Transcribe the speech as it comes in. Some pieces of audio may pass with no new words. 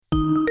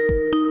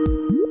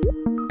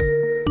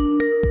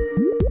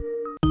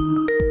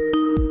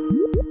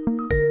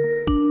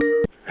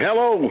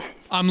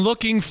I'm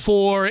looking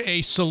for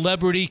a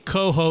celebrity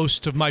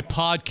co-host of my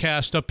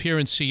podcast up here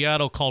in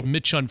Seattle called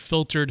Mitch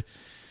Unfiltered.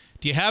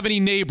 Do you have any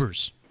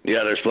neighbors?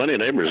 Yeah, there's plenty of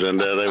neighbors, and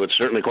they would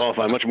certainly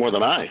qualify much more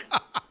than I.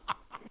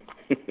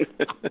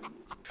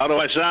 How do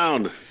I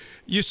sound?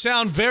 You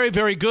sound very,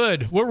 very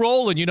good. We're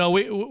rolling. You know,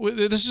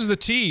 this is the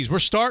tease. We're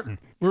starting.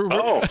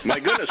 Oh, my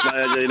goodness.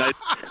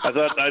 I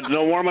thought I'd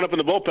no warming up in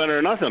the bullpen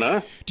or nothing,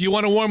 huh? Do you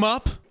want to warm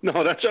up?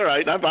 No, that's all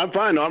right. I'm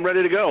fine. No, I'm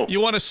ready to go. You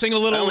want to sing a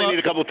little? I only need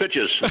a couple of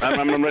pitches.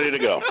 I'm ready to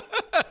go.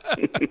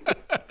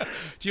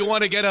 Do you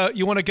want to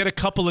get a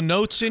couple of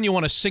notes in? You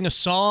want to sing a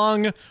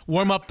song,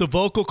 warm up the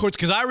vocal cords?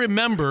 Because I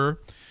remember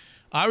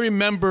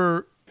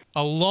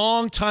a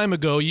long time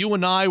ago, you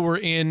and I were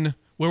in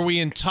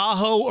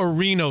Tahoe or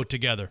Reno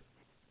together?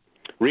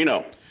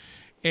 Reno.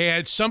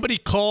 And somebody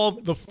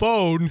called the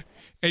phone,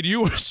 and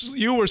you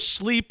were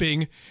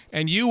sleeping,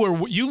 and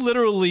you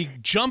literally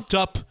jumped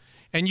up,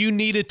 and you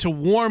needed to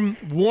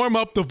warm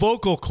up the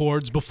vocal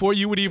cords before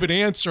you would even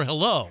answer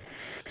hello.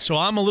 So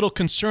I'm a little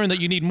concerned that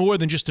you need more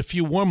than just a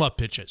few warm-up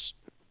pitches.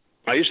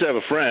 I used to have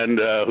a friend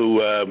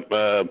who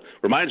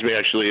reminds me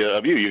actually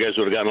of you. You guys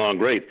would have gotten along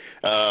great.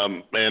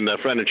 And a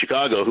friend in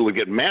Chicago who would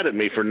get mad at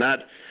me for not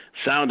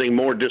sounding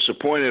more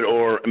disappointed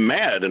or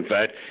mad, in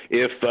fact,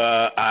 if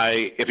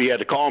he had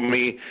to call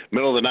me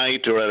middle of the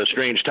night or at a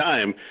strange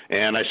time.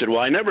 And I said, well,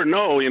 I never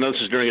know. You know,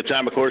 this is during a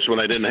time, of course, when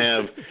I didn't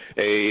have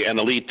an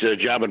elite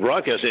job in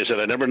broadcasting. I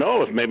said, I never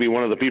know if maybe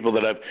one of the people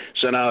that I've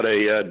sent out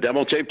a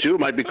demo tape to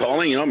might be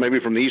calling, you know, maybe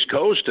from the East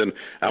Coast, and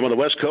I'm on the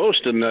West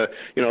Coast, and,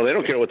 you know, they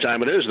don't care what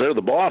time it is. They're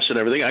the boss and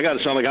everything. I got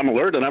to sound like I'm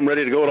alert and I'm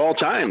ready to go at all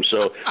times.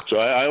 So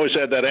I always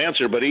had that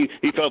answer, but he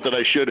felt that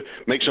I should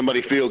make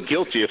somebody feel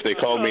guilty if they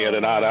called me at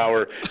an odd hour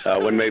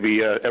when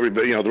maybe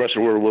everybody, you know, the rest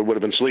of the world would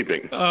have been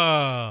sleeping.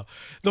 The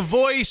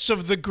voice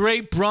of the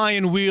great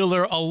Brian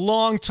Wheeler, a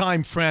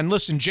longtime friend.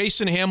 Listen,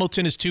 Jason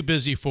Hamilton is too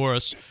busy for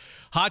us.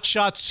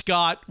 Hotshot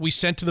Scott, we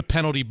sent to the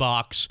penalty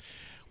box.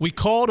 We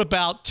called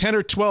about 10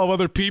 or 12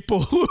 other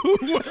people who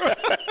were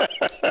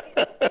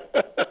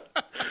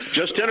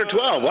just 10 or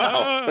 12,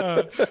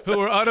 wow. Who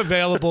were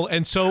unavailable.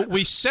 And so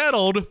we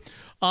settled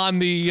on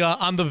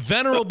the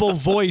venerable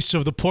voice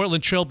of the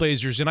Portland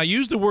Trailblazers. And I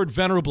use the word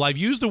venerable. I've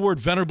used the word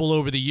venerable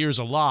over the years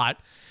a lot.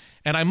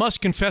 And I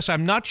must confess,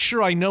 I'm not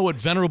sure I know what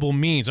venerable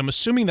means. I'm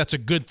assuming that's a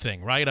good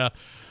thing, right?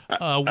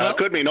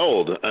 Could mean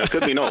old.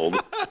 Could mean old.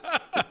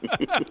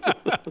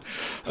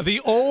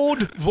 The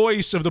old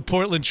voice of the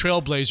Portland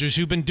Trailblazers,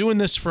 who've been doing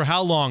this for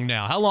how long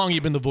now? How long have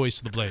you been the voice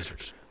of the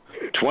Blazers?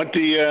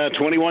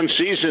 21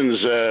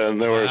 seasons.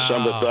 There were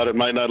some that thought it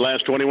might not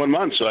last 21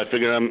 months, so I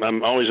figured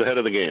I'm always ahead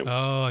of the game.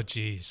 Oh,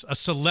 geez. A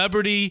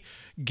celebrity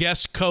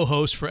guest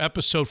co-host for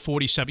episode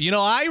 47. You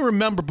know, I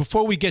remember,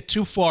 before we get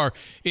too far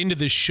into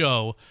this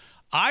show,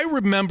 I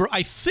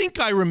think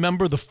I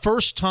remember the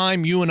first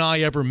time you and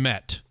I ever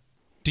met.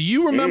 Do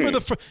you remember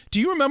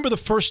the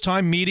first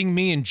time meeting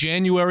me in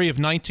January of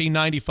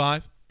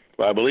 1995?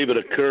 Well, I believe it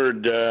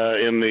occurred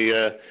in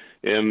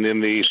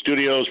the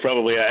studios,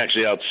 probably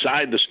actually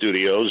outside the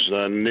studios,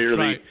 near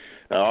the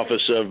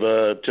office of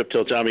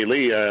Tiptoe Tommy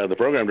Lee, the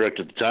program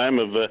director at the time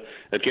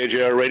at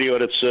KJR Radio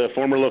at its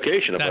former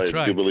location, if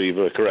I do believe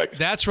correct.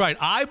 That's right.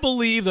 I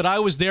believe that I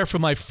was there for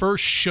my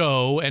first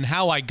show, and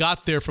how I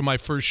got there for my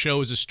first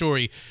show is a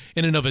story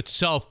in and of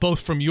itself,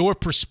 both from your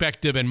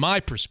perspective and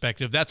my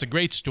perspective. That's a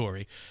great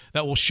story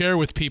that we'll share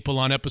with people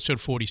on episode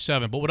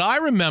 47. But what I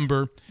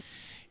remember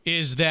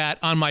is that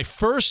on my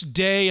first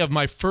day of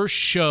my first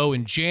show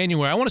in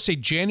January, I want to say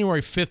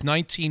January 5th,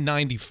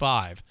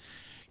 1995,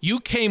 you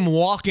came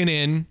walking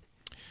in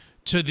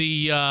to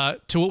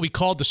to what we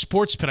called the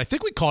Sports Pit. I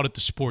think we called it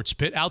the Sports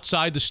Pit,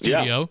 outside the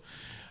studio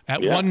at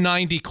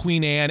 190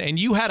 Queen Anne, and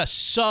you had a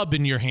sub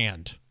in your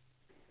hand.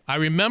 I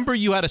remember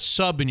you had a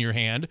sub in your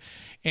hand,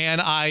 and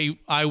I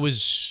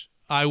was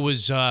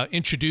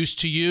introduced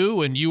to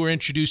you, and you were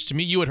introduced to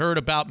me. You had heard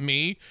about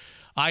me.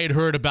 I had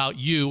heard about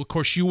you. Of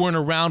course, you weren't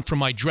around for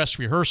my dress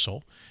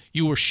rehearsal.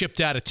 You were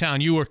shipped out of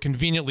town. You were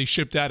conveniently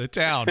shipped out of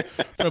town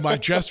for my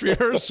dress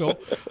rehearsal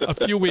a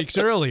few weeks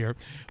earlier.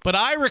 But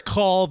I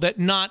recall that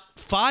not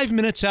 5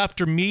 minutes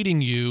after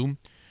meeting you,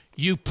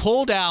 you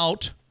pulled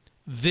out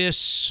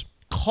this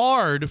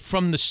card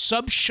from the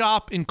sub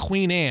shop in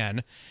Queen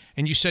Anne,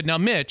 and you said, now,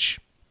 Mitch,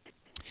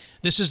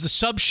 this is the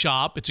sub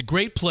shop. It's a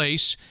great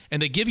place,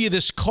 and they give you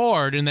this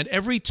card, and that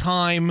every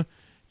time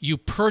you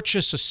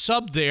purchase a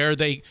sub there,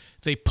 they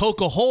poke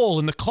a hole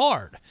in the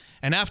card.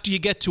 And after you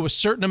get to a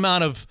certain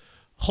amount of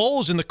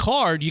holes in the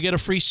card, you get a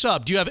free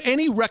sub. Do you have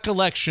any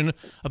recollection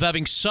of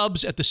having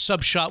subs at the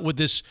sub shop with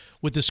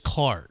this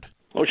card?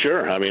 Oh,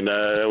 sure. I mean,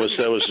 that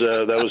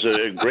was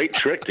a great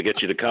trick to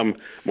get you to come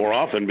more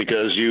often,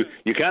 because you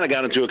kind of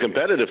got into a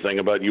competitive thing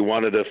about you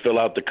wanted to fill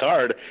out the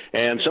card,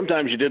 and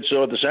sometimes you did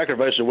so at the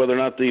sacrifice of whether or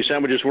not the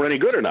sandwiches were any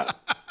good or not.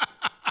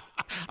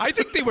 I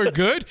think they were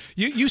good.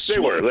 You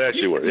swore. They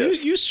actually were.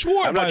 Yes. You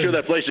swore. I'm not sure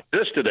that place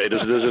exists today.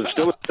 Does it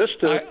still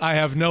exist? I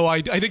have no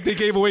idea. I think they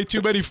gave away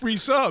too many free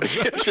subs.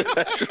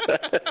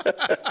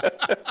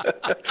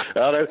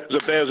 Well, it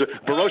was a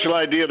promotional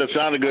idea that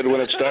sounded good when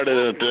it started,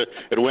 and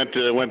it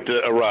went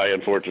awry,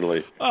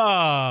 unfortunately.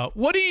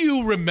 What do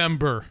you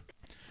remember?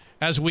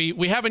 As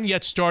we haven't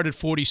yet started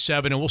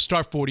 47, and we'll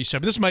start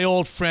 47. This is my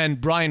old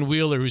friend, Brian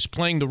Wheeler, who's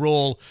playing the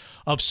role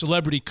of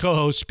celebrity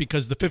co-host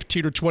because the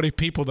 15 or 20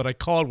 people that I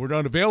called were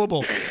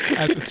unavailable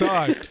at the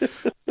time.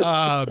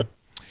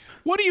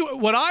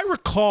 What I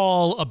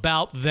recall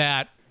about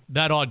that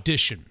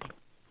audition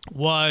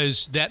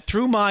was that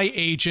through my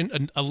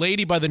agent, a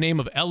lady by the name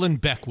of Ellen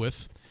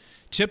Beckwith,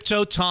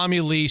 Tiptoe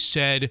Tommy Lee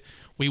said,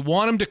 we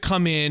want him to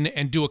come in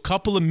and do a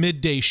couple of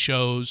midday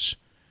shows,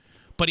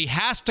 but he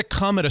has to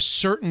come at a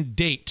certain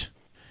date.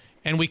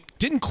 And we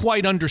didn't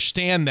quite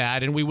understand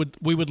that, and we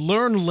would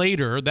learn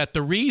later that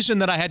the reason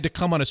that I had to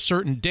come on a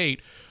certain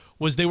date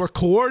was they were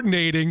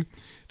coordinating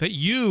that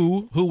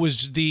you, who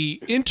was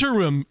the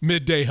interim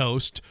midday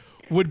host,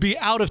 would be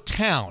out of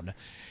town.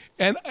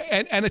 And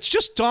it's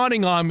just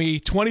dawning on me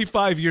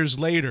 25 years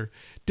later.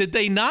 Did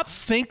they not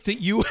think that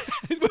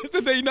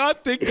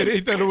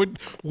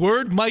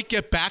word might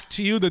get back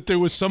to you that there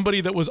was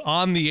somebody that was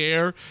on the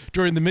air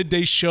during the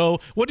midday show?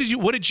 What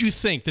did you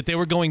think, that they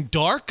were going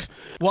dark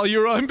while you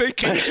were on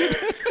vacation?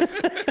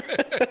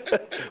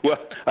 Well,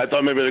 I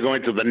thought maybe they're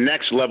going to the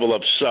next level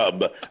of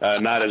sub,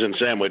 not as in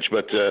sandwich,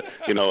 but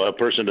a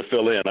person to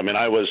fill in. I mean,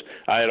 I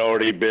had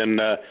already been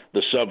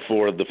the sub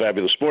for the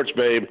Fabulous Sports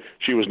Babe.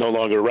 She was no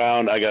longer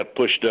around. I got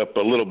pushed up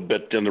a little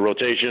bit in the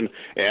rotation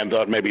and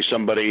thought maybe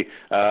somebody,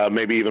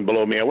 maybe even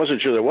below me. I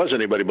wasn't sure there was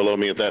anybody below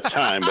me at that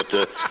time,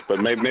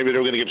 but maybe they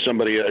were going to give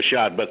somebody a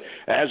shot. But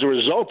as a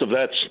result of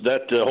that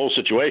whole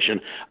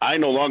situation, I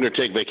no longer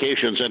take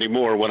vacations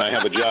anymore when I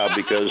have a job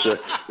because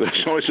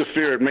there's always a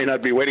fear it may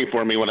not be waiting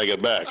for me when I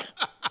get back.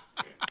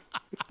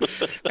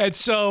 And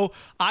so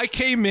I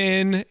came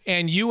in,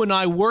 and you and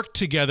I worked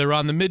together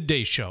on the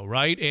midday show,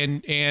 right?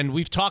 And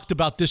we've talked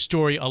about this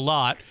story a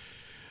lot.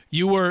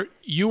 You were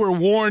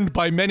warned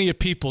by many a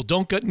people.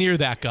 Don't get near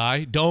that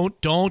guy.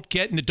 Don't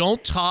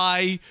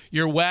tie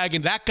your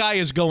wagon. That guy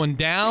is going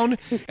down,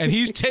 and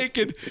he's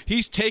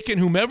taking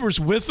whomever's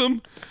with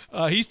him.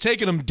 He's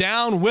taking him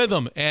down with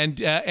him.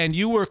 And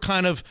you were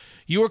kind of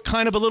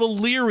a little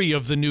leery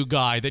of the new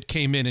guy that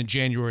came in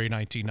January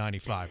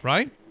 1995,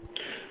 right?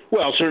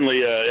 Well,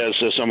 certainly, as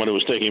someone who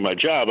was taking my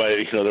job,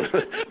 there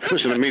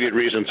was an immediate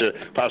reason to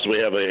possibly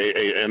have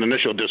an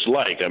initial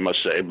dislike, I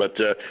must say. But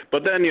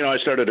then, I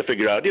started to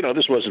figure out,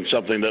 this wasn't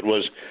something that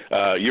was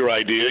your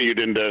idea. You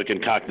didn't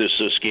concoct this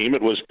scheme.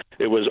 It was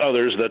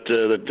others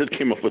that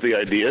came up with the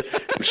idea.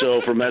 And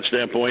so, from that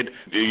standpoint,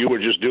 you were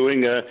just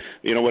doing,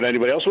 what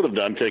anybody else would have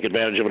done: take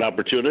advantage of an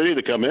opportunity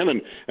to come in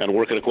and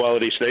work at a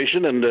quality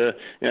station and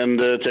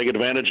take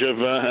advantage of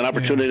an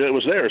opportunity that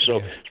was there. So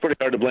it's pretty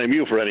hard to blame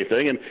you for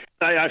anything. And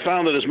I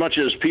found that as much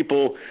as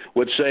people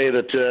would say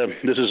that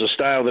this is a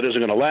style that isn't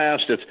going to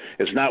last,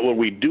 it's not what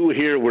we do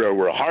here.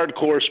 We're a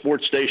hardcore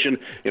sports station.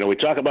 We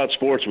talk about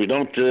sports. We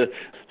don't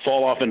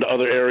fall off into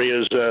other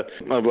areas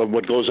of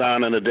what goes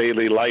on in the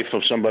daily life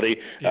of somebody.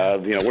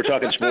 We're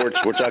talking sports.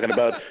 We're talking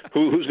about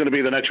who's going to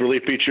be the next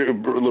relief pitcher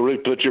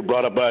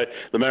brought up by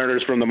the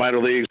Mariners from the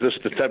minor leagues. This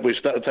is the type of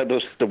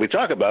stuff that we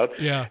talk about.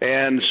 Yeah.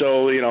 And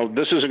so,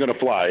 this isn't going to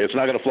fly. It's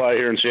not going to fly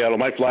here in Seattle. It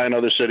might fly in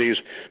other cities,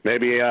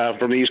 maybe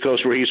from the East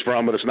Coast where he's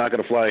from, but it's not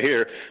going to fly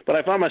here. But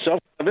I found myself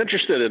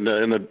interested in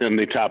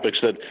the topics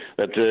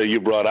that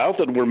you brought out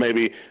that were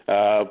maybe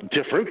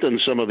different than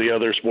some of the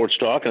other sports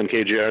talk on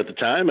KJR at the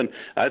time, and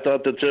I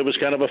thought that it was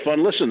kind of a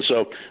fun listen.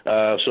 So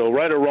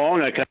right or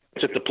wrong, I kind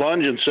of took the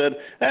plunge and said,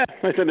 I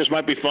think this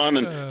might be fun,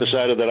 and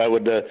decided that I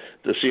would to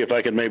see if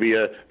I could maybe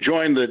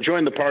join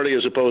the party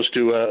as opposed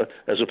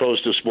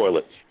to spoil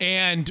it.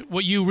 And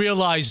what you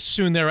realized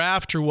soon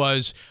thereafter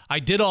was I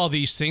did all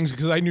these things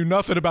because I knew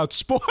nothing about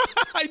sport.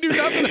 I knew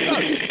nothing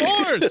about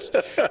sports,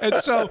 and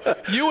so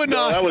you and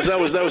I. That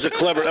was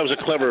a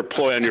clever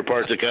ploy on your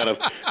part to kind of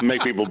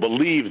make people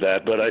believe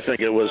that. But I think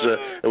it was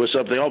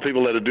something all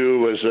people had to do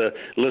was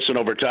listen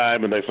over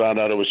time, and they found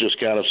out it was just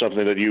kind of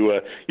something that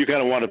you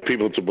kind of wanted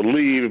people to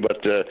believe.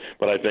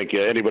 But I think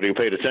anybody who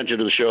paid attention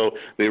to the show,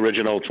 the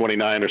original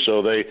 29 or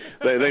so,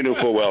 they knew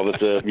full well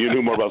that you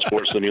knew more about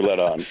sports than you let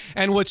on.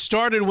 And what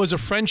started was a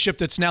friendship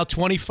that's now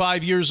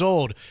 25 years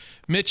old.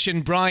 Mitch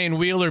and Brian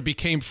Wheeler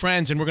became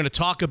friends, and we're going to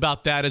talk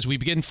about that as we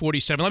begin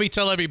 47. Let me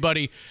tell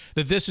everybody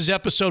that this is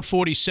episode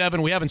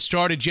 47. We haven't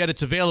started yet.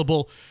 It's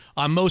available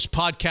on most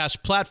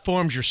podcast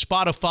platforms, your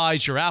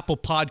Spotify's, your Apple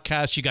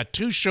Podcasts. You got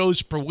 2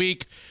 shows per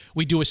week.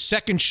 We do a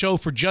second show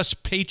for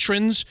just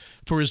patrons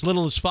for as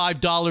little as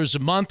 $5 a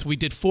month. We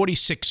did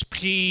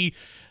 46p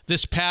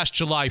this past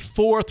July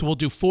 4th. We'll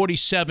do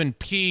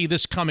 47P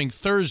this coming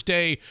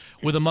Thursday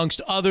with,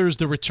 amongst others,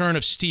 the return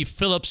of Steve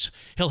Phillips.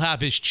 He'll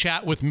have his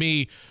chat with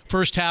me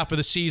first half of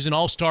the season,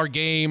 All-Star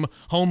Game,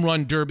 Home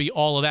Run Derby,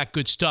 all of that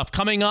good stuff.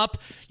 Coming up,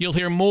 you'll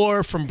hear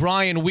more from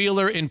Brian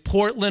Wheeler in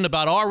Portland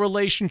about our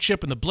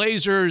relationship and the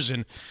Blazers,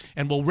 and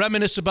we'll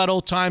reminisce about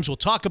old times. We'll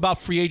talk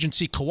about free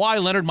agency.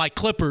 Kawhi Leonard, my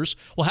Clippers.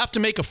 We'll have to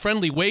make a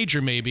friendly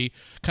wager, maybe,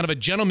 kind of a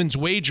gentleman's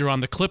wager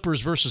on the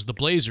Clippers versus the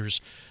Blazers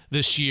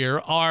this year.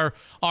 Our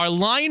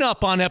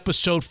lineup on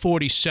episode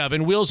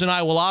 47, Wheels and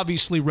I will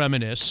obviously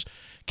reminisce.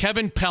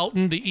 Kevin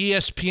Pelton, the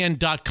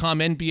ESPN.com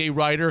NBA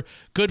writer,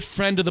 good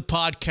friend of the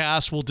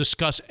podcast, will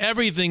discuss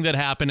everything that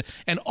happened.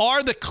 And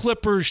are the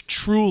Clippers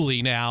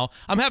truly now?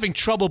 I'm having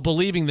trouble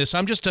believing this.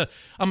 I'm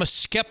a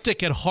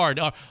skeptic at heart.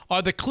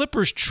 Are the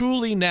Clippers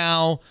truly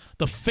now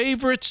the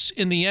favorites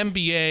in the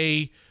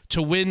NBA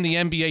to win the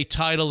NBA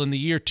title in the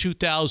year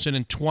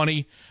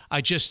 2020?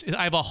 I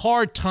have a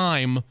hard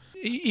time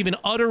even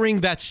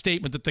uttering that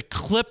statement that the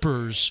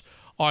Clippers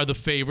are the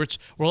favorites.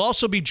 We'll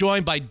also be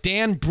joined by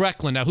Dan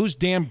Brecklin. Now, who's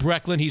Dan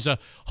Brecklin? He's a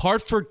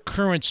Hartford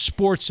Courant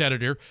sports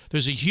editor.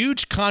 There's a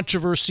huge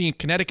controversy in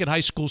Connecticut high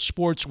school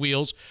sports,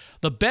 Wheels.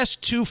 The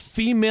best 2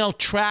 female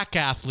track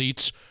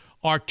athletes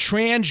are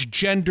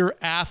transgender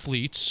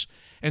athletes.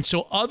 And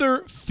so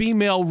other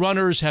female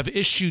runners have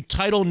issued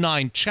Title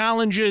IX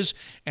challenges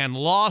and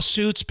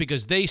lawsuits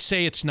because they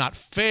say it's not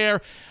fair.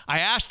 I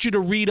asked you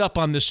to read up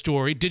on this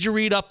story. Did you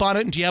read up on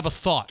it, and do you have a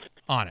thought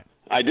on it?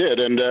 I did,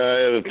 and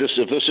if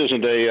this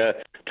isn't a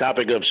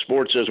topic of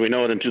sports as we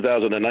know it in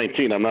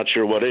 2019, I'm not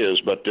sure what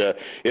is, but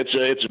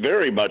it's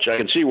very much. I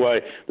can see why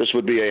this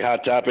would be a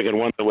hot topic and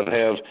one that would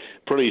have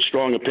pretty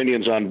strong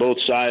opinions on both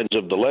sides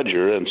of the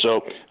ledger. And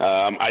so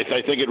I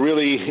think it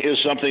really is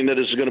something that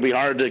is going to be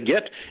hard to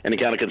get any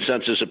kind of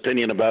consensus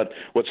opinion about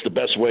what's the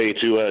best way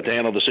to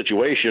handle the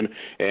situation.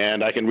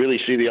 And I can really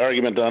see the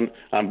argument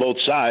on both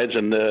sides.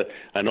 And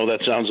I know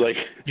that sounds like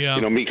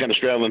me kind of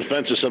straddling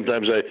fences.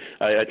 Sometimes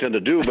I tend to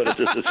do, but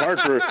it's hard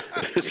for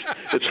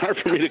it's hard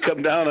for me to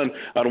come down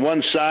on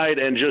one side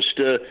and just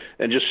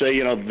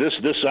say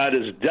this side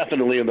is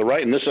definitely in the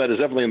right and this side is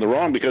definitely in the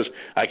wrong, because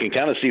I can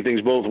kind of see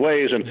things both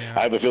ways, and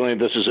I have a feeling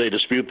this is a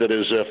dispute that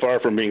is far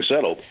from being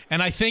settled.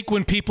 And I think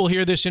when people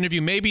hear this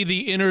interview, maybe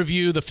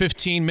the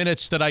 15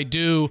 minutes that I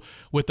do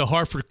with the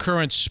Hartford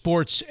Courant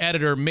sports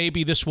editor,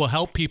 maybe this will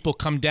help people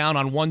come down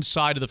on one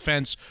side of the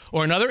fence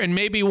or another, and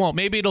maybe it won't.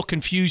 Maybe it'll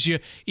confuse you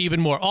even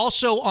more.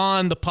 Also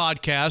on the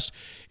podcast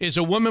is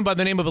a woman by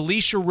the name of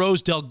Alicia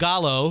Rose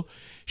Delgado.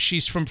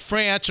 She's from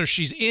France, or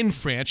she's in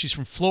France. She's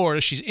from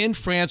Florida. She's in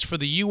France for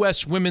the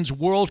U.S. Women's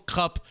World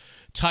Cup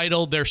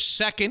title, their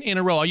second in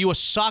a row. Are you a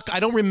soccer? I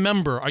don't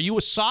remember. Are you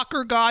a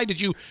soccer guy?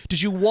 Did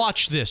you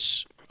watch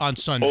this on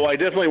Sunday? Oh, I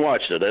definitely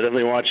watched it.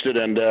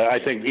 And I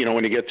think,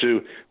 when you get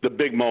to the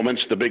big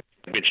moments, the big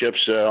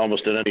championships,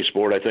 almost in any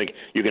sport, I think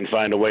you can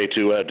find a way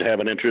to have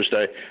an interest.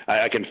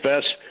 I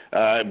confess,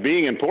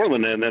 being in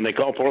Portland, and they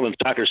call Portland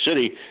Soccer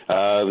City,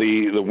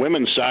 the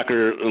women's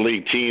soccer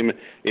league team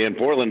in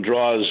Portland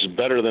draws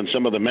better than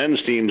some of the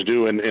men's teams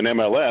do in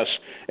MLS.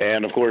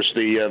 And, of course,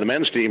 the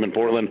men's team in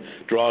Portland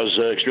draws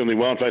extremely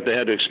well. In fact, they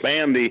had to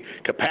expand the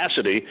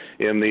capacity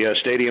in the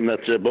stadium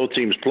that both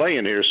teams play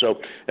in here.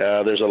 So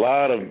there's a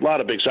lot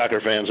of big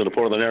soccer fans in the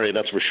Portland area,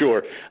 that's for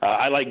sure.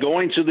 I like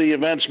going to the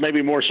events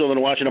maybe more so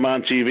than watching them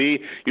on TV.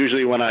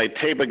 Usually when I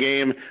tape a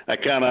game, I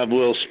kind of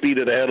will speed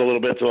it ahead a little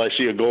bit till I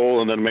see a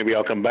goal, and then maybe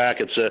I'll come back.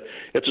 It's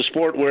a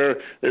sport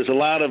where there's a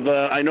lot of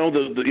I know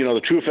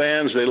the true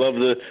fans, they love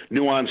the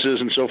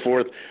nuances and so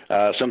forth.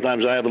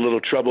 Sometimes I have a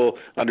little trouble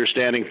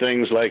understanding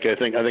things like I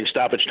think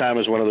stoppage time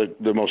is one of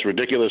the most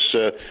ridiculous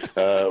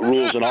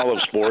rules in all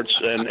of sports,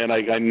 and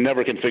I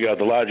never can figure out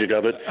the logic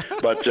of it.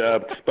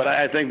 But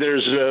I think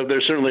there's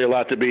certainly a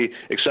lot to be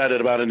excited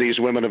about, and these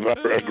women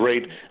have a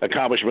great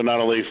accomplishment not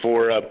only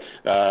for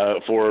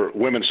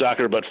women's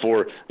soccer, but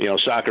for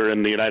soccer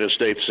in the United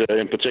States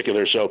in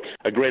particular. So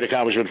a great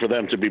accomplishment for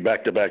them to be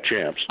back-to-back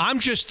champs. I'm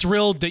just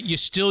thrilled that you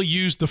still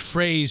use the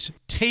phrase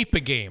 "tape a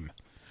game."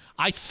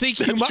 I think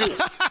you might.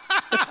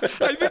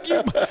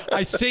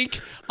 I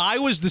think I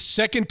was the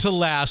second to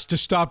last to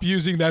stop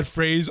using that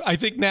phrase. I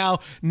think now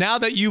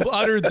that you've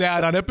uttered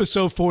that on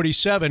episode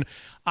 47,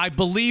 I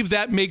believe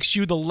that makes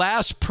you the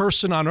last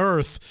person on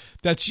earth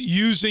that's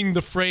using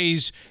the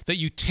phrase that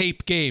you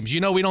tape games.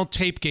 We don't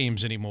tape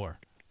games anymore.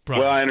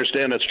 Brian. Well, I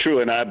understand that's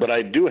true, but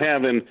I do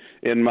have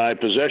in my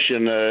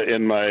possession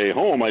in my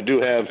home, I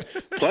do have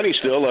plenty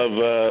still of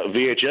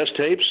VHS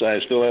tapes. I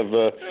still have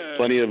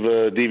plenty of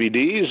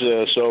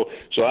DVDs.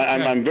 So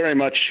I'm very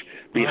much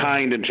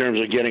behind in terms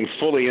of getting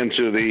fully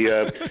into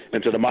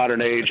the modern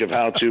age of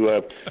how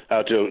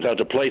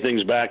to play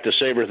things back, to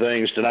savor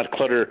things, to not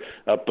clutter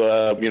up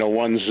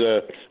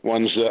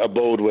one's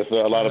abode with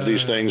a lot of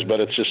these things.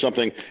 But it's just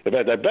something. In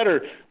fact, I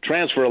better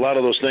transfer a lot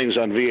of those things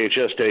on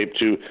VHS tape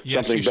to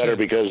something better,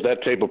 because because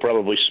that tape will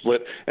probably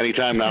split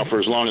anytime now for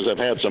as long as I've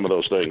had some of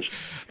those things.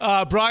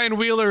 Brian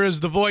Wheeler is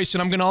the voice,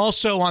 and I'm going to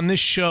also, on this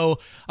show,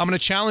 I'm going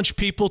to challenge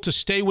people to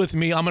stay with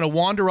me. I'm going to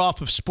wander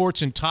off of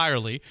sports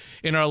entirely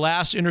in our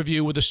last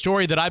interview with a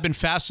story that I've been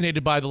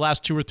fascinated by the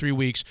last 2 or 3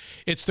 weeks.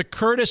 It's the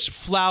Curtis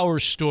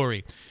Flowers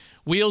story.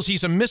 Wheels,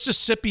 he's a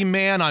Mississippi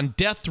man on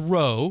death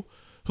row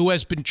who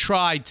has been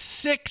tried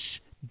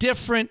 6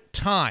 different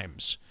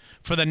times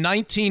for the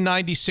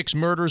 1996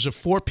 murders of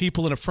 4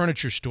 people in a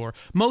furniture store.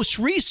 Most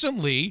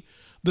recently,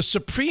 the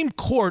Supreme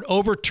Court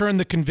overturned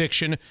the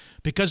conviction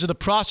because of the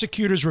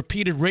prosecutor's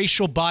repeated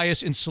racial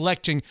bias in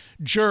selecting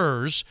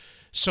jurors.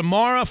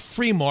 Samara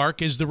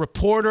Freemark is the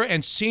reporter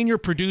and senior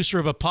producer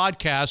of a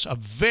podcast, a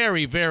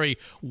very, very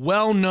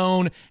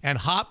well-known and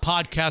hot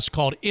podcast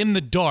called In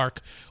the Dark,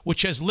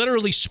 which has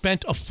literally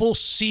spent a full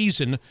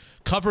season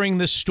covering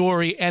this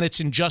story and its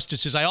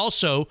injustices. I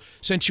also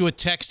sent you a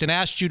text and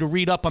asked you to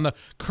read up on the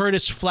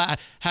Curtis Flowers.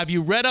 Have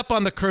you read up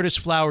on the Curtis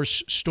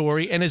Flowers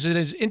story, and is it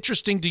as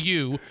interesting to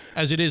you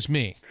as it is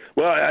me?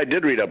 Well, I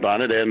did read up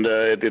on it, and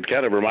it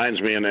kind of reminds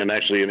me, and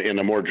actually in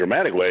a more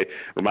dramatic way,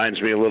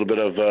 reminds me a little bit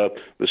of the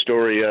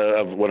story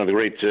of one of the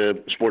great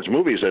sports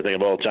movies, I think,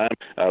 of all time,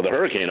 The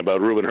Hurricane, about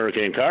Reuben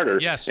Hurricane Carter.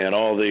 Yes. And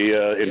all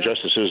the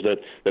injustices that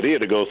he had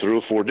to go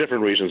through for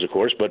different reasons, of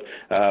course, but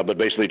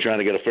basically trying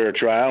to get a fair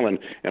trial and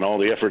all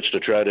the efforts to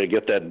try to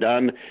get that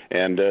done,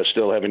 and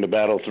still having to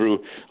battle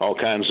through all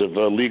kinds of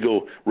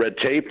legal red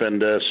tape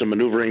and some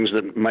maneuverings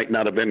that might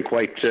not have been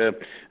quite,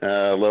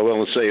 well,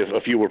 let's say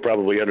a few were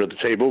probably under the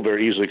table,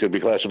 very easily could be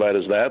classified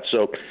as that.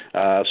 So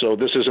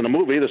this isn't a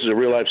movie. This is a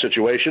real-life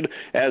situation,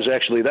 as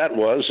actually that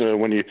was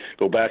when you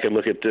go back and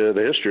look at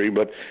the history.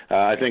 But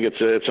I think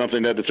it's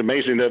something that it's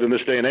amazing that in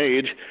this day and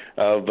age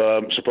of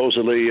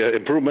supposedly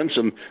improvements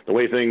and the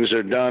way things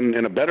are done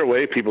in a better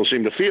way, people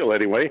seem to feel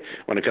anyway,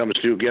 when it comes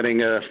to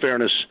getting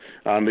fairness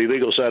on the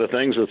legal side of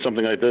things, that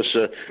something like this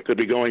could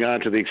be going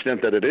on to the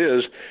extent that it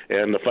is,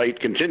 and the fight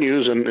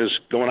continues and is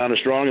going on as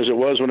strong as it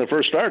was when it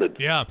first started.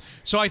 Yeah.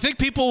 So I think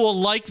people will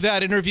like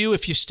that interview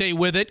if you stay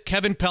with it.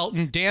 Kevin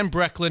Pelton, Dan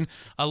Brecklin,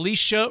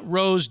 Alicia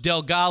Rose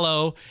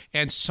Delgado,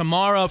 and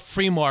Samara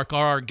Freemark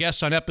are our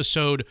guests on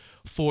episode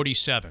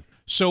 47.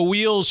 So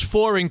Wheels,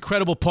 4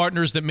 incredible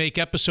partners that make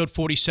episode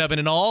 47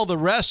 and all the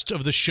rest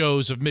of the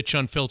shows of Mitch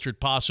Unfiltered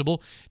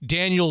possible.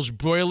 Daniel's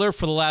Broiler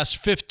for the last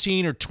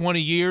 15 or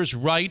 20 years,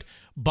 right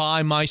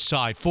by my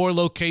side. 4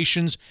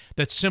 locations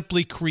that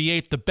simply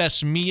create the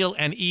best meal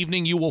and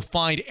evening you will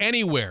find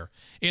anywhere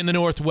in the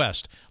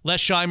Northwest.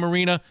 Leschi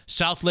Marina,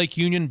 South Lake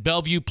Union,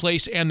 Bellevue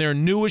Place, and their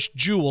newest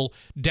jewel,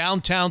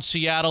 downtown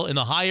Seattle in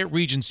the Hyatt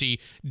Regency,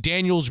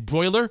 Daniel's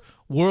Broiler,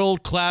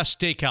 world-class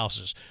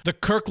steakhouses. The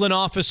Kirkland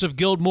office of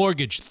Guild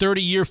Mortgage,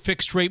 30-year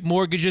fixed-rate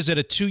mortgages at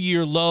a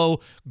 2-year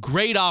low.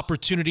 Great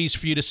opportunities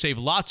for you to save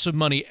lots of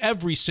money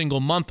every single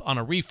month on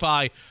a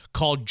refi.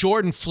 Call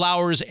Jordan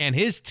Flowers and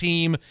his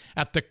team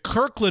at the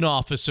Kirkland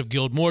office of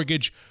Guild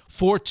Mortgage,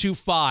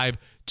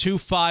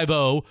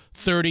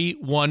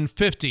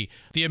 425-250-3150.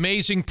 The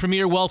amazing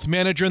premier wealth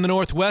manager in the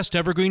Northwest,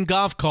 Evergreen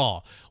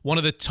Gavkal, one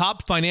of the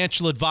top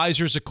financial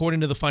advisors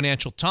according to the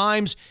Financial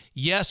Times.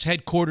 Yes,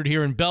 headquartered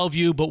here in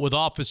Bellevue, but with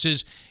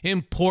offices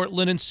in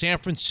Portland and San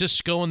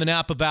Francisco and the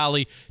Napa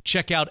Valley.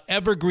 Check out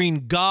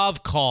Evergreen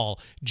Gavkal,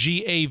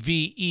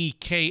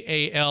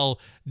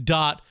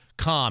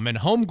 GAVEKAL.com. And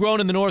homegrown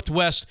in the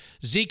Northwest,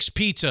 Zeke's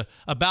Pizza,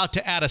 about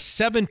to add a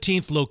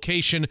 17th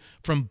location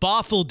from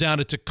Bothell down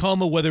to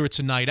Tacoma, whether it's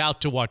a night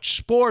out to watch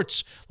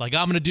sports, like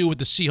I'm going to do with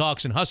the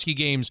Seahawks and Husky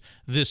games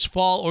this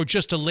fall, or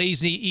just a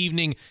lazy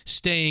evening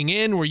staying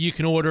in where you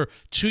can order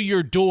to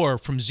your door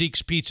from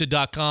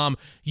Zeke'sPizza.com.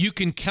 You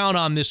can count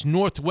on this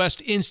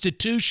Northwest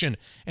institution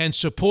and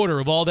supporter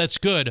of all that's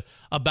good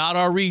about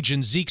our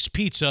region, Zeke's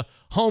Pizza,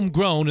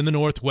 homegrown in the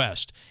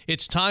Northwest.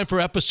 It's time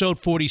for episode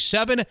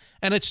 47,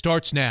 and it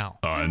starts now.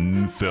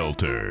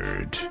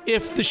 Unfiltered.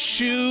 If the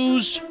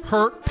shoes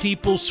hurt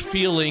people's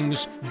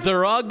feelings,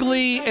 they're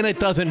ugly, and it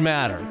doesn't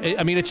matter.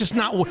 I mean, it's just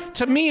not,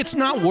 to me, it's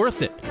not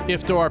worth it.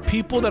 If there are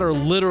people that are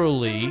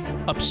literally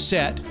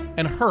upset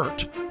and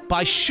hurt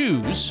by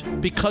shoes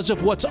because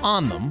of what's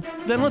on them,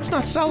 then let's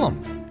not sell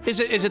them. Is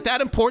it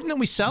that important that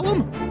we sell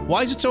them?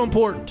 Why is it so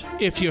important?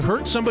 If you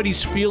hurt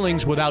somebody's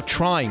feelings without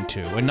trying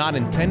to and not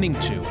intending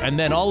to, and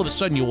then all of a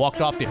sudden you walked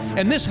off the...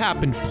 And this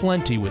happened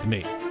plenty with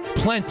me.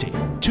 Plenty.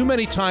 Too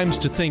many times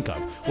to think of,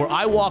 where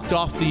I walked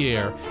off the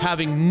air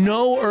having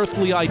no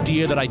earthly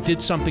idea that I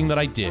did something that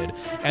I did,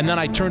 and then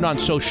I turned on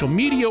social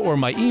media or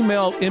my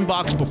email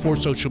inbox before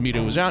social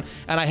media was out,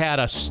 and I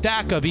had a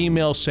stack of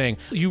emails saying,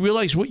 "You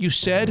realize what you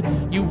said?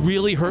 You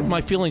really hurt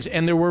my feelings."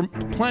 And there were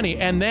plenty.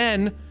 And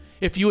then...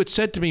 if you had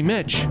said to me,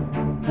 "Mitch,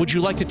 would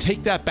you like to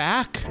take that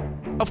back?"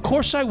 Of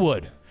course I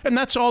would. And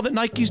that's all that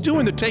Nike's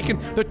doing.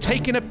 They're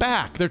taking it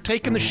back. They're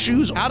taking the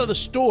shoes out of the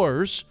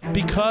stores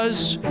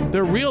because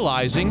they're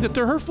realizing that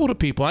they're hurtful to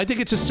people. I think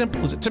it's as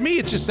simple as it. To me,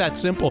 it's just that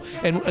simple.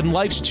 And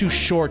life's too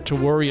short to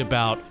worry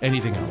about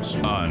anything else.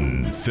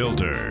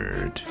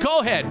 Unfiltered. Go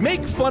ahead.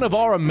 Make fun of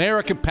our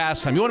American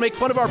pastime. You want to make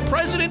fun of our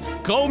president?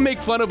 Go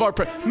make fun of our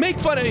president. Make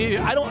fun of...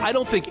 I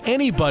don't think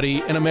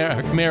anybody in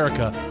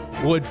America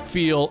would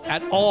feel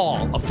at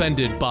all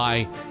offended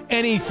by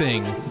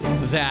anything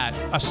that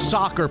a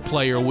soccer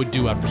player would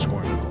do after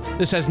scoring a goal.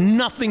 This has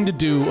nothing to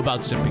do about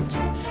simping.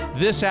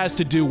 This has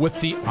to do with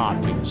the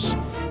obvious.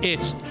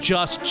 It's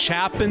just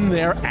chapping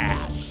their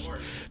ass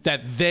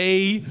that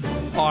they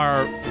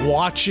are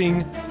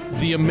watching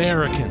the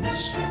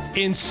Americans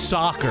in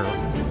soccer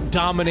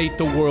dominate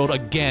the world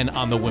again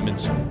on the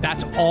women's side.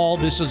 That's all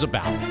this is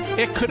about.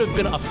 It could have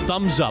been a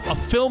thumbs up, a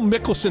Phil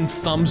Mickelson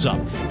thumbs up,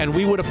 and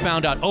we would have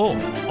found out, oh,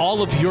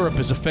 all of Europe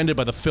is offended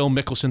by the Phil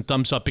Mickelson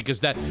thumbs up because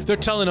that they're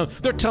telling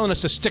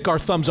us to stick our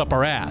thumbs up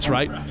our ass,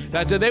 right?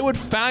 They would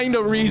find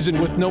a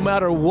reason with no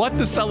matter what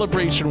the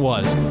celebration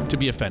was to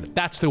be offended.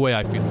 That's the way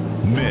I feel.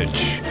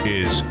 Mitch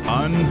is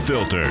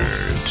unfiltered.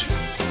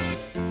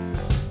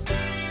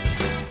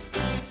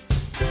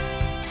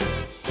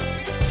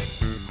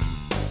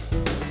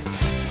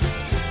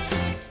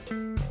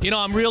 You know,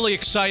 I'm really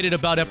excited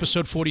about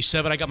episode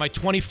 47. I got my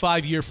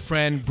 25-year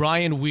friend,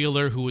 Brian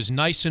Wheeler, who was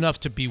nice enough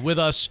to be with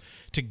us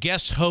to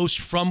guest host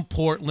from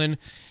Portland,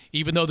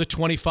 even though the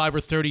 25 or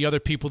 30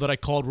 other people that I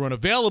called were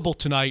unavailable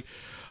tonight.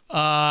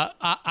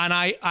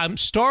 I'm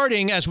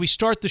starting, as we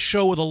start the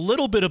show, with a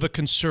little bit of a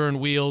concern,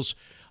 Wheels.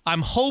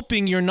 I'm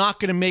hoping you're not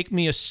going to make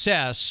me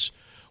assess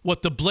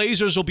what the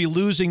Blazers will be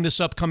losing this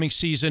upcoming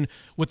season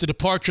with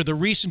the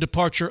recent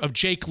departure of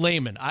Jake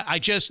Layman. I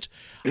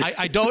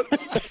don't...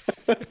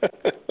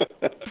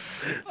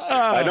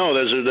 I know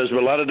there's been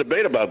a lot of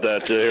debate about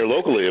that here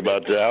locally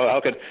about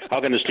how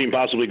can this team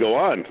possibly go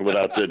on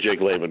without Jake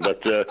Layman,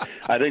 but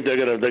I think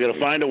they're gonna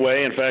find a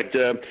way. In fact,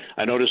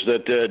 I noticed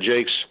that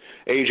Jake's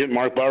agent,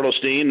 Mark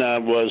Bartelstein,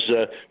 was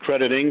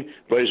crediting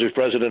Blazers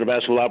president of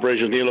basketball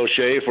operations, Neil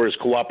O'Shea, for his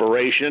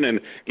cooperation in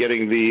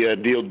getting the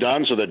deal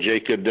done so that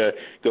Jake could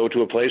go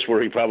to a place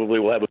where he probably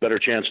will have a better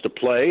chance to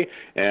play.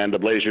 And the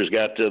Blazers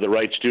got the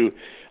rights to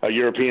a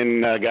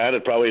European guy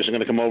that probably isn't going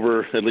to come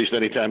over at least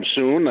anytime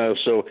soon.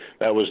 So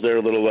that was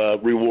their little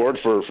reward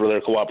for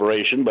their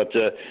cooperation. But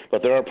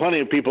there are plenty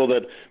of people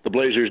that the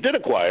Blazers did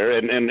acquire.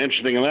 And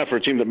interesting enough, for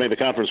a team that made the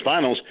conference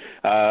finals,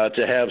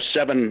 to have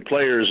 7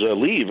 players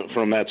leave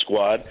from that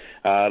squad,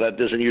 that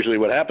isn't usually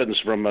what happens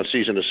from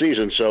season to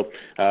season. So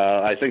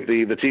I think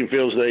the team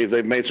feels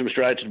they've made some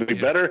strides to be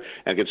better.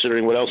 And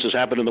considering what else has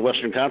happened in the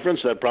Western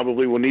Conference, that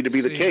probably will need to be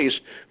the case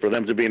for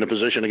them to be in a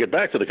position to get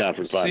back to the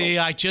conference finals. See,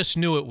 I just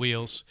knew it,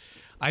 Wheels.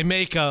 I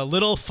make a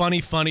little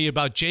funny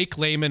about Jake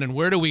Layman and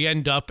where do we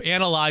end up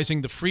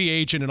analyzing the free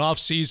agent and off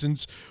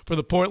seasons for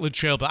the Portland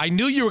Trail. But I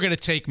knew you were going to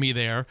take me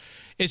there.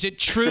 Is it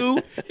true?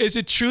 Is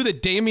it true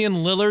that Damian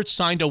Lillard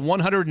signed a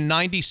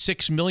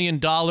 $196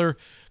 million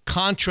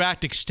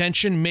contract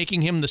extension,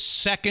 making him the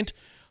second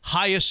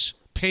highest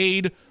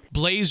paid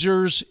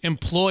Blazers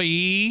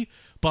employee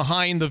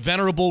behind the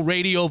venerable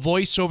radio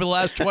voice over the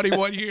last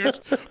 21 years,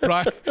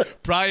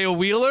 Brian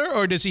Wheeler,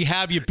 or does he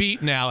have you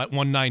beat now at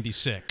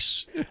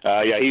 196?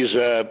 Yeah,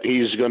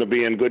 he's going to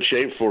be in good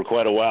shape for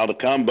quite a while to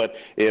come. But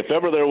if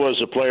ever there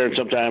was a player, and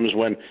sometimes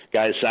when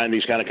guys sign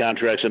these kind of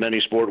contracts in any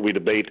sport, we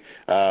debate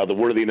the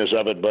worthiness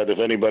of it. But if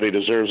anybody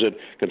deserves it,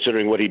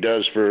 considering what he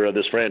does for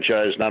this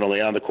franchise, not only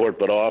on the court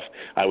but off,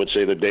 I would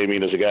say that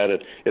Damian is a guy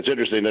that it's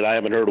interesting that I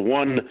haven't heard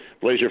one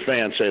Blazer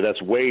fan say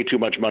that's way too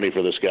much money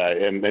for this guy.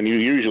 And you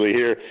usually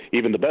hear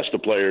even the best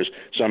of players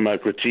some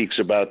critiques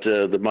about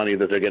the money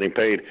that they're getting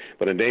paid.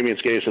 But in Damian's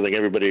case, I think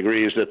everybody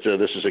agrees that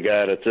this is a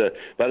guy that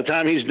by the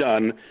time he's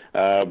done,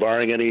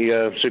 barring any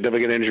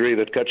significant injury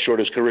that cuts short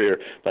his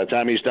career, by the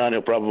time he's done,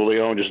 he'll probably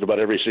own just about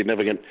every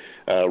significant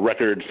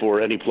record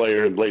for any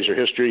player in Blazer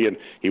history, and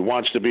he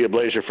wants to be a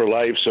Blazer for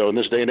life. So in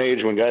this day and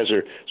age, when guys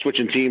are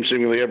switching teams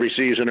seemingly every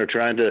season or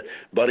trying to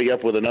buddy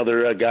up with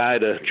another guy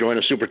to join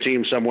a super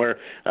team somewhere,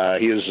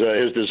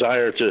 his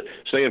desire to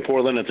stay in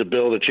Portland and to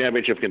build a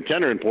championship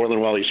contender in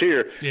Portland while he's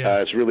here,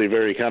 it's really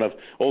very kind of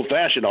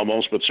old-fashioned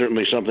almost, but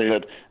certainly something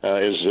that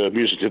is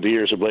music to the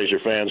ears of Blazer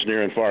fans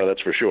near and far,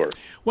 that's for sure.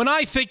 When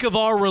I think of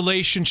our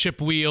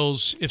relationship,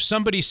 Wheels, if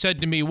somebody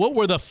said to me, what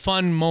were the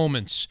fun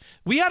moments?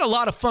 We had a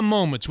lot of fun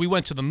moments. We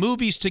went to the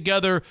movies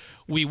together.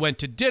 We went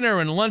to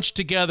dinner and lunch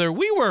together.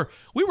 We were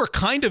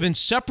kind of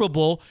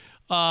inseparable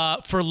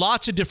for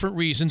lots of different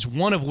reasons,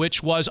 one of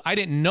which was I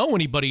didn't know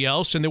anybody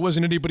else, and there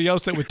wasn't anybody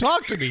else that would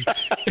talk to me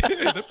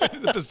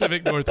in the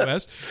Pacific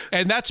Northwest.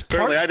 And that's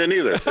Apparently I didn't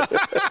either.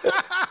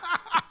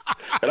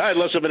 And I had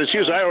less of an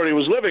excuse. I already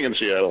was living in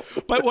Seattle.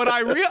 But what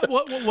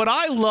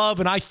I love,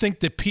 and I think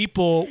that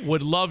people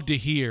would love to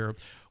hear,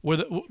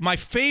 my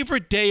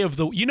favorite day of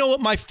the. You know what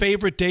my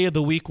favorite day of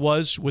the week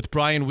was with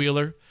Brian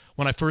Wheeler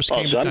when I first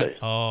came to town?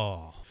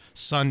 Oh,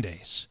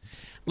 Sundays.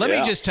 Let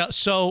me just tell.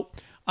 So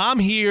I'm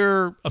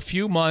here a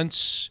few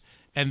months,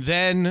 And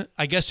then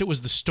I guess it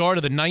was the start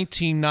of the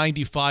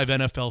 1995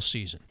 NFL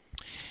season.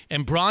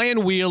 And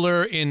Brian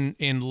Wheeler in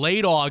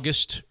late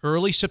August,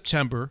 early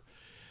September,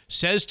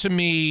 says to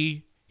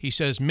me, he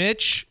says,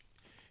 Mitch,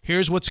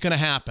 here's what's going to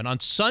happen. On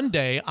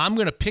Sunday, I'm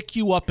going to pick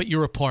you up at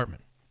your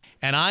apartment.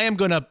 And I'm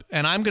going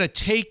to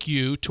take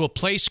you to a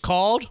place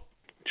called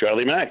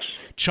Charlie Mack's.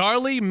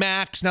 Charlie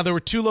Mack's. Now, there were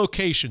two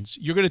locations.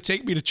 You're going to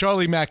take me to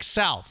Charlie Mack's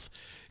South,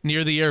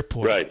 near the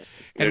airport. Right,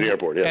 near the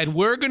airport, yeah. And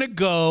we're going to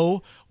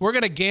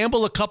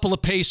gamble a couple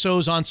of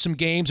pesos on some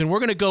games, and we're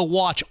going to go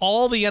watch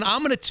and I'm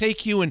going to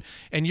take you, and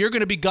you're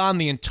going to be gone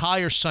the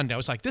entire Sunday. I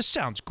was like, this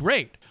sounds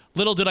great.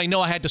 Little did I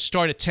know I had to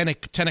start at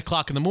 10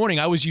 o'clock in the morning.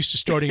 I was used to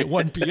starting at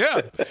 1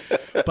 p.m.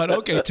 But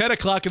okay, 10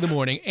 o'clock in the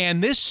morning.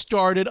 And this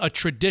started a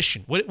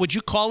tradition. Would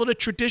you call it a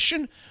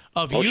tradition?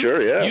 Sure,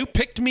 yeah. You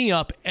picked me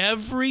up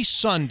every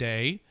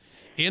Sunday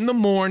in the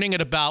morning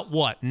at about,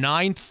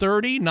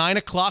 9:30, 9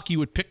 o'clock. You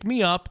would pick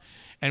me up,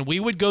 and we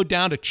would go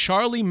down to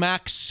Charlie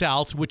Mack's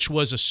South, which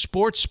was a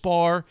sports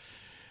bar.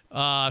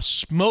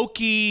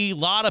 Smoky,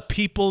 lot of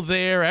people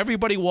there,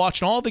 everybody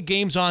watching all the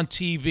games on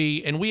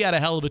TV, and we had a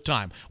hell of a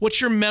time. What's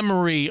your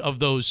memory of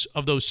those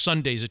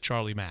Sundays at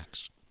Charlie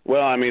Mack's?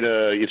 Well, I mean,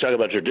 you talk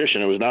about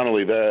tradition. It was not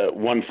only the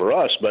one for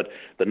us, but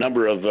the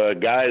number of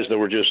guys that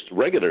were just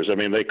regulars. I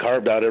mean, they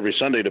carved out every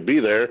Sunday to be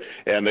there,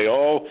 and they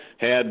all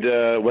had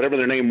whatever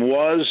their name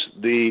was,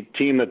 the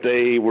team that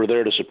they were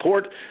there to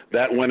support,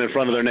 that went in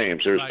front of their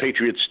names. There was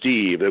Patriot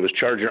Steve. There was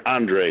Charger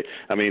Andre.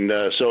 I mean,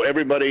 so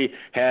everybody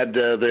had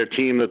their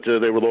team that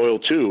they were loyal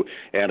to.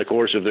 And, of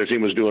course, if their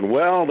team was doing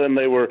well, then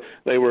they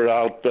were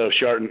out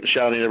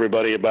shouting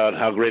everybody about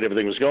how great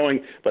everything was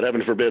going. But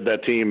heaven forbid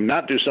that team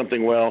not do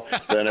something well,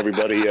 then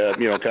everybody,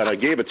 kind of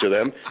gave it to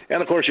them.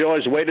 And, of course, you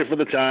always waited for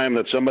the time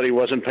that somebody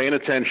wasn't paying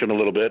attention a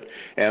little bit,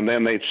 and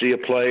then they'd see a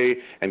play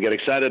and get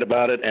excited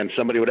about it, and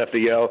somebody would have to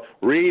yell,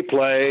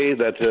 replay,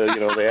 that,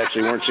 they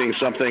actually weren't seeing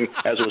something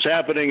as it was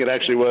happening. It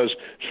actually was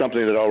something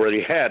that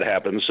already had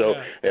happened.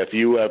 So if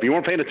you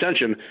weren't paying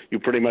attention, you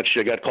pretty much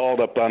got called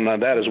up on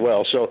that as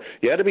well. So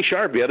you had to be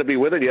sharp. You had to be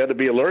with it. You had to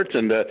be alert.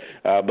 And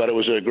but it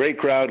was a great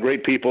crowd,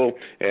 great people.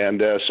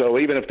 And so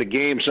even if the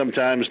game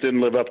sometimes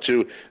didn't live up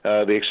to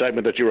the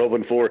excitement that you were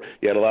hoping for,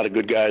 you had a lot of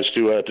good guys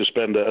to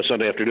spend a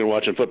Sunday afternoon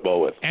watching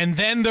football with. And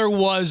then there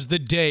was the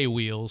day,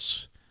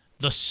 Wheels,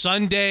 the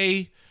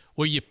Sunday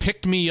where you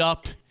picked me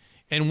up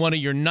in one of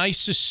your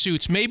nicest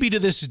suits, maybe to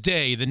this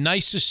day, the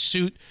nicest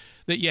suit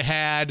that you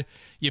had.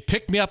 You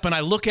pick me up and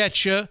I look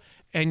at you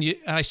and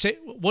I say,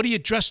 what are you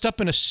dressed up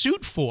in a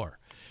suit for?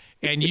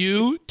 And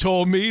you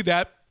told me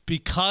that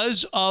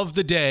because of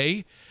the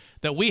day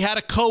that we had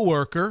a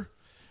coworker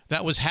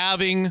that was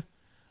having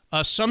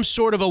some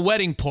sort of a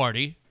wedding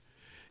party.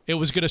 It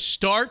was going to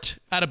start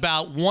at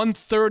about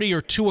 1:30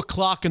 or 2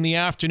 o'clock in the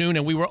afternoon,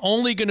 and we were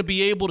only going to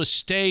be able to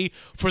stay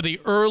for the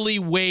early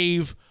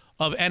wave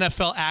of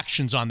NFL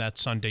actions on that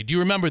Sunday. Do you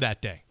remember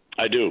that day?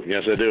 I do.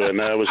 Yes, I do. And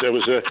I was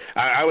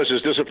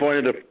as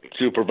disappointed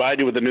to provide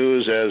you with the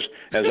news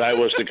as I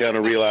was to kind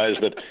of realize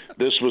that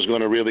this was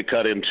going to really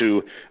cut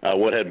into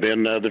what had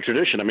been the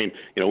tradition. I mean,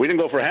 we didn't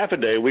go for half a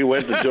day. We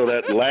went until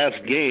that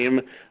last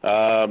game.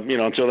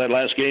 Until that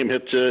last game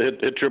hit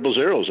triple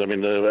zeros. I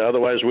mean,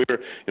 otherwise we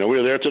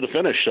were there to the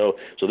finish. So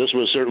this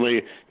was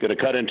certainly going to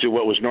cut into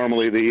what was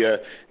normally the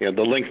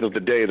length of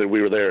the day that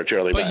we were there at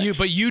Charlie Mack's.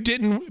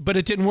 But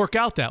it didn't work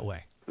out that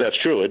way. That's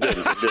true. It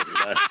didn't.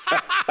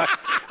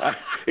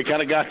 It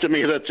kind of got to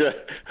me that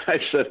I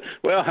said,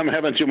 well, I'm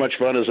having too much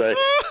fun as I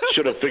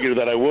should have figured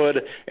that I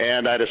would,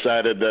 and I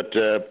decided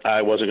that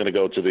I wasn't going to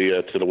go to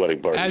the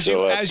wedding party.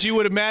 As you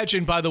would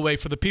imagine, by the way,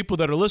 for the people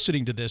that are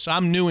listening to this,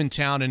 I'm new in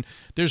town, and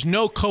there's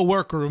no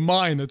coworker of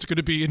mine that's going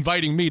to be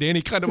inviting me to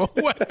any kind of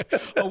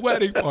a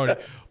wedding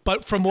party.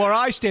 But from where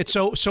I stand,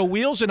 so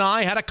Wheels and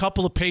I had a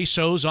couple of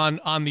pesos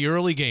on the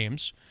early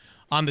games.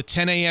 On the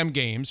 10 a.m.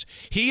 games.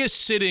 He is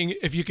sitting,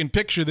 if you can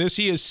picture this,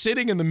 he is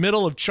sitting in the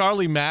middle of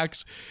Charlie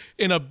Mack's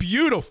in a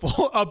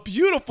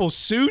beautiful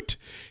suit.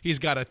 He's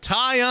got a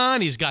tie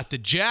on, he's got the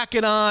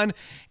jacket on,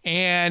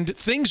 and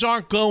things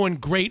aren't going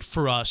great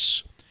for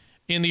us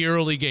in the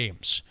early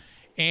games.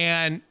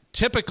 And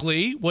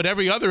typically, what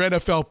every other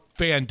NFL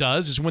fan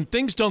does is when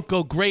things don't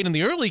go great in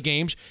the early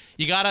games,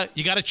 you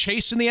gotta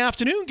chase in the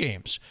afternoon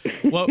games.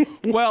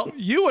 Well,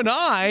 you and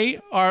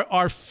I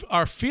are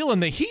feeling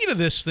the heat of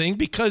this thing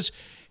because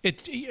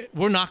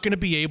we're not going to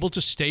be able to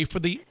stay for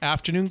the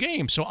afternoon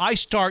game. So I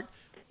start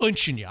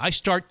unching you. I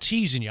start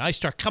teasing you. I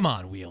start, come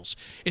on, Wheels.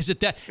 Is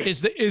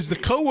the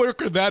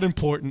coworker that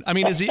important? I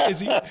mean, is he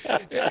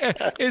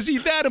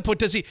that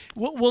important?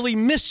 Will he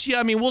miss you?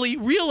 I mean, will he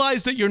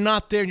realize that you're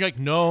not there? And you're like,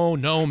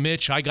 no,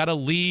 Mitch, I got to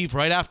leave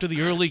right after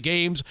the early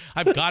games.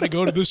 I've got to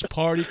go to this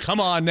party.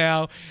 Come on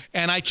now.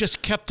 And I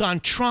just kept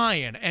on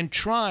trying and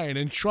trying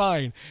and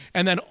trying.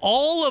 And then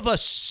all of a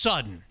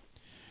sudden,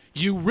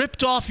 you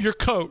ripped off your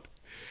coat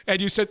and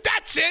you said,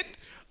 that's it.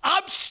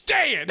 I'm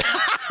staying.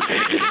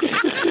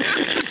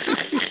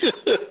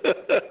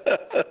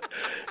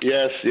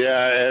 Yes,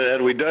 yeah,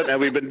 and we've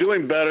been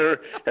doing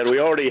better, and we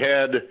already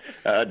had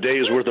a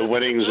day's worth of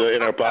winnings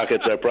in our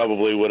pockets. I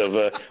probably would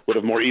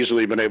have more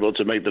easily been able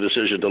to make the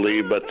decision to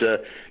leave. But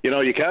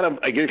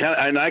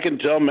and I can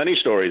tell many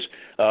stories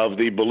of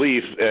the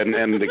belief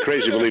and the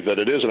crazy belief that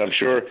it is, and I'm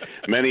sure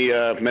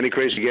many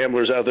crazy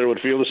gamblers out there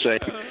would feel the same.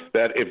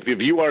 That if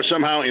you are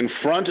somehow in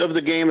front of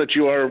the game that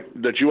you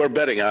are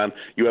betting on,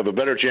 you have a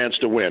better chance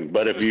to win.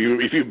 But if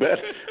you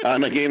bet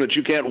on a game that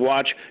you can't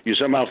watch, you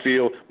somehow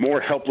feel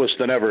more helpless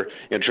than ever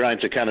in trying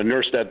to kind of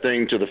nurse that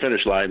thing to the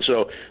finish line.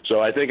 So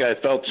I think I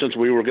felt since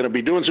we were going to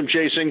be doing some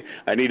chasing,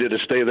 I needed to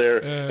stay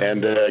there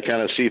and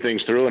kind of see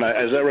things through. And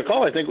as I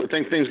recall, I think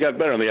things got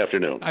better in the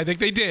afternoon. I think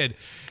they did.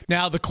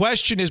 Now, the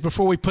question is,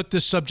 before we put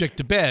this subject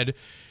to bed,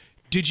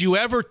 did you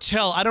ever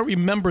tell, I don't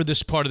remember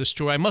this part of the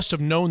story, I must have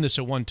known this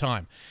at one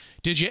time.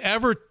 Did you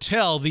ever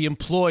tell the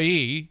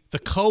employee, the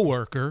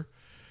coworker,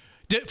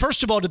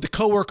 first of all, did the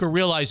coworker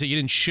realize that you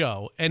didn't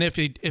show? And if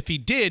he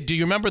did, do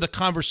you remember the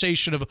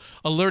conversation of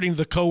alerting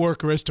the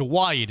coworker as to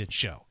why you didn't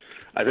show?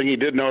 I think he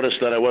did notice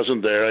that I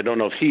wasn't there. I don't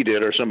know if he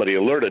did or somebody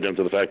alerted him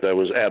to the fact that I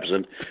was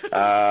absent.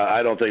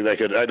 I don't think I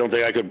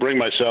could bring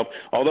myself.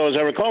 Although, as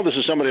I recall, this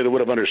is somebody that would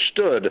have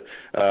understood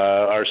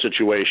our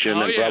situation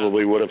and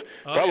probably would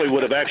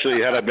have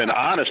actually, had I been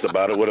honest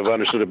about it, would have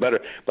understood it better.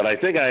 But I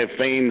think I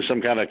feigned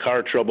some kind of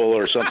car trouble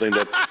or something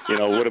that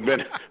would have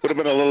been a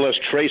little less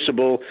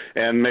traceable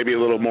and maybe a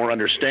little more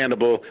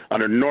understandable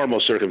under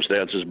normal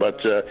circumstances.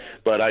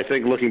 But I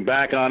think looking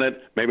back on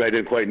it, maybe I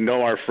didn't quite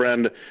know our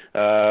friend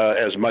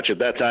as much at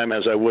that time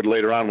as I would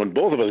later on when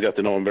both of us got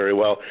to know him very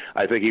well.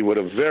 I think he would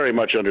have very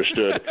much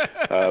understood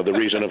the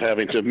reason of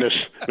having to miss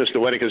the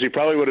wedding, because he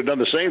probably would have done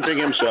the same thing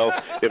himself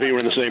if he were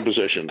in the same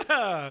position.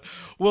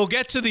 We'll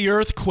get to the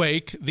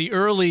earthquake, the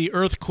early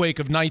earthquake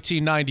of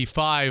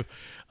 1995.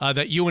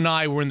 That you and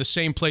I were in the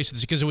same place,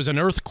 because it was an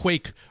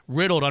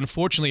earthquake-riddled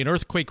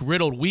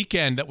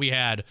weekend that we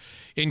had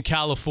in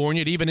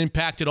California. It even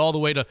impacted all the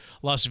way to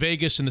Las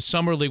Vegas in the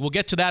Summer League. We'll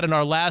get to that in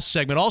our last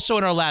segment. Also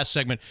in our last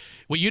segment,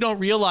 what you don't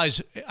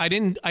realize, I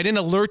didn't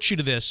alert you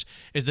to this,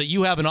 is that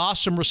you have an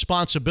awesome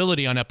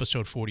responsibility on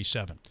episode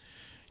 47.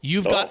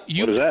 You've got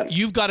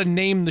to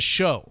name the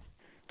show.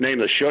 Name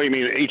the show? You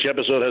mean each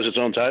episode has its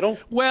own title?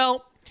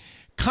 Well,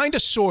 kind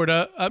of, sort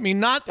of. I mean,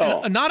 not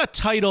a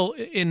title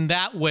in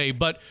that way,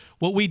 but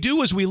what we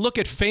do is we look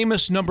at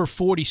famous number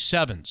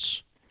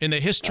 47s in the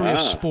history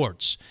of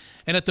sports.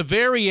 And at the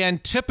very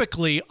end,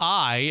 typically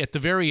I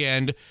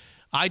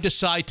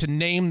decide to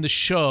name the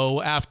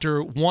show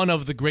after one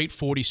of the great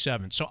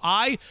 47. So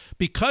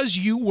because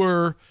you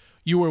were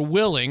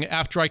willing,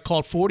 after I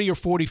called 40 or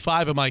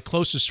 45 of my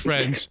closest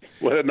friends.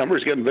 Well, that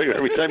number's getting bigger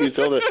every time you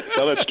tell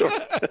that story.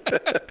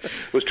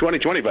 It was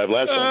 2025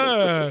 last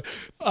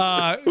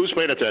time. Who's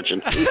paying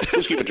attention?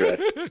 Who's keeping track?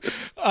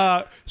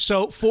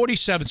 So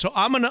 47. So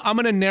I'm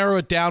gonna narrow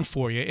it down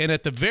for you. And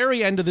at the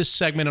very end of this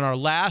segment, in our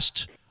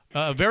last,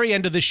 very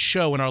end of this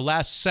show, in our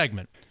last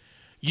segment,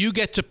 you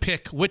get to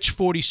pick which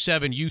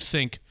 47 you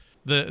think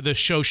the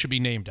show should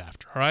be named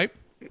after. All right?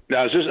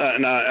 Now,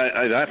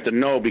 I have to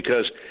know,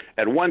 because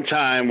at one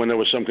time when there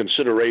was some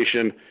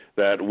consideration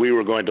that we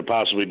were going to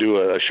possibly do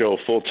a show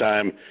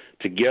full-time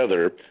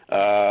together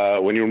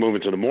when you were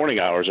moving to the morning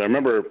hours, I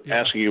remember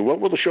asking you,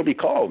 what will the show be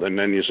called? And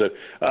then you said,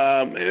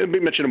 it'll be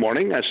Mitch in the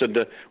Morning. I said,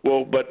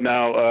 well, but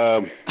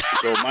now,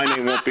 so my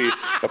name won't be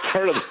a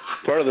part of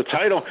the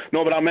title.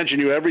 No, but I'll mention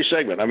you every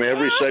segment. I mean,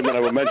 every segment I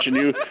will mention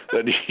you,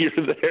 that you're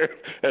there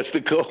as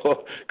the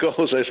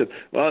co-host. I said,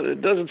 well,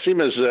 it doesn't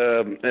seem as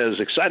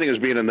exciting as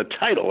being in the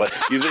title.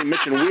 You think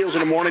Mitch and Wheels in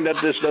the Morning, that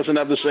this doesn't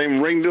have the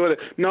same ring to it?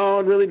 No,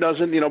 it really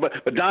doesn't.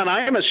 But Don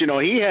Imus,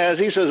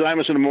 he says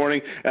Imus in the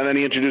Morning, and then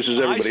he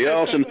introduces everybody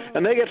else,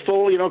 and they get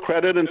full,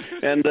 credit and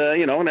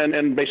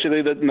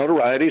basically the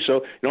notoriety. So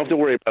you don't have to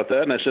worry about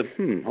that. And I said,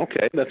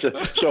 okay, that's it.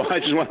 So I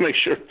just want to make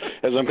sure,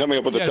 as I'm coming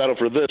up with the title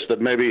for this, that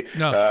maybe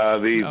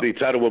the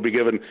title will be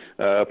given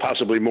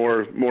possibly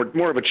more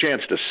of a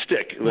chance to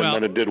stick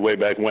than it did way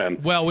back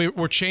when. Well,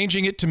 we're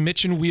changing it to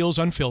Mitch and Wheels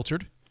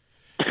Unfiltered.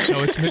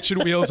 So it's Mitch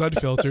and Wheels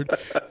Unfiltered,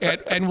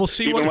 and we'll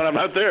see. Even when I'm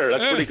not there,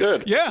 that's pretty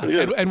good. Yeah,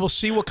 and we'll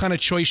see what kind of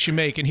choice you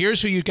make. And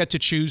here's who you get to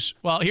choose.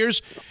 Well,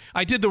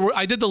 I did the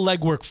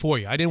legwork for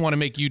you. I didn't want to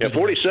make you do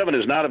 47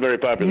 is not a very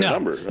popular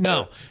number.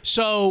 No.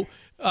 So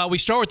we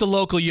start with the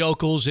local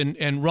yokels,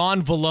 and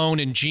Ron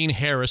Vallone and Gene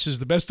Harris is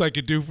the best I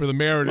could do for the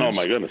Mariners.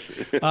 Oh, my goodness.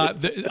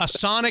 A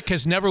Sonic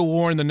has never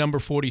worn the number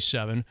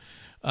 47.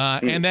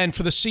 And then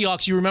for the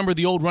Seahawks, you remember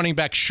the old running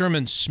back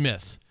Sherman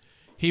Smith.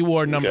 He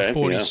wore number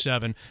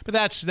 47. Yeah.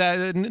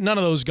 But none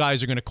of those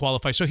guys are going to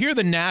qualify. So here are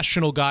the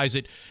national guys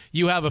that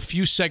you have a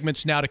few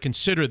segments now to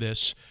consider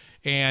this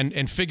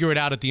and figure it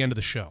out at the end of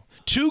the show.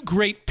 Two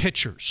great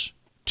pitchers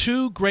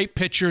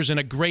and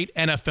a great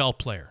NFL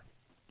player.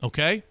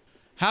 Okay?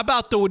 How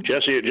about the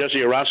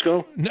Jesse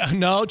Orozco?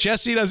 No,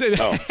 Jesse doesn't.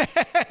 Oh.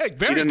 He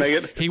didn't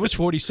make it? He was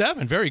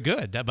 47. Very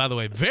good. By the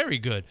way, very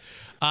good.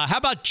 How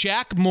about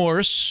Jack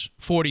Morse,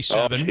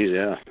 47?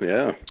 Oh,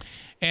 yeah.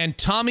 And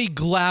Tommy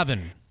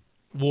Glavine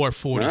wore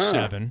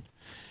 47.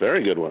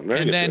 Very good one.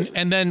 Very good.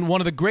 And then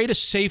one of the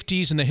greatest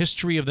safeties in the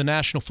history of the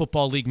National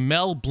Football League,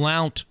 Mel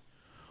Blount,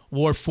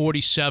 wore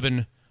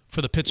 47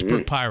 for the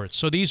Pittsburgh Pirates.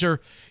 So these are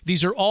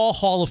all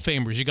Hall of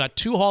Famers. You got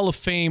 2 Hall of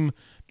Fame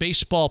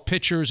baseball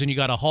pitchers, and you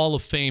got a Hall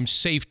of Fame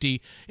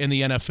safety in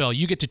the NFL.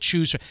 You get to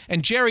choose.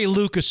 And Jerry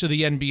Lucas of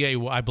the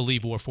NBA, I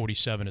believe, wore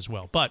 47 as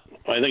well. But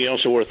I think he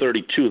also wore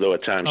 32, though,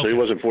 at times. Okay. So he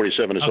wasn't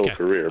 47 his whole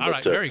career. All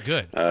right, very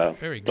good.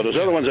 Very good. But those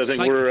other ones, I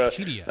think,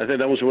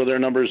 those were their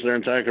numbers their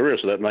entire career,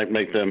 so that might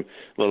make them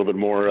a little bit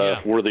more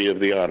worthy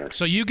of the honor.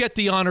 So you get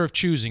the honor of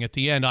choosing at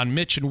the end on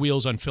Mitch and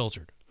Wheels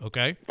Unfiltered.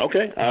 Okay?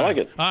 Okay, I like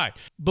it. All right.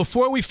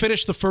 Before we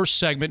finish the first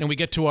segment and we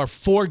get to our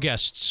 4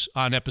 guests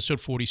on episode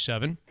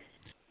 47,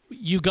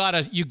 you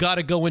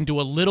gotta go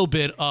into a little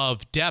bit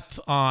of depth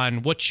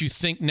on what you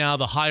think now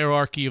the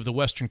hierarchy of the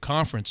Western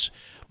Conference.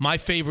 My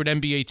favorite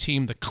NBA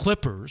team, the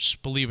Clippers,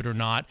 believe it or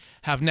not,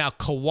 have now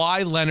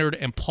Kawhi Leonard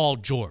and Paul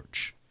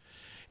George.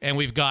 And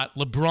we've got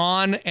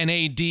LeBron and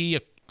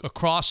AD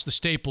across the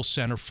Staples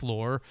Center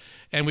floor.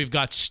 And we've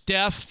got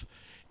Steph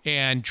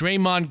and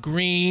Draymond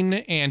Green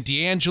and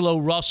D'Angelo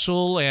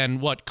Russell and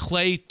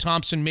Klay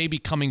Thompson may be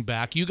coming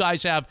back. You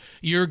guys have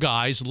your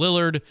guys,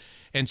 Lillard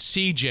and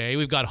CJ.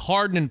 We've got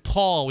Harden and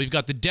Paul. We've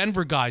got the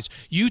Denver guys.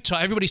 Utah.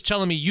 Everybody's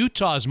telling me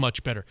Utah is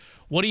much better.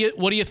 What do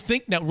you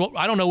think now?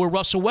 I don't know where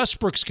Russell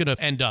Westbrook's going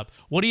to end up.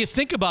 What do you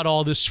think about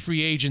all this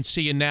free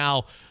agency and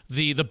now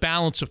the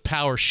balance of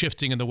power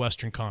shifting in the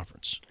Western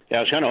Conference? Yeah,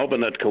 I was kind of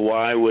hoping that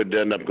Kawhi would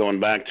end up going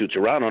back to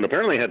Toronto, and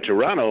apparently had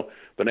Toronto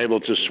been able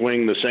to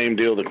swing the same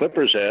deal the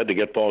Clippers had to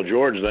get Paul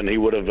George, then he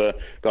would have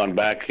gone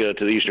back to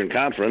the Eastern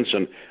Conference,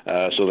 and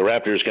so the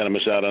Raptors kind of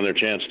missed out on their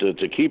chance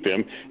to keep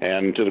him.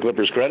 And to the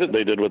Clippers' credit,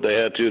 they did what they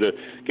had to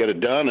get it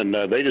done, and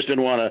they just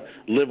didn't want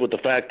to live with the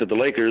fact that the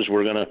Lakers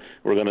were gonna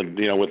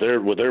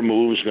with their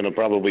moves going to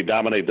probably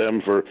dominate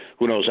them for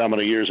who knows how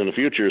many years in the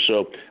future.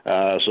 So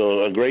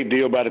a great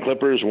deal by the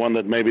Clippers, one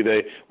that maybe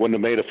they wouldn't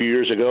have made a few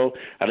years ago.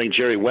 I think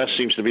Jerry West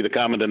seems to be the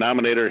common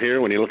denominator here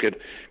when you look at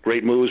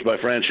great moves by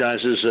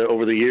franchises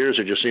over the years.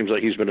 It just seems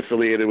like he's been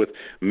affiliated with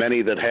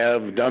many that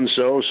have done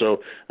so.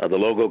 So the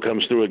logo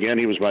comes through again.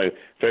 He was my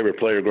favorite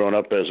player growing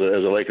up as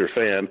a Laker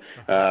fan.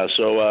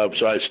 So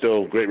I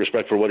still great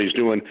respect for what he's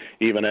doing,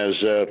 even as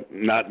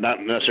not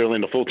necessarily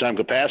in the full-time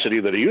capacity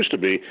that he used to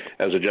be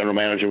as a general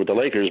manager with the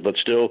Lakers, but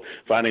still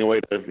finding a way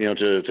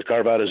to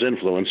carve out his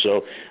influence.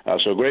 So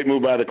great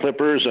move by the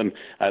Clippers, and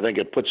I think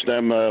it puts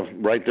them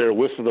right there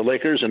with the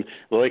Lakers. And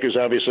the Lakers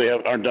obviously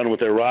aren't done with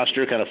their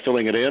roster, kind of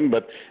filling it in,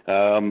 but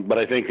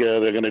I think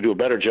they're going to do a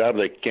better job.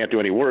 They can't do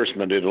any worse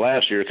than they did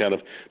last year, kind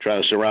of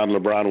trying to surround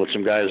LeBron with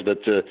some guys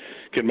that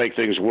can make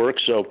things work.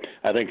 So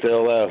I think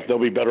they'll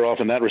be better off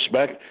in that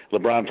respect.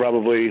 LeBron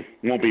probably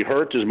won't be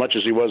hurt as much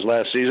as he was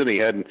last season. He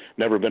had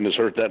never been as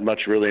hurt that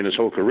much really in his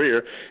whole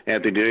career.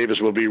 Anthony Davis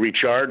will be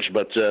recharged,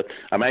 but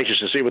I'm anxious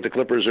to see what the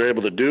Clippers are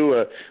able to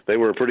do. They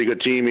were a pretty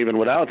good team even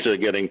without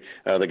getting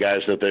the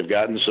guys that they've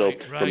gotten. So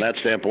from that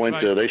standpoint,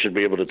 they should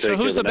be able to take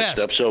the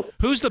next step. So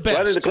who's the best?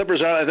 I think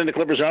the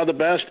Clippers are the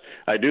best.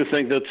 I do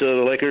think that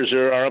the Lakers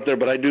are up there,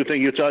 but I do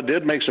think Utah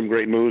did make some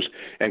great moves,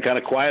 and kind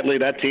of quietly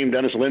that team,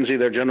 Dennis Lindsey,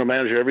 their general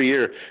manager, every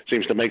year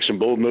seems to make some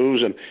bold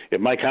moves. And if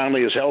Mike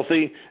Conley is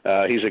healthy,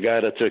 he's a guy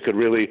that could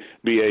really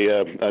be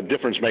a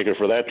difference maker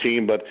for that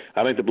team. But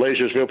I think the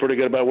Blazers feel pretty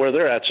good about where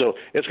they're at. So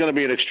it's going to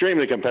be an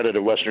extremely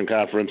competitive Western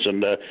Conference,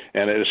 and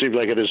it seems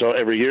like it is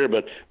every year.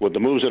 But with the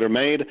moves that are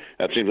made,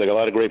 it seems like a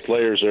lot of great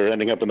players are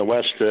ending up in the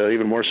West,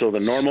 even more so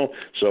than normal.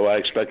 So I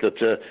expect that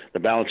the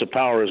balance of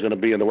power is going to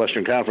be in the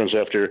Western Conference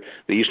after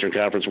the Eastern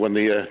Conference won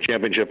the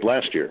championship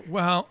last year.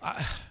 Well,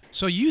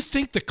 so you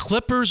think the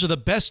Clippers are the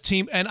best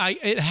team, and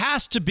it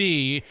has to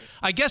be.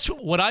 I guess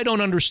what I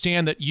don't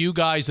understand that you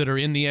guys that are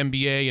in the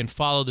NBA and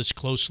follow this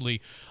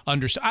closely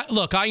understand.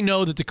 Look, I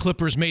know that the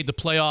Clippers made the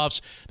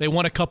playoffs. They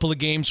won a couple of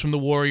games from the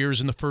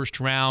Warriors in the first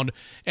round,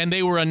 and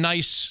they were a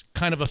nice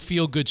kind of a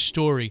feel-good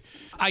story.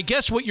 I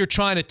guess what you're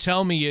trying to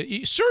tell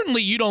me,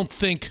 certainly you don't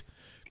think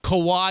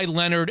Kawhi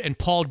Leonard and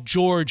Paul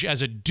George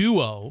as a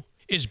duo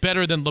is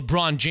better than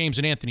LeBron James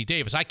and Anthony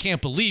Davis. I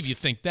can't believe you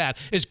think that.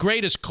 As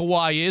great as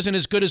Kawhi is and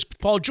as good as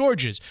Paul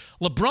George is.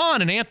 LeBron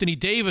and Anthony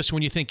Davis,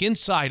 when you think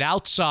inside,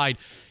 outside,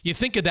 you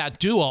think of that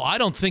duo. I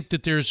don't think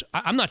that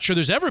I'm not sure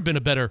there's ever been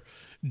a better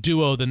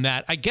duo than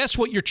that. I guess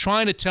what you're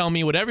trying to tell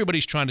me, what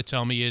everybody's trying to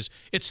tell me is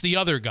it's the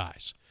other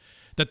guys.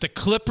 That the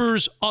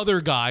Clippers'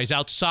 other guys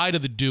outside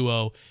of the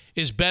duo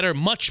is better,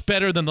 much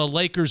better than the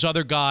Lakers'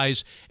 other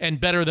guys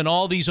and better than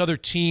all these other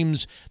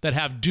teams that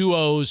have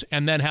duos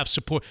and then have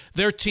support.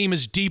 Their team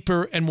is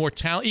deeper and more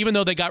talented. Even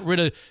though they got rid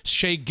of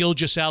Shai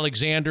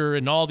Gilgeous-Alexander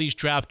and all these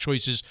draft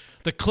choices,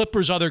 the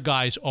Clippers' other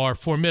guys are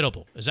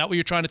formidable. Is that what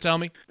you're trying to tell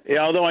me? Yeah,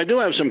 although I do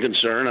have some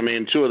concern. I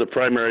mean, two of the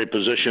primary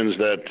positions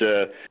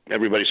that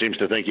everybody seems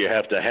to think you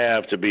have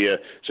to be a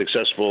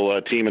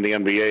successful team in the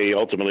NBA,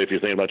 ultimately, if you're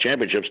thinking about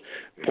championships,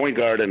 point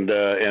guard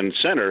and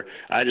center.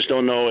 I just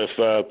don't know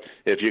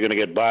if you're going to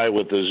get by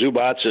with the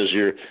Zubats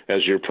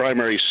as your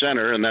primary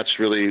center, and that's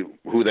really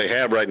who they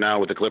have right now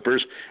with the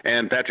Clippers.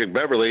 And Patrick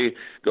Beverley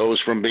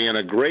goes from being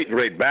a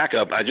great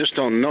backup. I just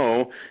don't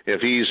know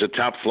if he's a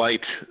top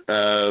flight,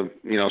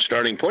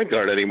 starting point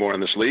guard anymore in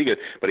this league,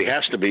 but he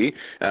has to be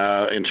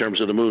in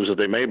terms of the moves that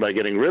they made by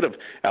getting rid of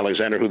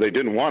Alexander, who they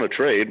didn't want to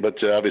trade, but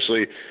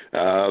obviously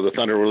the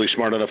Thunder were really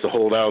smart enough to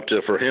hold out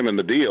for him in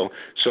the deal.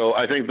 So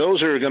I think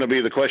those are going to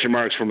be the question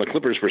marks from the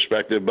Clippers'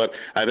 perspective, but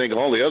I think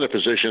all the other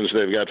positions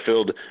they've got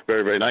filled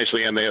very, very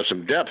nicely, and they have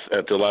some depth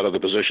at a lot of the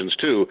positions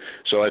too.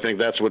 So I think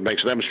that's what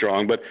makes them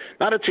strong, but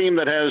not a team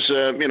that has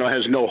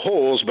no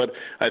holes. But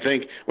I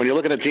think when you're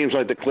looking at teams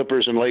like the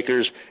Clippers and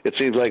Lakers, it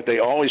seems like they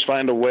always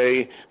find a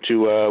way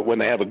to, when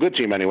they have a good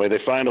team anyway, they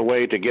find a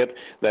way to get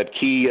that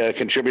key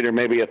contributor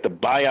maybe at the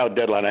buyout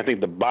deadline. I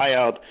think the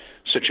buyout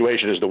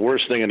situation is the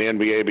worst thing in the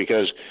NBA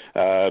because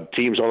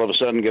teams all of a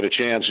sudden get a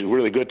chance,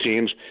 really good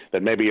teams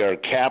that maybe are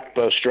cap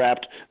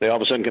strapped, they all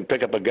of a sudden can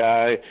pick up a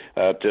guy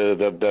that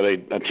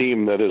a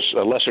team that is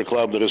a lesser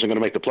club that isn't going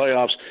to make the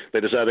playoffs. They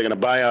decide they're going to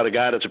buy out a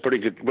guy that's a pretty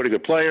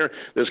good player.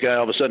 This guy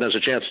all of a sudden has a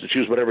chance to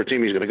choose whatever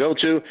team he's going to go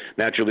to.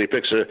 Naturally, he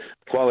picks a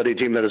quality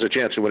team that has a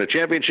chance to win a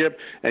championship,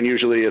 and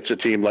usually it's a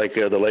team like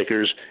the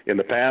Lakers in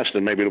the past,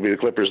 and maybe it'll be the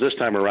Clippers this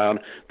time around.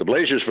 The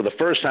Blazers, for the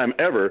first time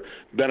ever,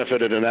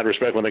 benefited in that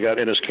respect when they got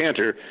Enes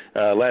Kanter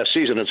last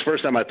season. It's the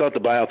first time I thought the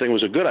buyout thing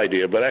was a good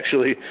idea, but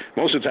actually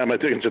most of the time I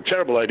think it's a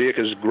terrible idea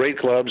because great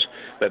clubs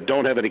that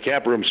don't have any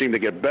cap room seem to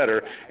get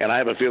better, and I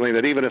have a feeling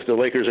that even if the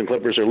Lakers and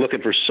Clippers are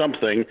looking for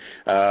something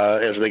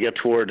as they get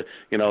toward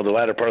the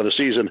latter part of the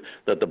season,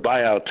 that the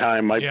buyout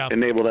time might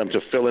enable them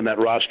to fill in that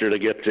roster to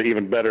get to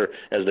even better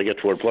as they get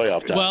toward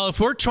playoff time. Well, if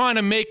we're trying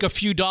to make a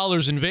few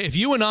dollars in Vegas, if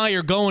you and I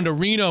are going to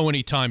Reno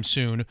anytime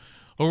soon,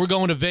 or we're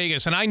going to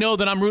Vegas, and I know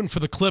that I'm rooting for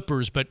the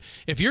Clippers, but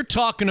if you're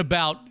talking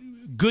about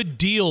good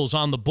deals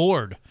on the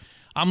board,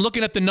 I'm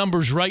looking at the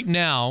numbers right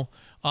now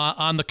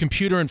on the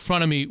computer in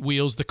front of me,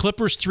 Wheels. The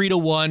Clippers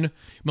 3-1,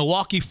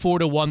 Milwaukee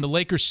 4-1, the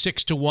Lakers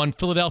 6-1,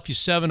 Philadelphia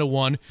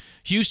 7-1,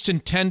 Houston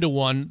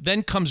 10-1.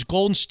 Then comes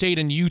Golden State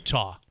and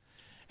Utah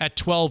at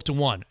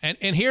 12-1.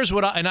 And here's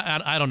what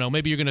I don't know.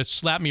 Maybe you're going to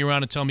slap me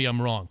around and tell me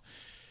I'm wrong.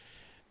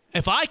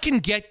 If I can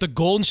get the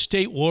Golden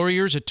State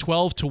Warriors at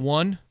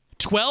 12-1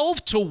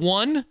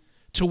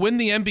 to win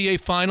the NBA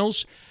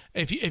Finals,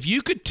 if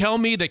you could tell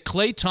me that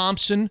Klay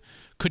Thompson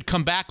could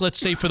come back, let's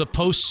say, for the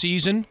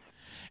postseason,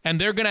 and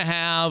they're going to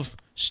have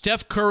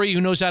Steph Curry,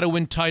 who knows how to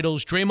win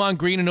titles, Draymond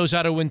Green, who knows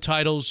how to win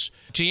titles,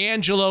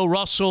 D'Angelo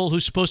Russell,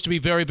 who's supposed to be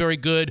very, very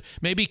good,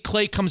 maybe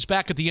Klay comes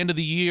back at the end of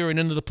the year and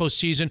into the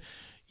postseason,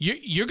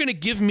 you're going to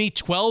give me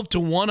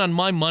 12-1 on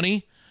my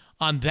money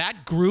on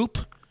that group?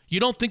 You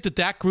don't think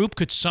that group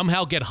could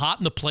somehow get hot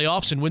in the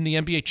playoffs and win the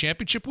NBA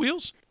championship,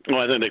 Wheels? Well,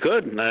 I think they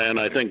could, and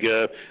I think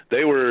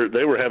they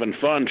were having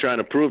fun trying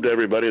to prove to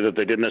everybody that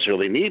they didn't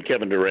necessarily need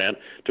Kevin Durant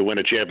to win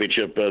a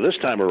championship this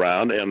time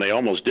around, and they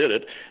almost did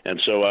it.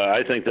 And so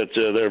I think that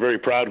they're a very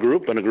proud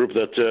group and a group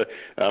that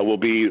will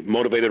be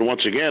motivated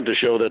once again to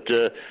show that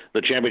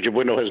the championship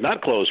window has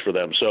not closed for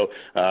them. So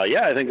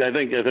I think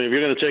if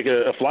you're going to take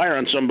a flyer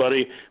on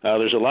somebody,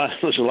 there's a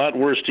lot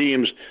worse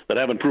teams that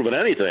haven't proven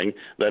anything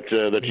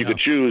that you could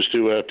choose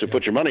to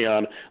put your money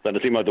on than a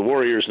team like the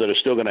Warriors that is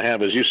still going to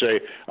have, as you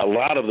say, a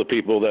lot of the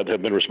people that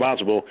have been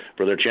responsible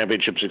for their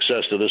championship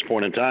success to this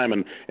point in time,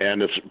 and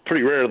it's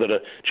pretty rare that a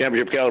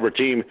championship caliber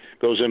team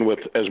goes in with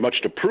as much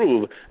to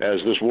prove as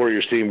this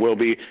Warriors team will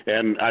be.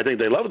 And I think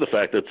they love the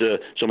fact that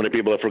so many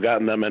people have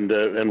forgotten them and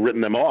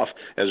written them off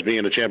as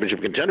being a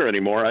championship contender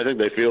anymore. I think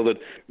they feel that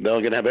they're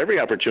going to have every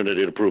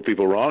opportunity to prove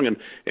people wrong,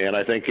 and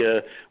I think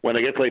when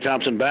they get Klay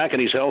Thompson back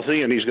and he's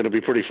healthy and he's going to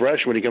be pretty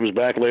fresh when he comes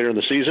back later in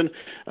the season,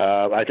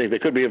 I think they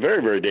could be a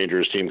very, very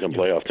dangerous team come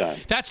playoff time.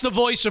 That's the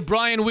voice of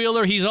Brian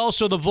Wheeler. He's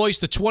also the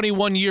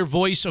 21-year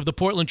voice of the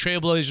Portland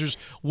Trailblazers,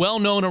 well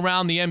known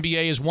around the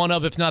NBA as one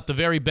of, if not the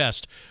very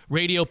best,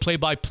 radio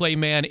play-by-play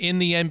man in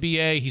the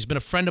NBA. He's been a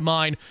friend of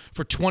mine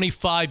for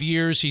 25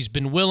 years. He's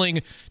been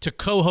willing to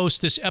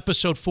co-host this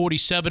episode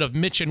 47 of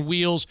Mitch and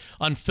Wheels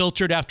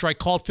Unfiltered after I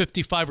called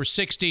 55 or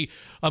 60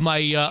 of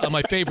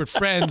my favorite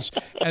friends,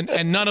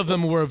 and none of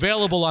them were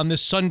available on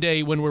this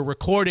Sunday when we're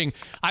recording.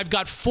 I've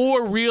got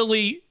 4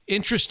 really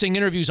interesting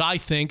interviews, I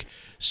think.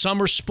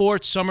 Some are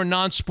sports, some are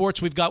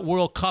non-sports. We've got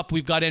World Cup,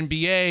 we've got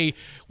NBA,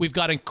 we've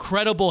got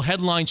incredible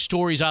headline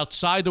stories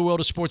outside the world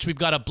of sports. We've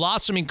got a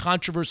blossoming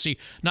controversy,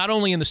 not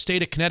only in the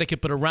state of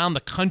Connecticut, but around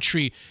the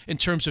country in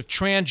terms of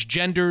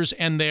transgenders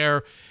and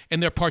their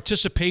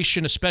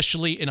participation,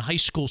 especially in high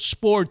school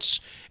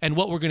sports, and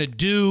what we're going to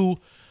do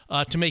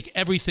to make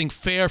everything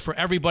fair for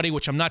everybody,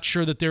 which I'm not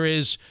sure that there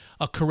is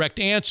a correct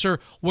answer.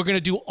 We're going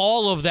to do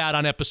all of that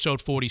on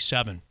episode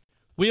 47.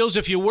 Wheels,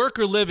 if you work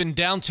or live in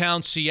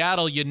downtown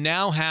Seattle, you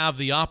now have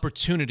the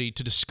opportunity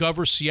to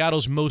discover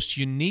Seattle's most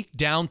unique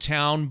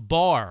downtown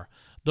bar,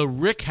 the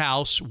Rick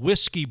House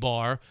Whiskey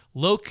Bar,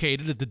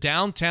 located at the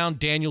downtown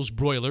Daniels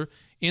Broiler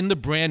in the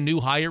brand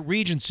new Hyatt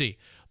Regency.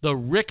 The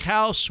Rick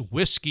House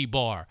Whiskey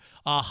Bar,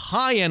 a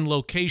high-end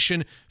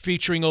location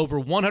featuring over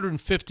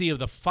 150 of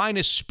the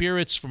finest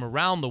spirits from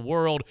around the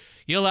world.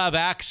 You'll have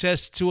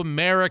access to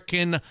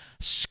American,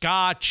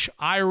 Scotch,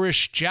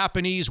 Irish,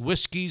 Japanese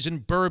whiskeys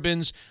and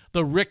bourbons.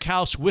 The Rick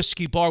House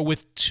Whiskey Bar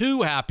with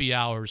 2 happy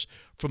hours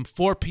from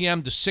 4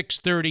 p.m. to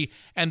 6:30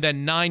 and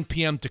then 9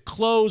 p.m. to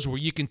close, where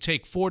you can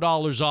take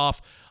 $4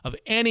 off of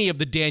any of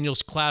the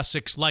Daniels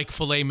classics like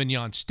filet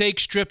mignon steak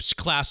strips,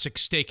 classic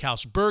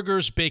steakhouse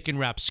burgers, bacon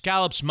wrapped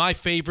scallops, my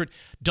favorite,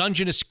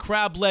 Dungeness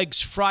crab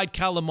legs, fried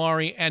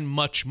calamari, and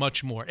much,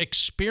 much more.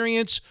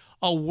 Experience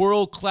a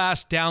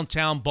world-class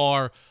downtown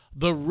bar,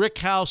 the Rick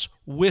House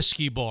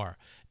Whiskey Bar,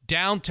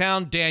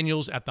 downtown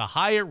Daniels at the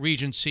Hyatt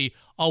Regency,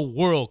 a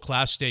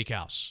world-class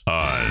steakhouse.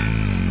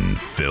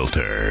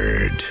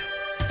 Unfiltered.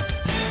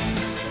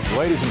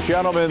 Ladies and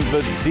gentlemen,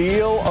 the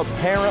deal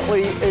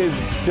apparently is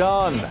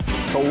done.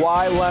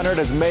 Kawhi Leonard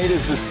has made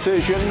his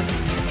decision,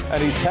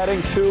 and he's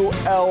heading to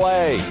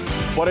L.A.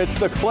 But it's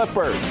the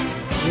Clippers,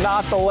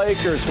 not the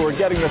Lakers, who are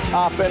getting the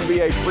top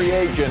NBA free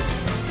agent.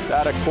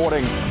 That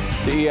according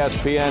to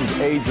ESPN's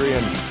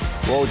Adrian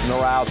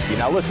Wojnarowski.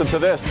 Now listen to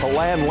this. To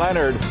land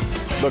Leonard,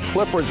 the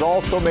Clippers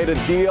also made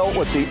a deal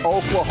with the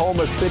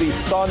Oklahoma City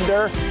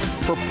Thunder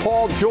for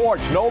Paul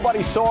George.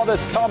 Nobody saw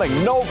this coming.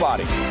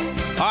 Nobody.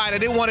 All right, I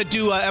didn't want to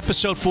do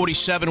episode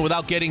 47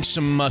 without getting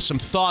some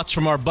thoughts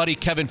from our buddy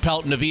Kevin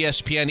Pelton of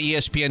ESPN,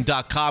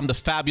 ESPN.com, the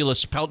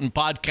fabulous Pelton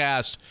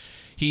podcast.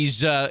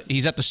 He's at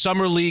the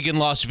Summer League in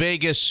Las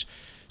Vegas.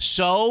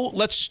 So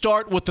let's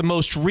start with the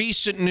most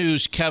recent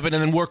news, Kevin,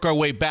 and then work our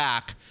way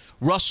back.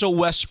 Russell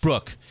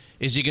Westbrook.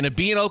 Is he going to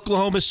be in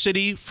Oklahoma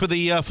City for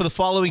the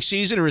following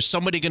season, or is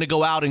somebody going to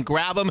go out and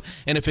grab him?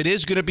 And if it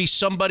is going to be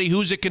somebody,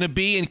 who's it going to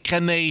be? And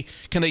can they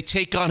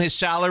take on his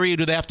salary, or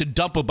do they have to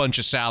dump a bunch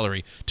of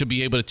salary to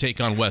be able to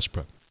take on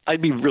Westbrook?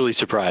 I'd be really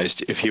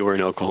surprised if he were in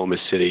Oklahoma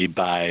City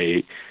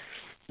by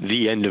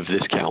the end of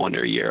this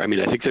calendar year. I mean,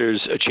 I think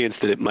there's a chance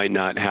that it might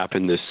not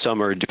happen this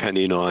summer,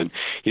 depending on,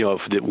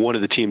 if one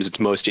of the teams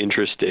that's most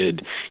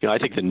interested, I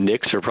think the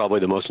Knicks are probably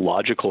the most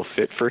logical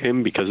fit for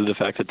him because of the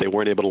fact that they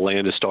weren't able to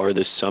land a star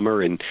this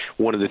summer. And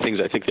one of the things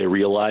I think they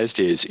realized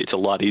is it's a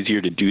lot easier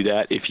to do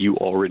that if you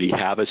already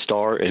have a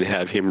star and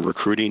have him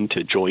recruiting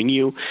to join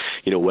you,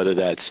 whether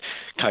that's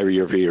Kyrie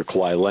Irving or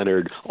Kawhi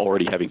Leonard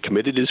already having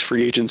committed as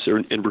free agents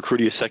and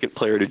recruiting a second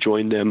player to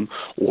join them,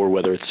 or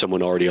whether it's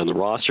someone already on the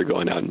roster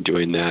going out and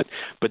doing that.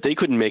 But they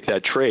couldn't make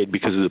that trade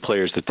because of the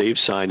players that they've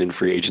signed in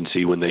free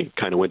agency when they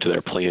kind of went to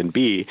their plan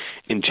B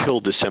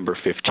until December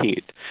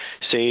 15th.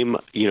 Same,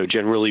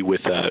 generally with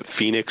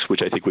Phoenix,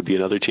 which I think would be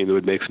another team that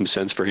would make some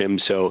sense for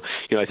him. So,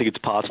 I think it's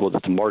possible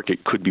that the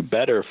market could be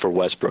better for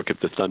Westbrook if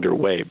the Thunder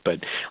wait, but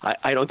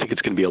I don't think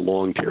it's going to be a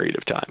long period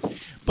of time.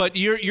 But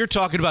you're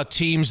talking about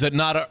teams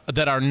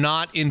that are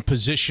not in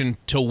position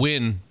to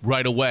win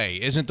right away.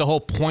 Isn't the whole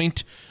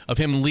point of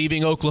him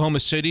leaving Oklahoma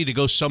City to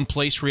go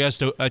someplace where he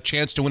has a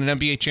chance to win an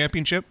NBA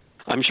championship?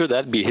 I'm sure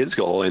that'd be his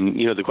goal. And,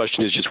 the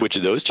question is just which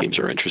of those teams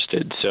are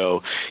interested.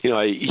 So,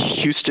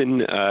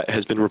 Houston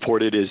has been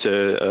reported as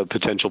a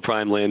potential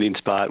prime landing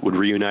spot, would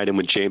reunite him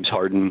with James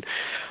Harden.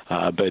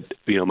 But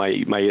my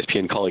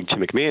ESPN colleague Tim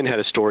McMahon had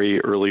a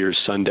story earlier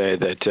Sunday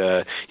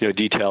that,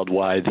 detailed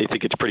why they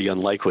think it's pretty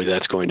unlikely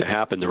that's going to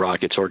happen, the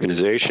Rockets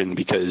organization,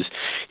 because,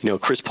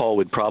 Chris Paul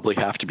would probably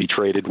have to be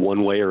traded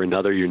one way or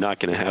another. You're not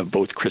going to have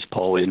both Chris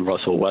Paul and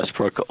Russell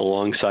Westbrook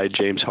alongside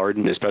James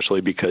Harden,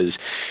 especially because,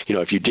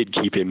 if you did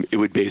keep him, it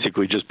would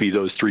basically just be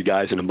those 3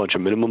 guys and a bunch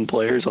of minimum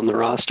players on the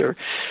roster.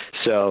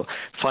 So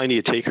finding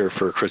a taker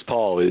for Chris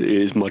Paul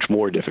is much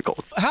more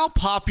difficult. How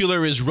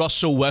popular is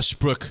Russell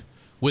Westbrook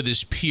with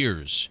his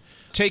peers?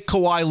 Take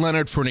Kawhi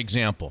Leonard for an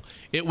example.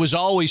 It was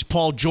always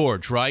Paul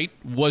George, right?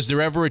 Was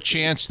there ever a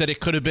chance that it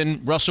could have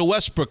been Russell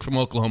Westbrook from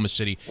Oklahoma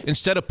City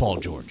instead of Paul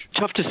George?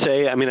 Tough to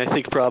say. I mean, I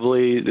think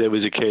probably there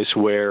was a case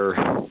where,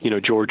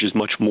 George is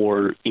much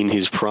more in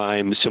his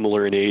prime,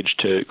 similar in age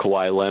to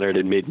Kawhi Leonard,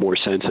 and made more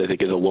sense, I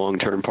think, as a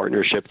long-term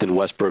partnership than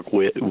Westbrook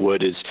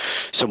would as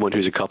someone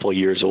who's a couple of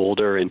years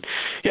older. And,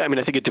 yeah, I mean,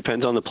 I think it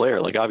depends on the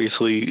player. Like,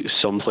 obviously,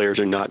 some players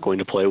are not going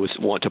to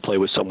want to play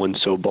with someone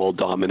so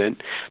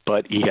ball-dominant,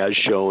 but he has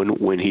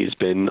shown when he's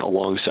been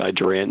alongside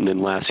Durant and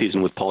then last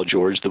season with Paul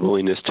George, the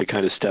willingness to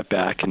kind of step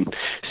back and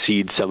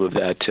cede some of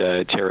that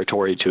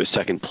territory to a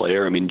second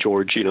player. I mean,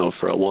 George,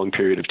 for a long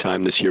period of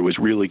time this year was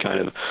really kind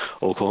of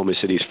Oklahoma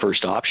City's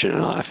first option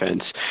on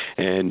offense.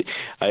 And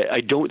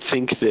I don't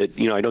think that,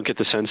 I don't get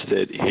the sense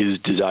that his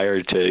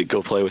desire to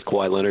go play with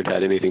Kawhi Leonard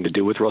had anything to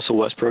do with Russell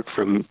Westbrook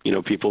from,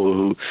 people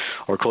who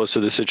are close to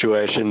the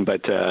situation,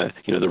 but,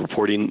 the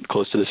reporting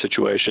close to the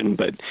situation,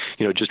 but,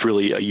 just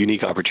really a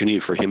unique opportunity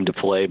for him to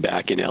play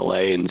back in LA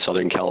and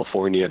Southern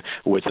California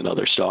with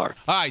another star.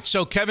 All right,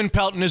 so Kevin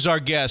Pelton is our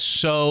guest.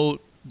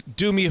 So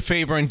do me a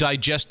favor and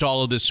digest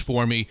all of this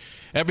for me.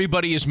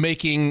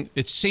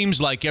 It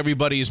seems like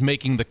everybody is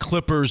making the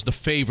Clippers the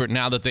favorite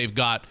now that they've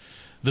got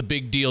the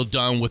big deal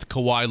done with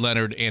Kawhi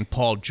Leonard and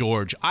Paul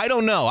George. I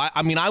don't know.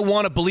 I mean, I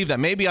want to believe that.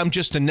 Maybe I'm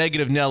just a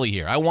negative Nelly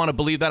here. I want to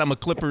believe that. I'm a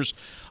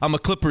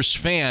Clippers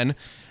fan,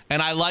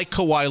 and I like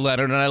Kawhi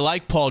Leonard and I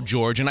like Paul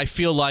George, and I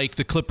feel like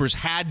the Clippers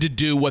had to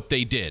do what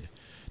they did.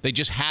 They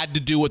just had to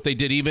do what they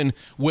did, even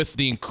with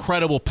the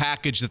incredible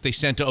package that they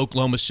sent to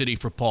Oklahoma City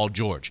for Paul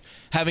George.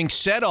 Having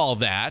said all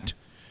that,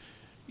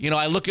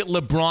 I look at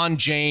LeBron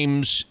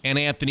James and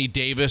Anthony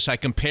Davis. I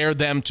compare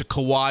them to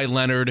Kawhi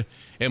Leonard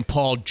and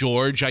Paul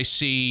George. I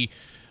see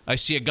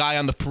a guy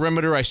on the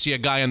perimeter. I see a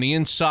guy on the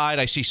inside.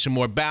 I see some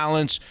more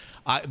balance.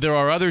 There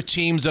are other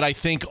teams that I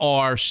think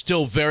are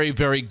still very,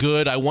 very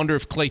good. I wonder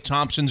if Klay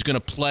Thompson's going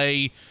to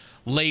play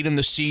late in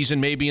the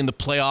season, maybe in the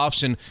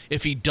playoffs. And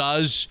if he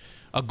does,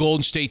 a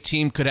Golden State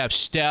team could have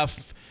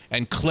Steph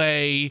and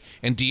Klay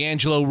and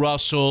D'Angelo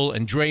Russell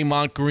and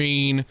Draymond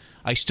Green.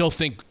 I still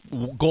think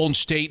Golden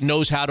State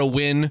knows how to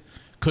win,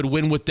 could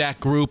win with that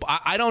group.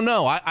 I don't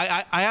know.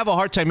 I have a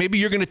hard time. Maybe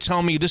you're going to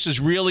tell me this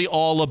is really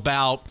all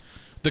about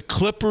the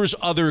Clippers'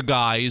 other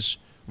guys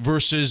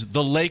versus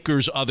the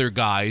Lakers' other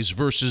guys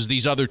versus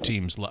these other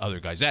teams' other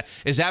guys.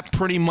 Is that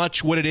pretty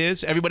much what it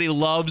is? Everybody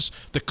loves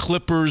the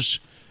Clippers'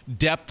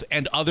 depth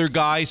and other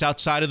guys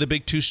outside of the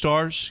big two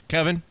stars,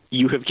 Kevin?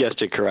 You have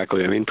guessed it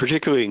correctly. I mean,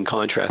 particularly in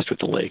contrast with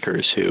the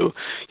Lakers, who,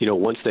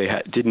 once they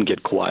didn't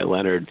get Kawhi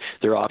Leonard,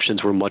 their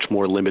options were much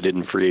more limited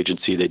in free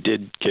agency. They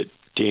did get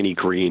Danny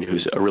Green,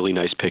 who's a really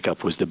nice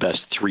pickup, was the best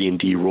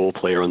 3-and-D role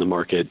player on the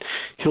market.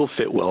 He'll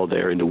fit well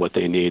there into what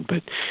they need.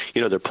 But,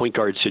 their point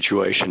guard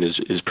situation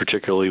is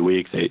particularly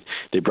weak.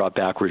 They brought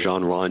back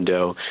Rajon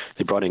Rondo.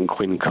 They brought in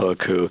Quinn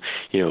Cook, who,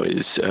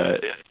 is a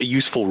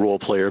useful role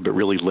player, but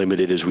really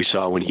limited, as we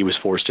saw when he was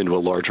forced into a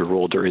larger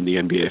role during the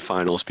NBA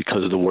Finals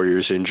because of the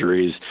Warriors'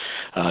 injuries.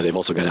 They've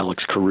also got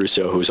Alex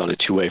Caruso, who's on a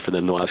two-way for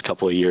them the last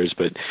couple of years.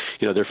 But,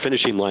 their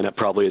finishing lineup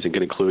probably isn't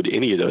going to include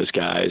any of those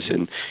guys.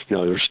 And,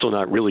 they're still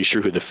not really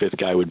sure who the fifth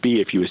guy would be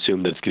if you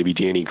assume that it's going to be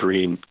Danny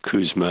Green,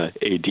 Kuzma,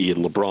 AD,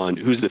 and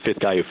LeBron. Who's the fifth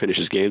guy who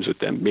finishes games with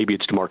them? Maybe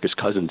it's DeMarcus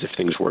Cousins if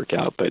things work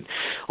out, but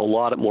a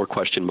lot more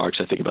question marks,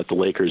 I think, about the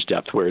Lakers'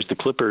 depth, whereas the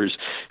Clippers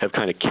have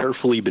kind of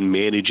carefully been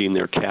managing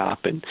their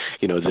cap and,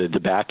 the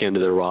back end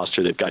of their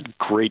roster. They've got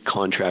great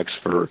contracts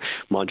for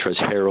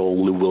Montrezl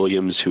Harrell, Lou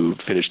Williams, who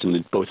finished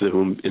both of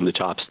whom in the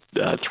top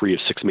 3 of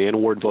 6-man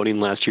award voting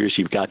last year. So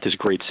you've got this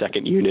great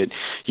second unit.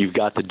 You've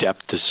got the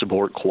depth to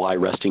support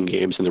Kawhi resting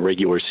games in the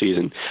regular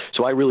season.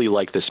 So I really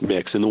like this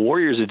mix. And the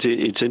Warriors,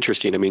 it's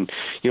interesting. I mean,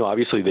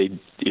 obviously they,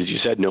 as you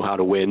said, know how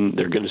to win.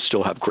 They're going to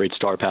still have great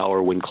star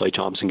power when Klay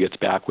Thompson gets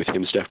back with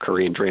him, Steph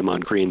Curry, and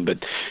Draymond Green. But,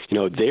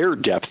 their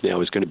depth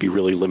now is going to be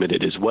really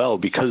limited as well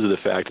because of the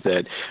fact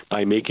that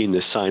by making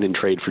this sign and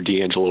trade for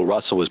D'Angelo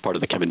Russell as part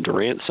of the Kevin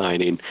Durant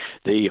signing,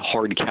 they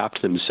hard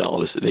capped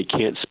themselves. They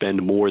can't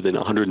spend more than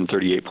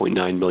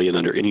 $138.9 million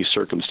under any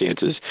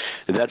circumstances.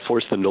 And that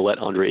forced them to let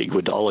Andre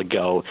Iguodala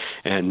go,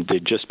 and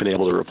they've just been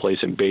able to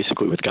replace him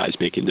basically with guys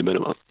making the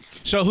minimum.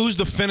 So who's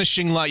the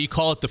finishing line? You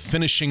call it the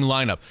finishing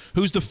lineup.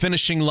 Who's the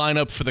finishing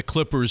lineup for the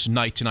Clippers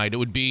night tonight? It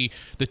would be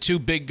the two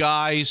big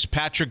guys,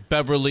 Patrick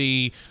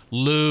Beverley,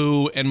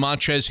 Lou, and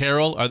Montrezl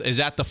Harrell. Is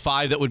that the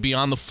five that would be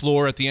on the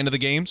floor at the end of the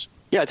games?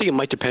 Yeah, I think it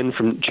might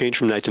change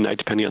from night to night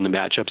depending on the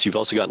matchups. You've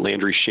also got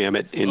Landry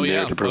Shamet in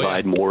there to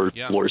provide more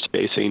floor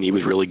spacing. He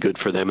was really good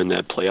for them in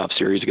that playoff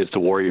series against the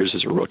Warriors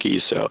as a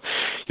rookie. So,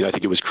 I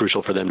think it was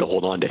crucial for them to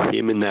hold on to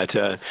him in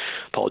that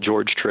Paul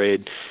George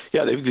trade.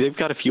 Yeah, they've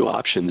got a few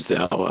options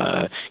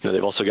now.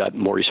 They've also got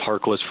Maurice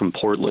Harkless from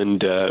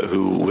Portland,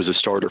 who was a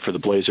starter for the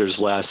Blazers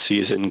last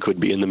season,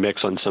 could be in the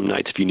mix on some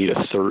nights if you need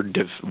a third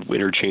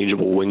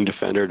interchangeable wing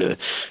defender to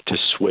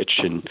switch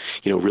and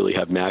really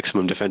have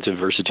maximum defensive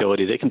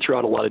versatility. They can throw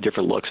out a lot of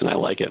different looks, and I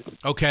like it.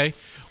 Okay.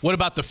 What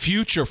about the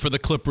future for the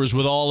Clippers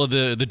with all of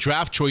the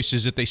draft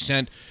choices that they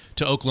sent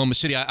to Oklahoma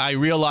City? I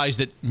realize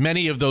that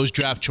many of those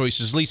draft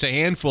choices, at least a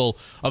handful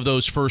of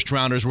those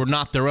first-rounders, were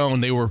not their own.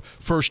 They were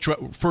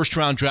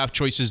first-round draft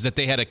choices that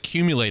they had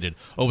accumulated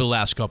over the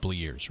last couple of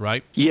years,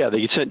 right? Yeah,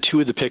 they sent two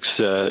of the picks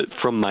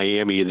from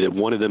Miami. That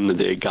one of them that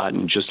they had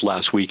gotten just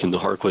last week in the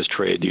Harkless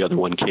trade. The other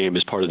one came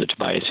as part of the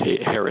Tobias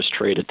Harris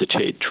trade at the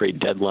trade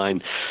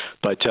deadline.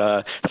 But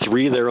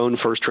 3 of their own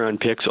first-round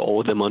picks, all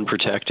of them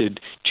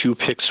unprotected, 2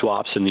 pick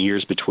swaps in the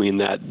years between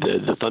that.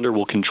 The Thunder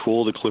will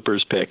control the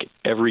Clippers pick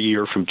every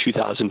year from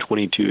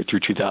 2022 through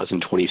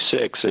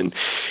 2026. And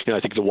I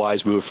think the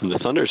wise move from the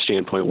Thunder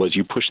standpoint was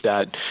you push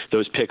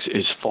those picks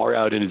as far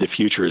out into the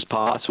future as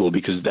possible,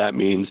 because that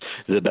means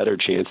the better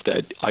chance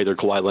that either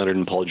Kawhi Leonard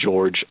and Paul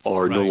George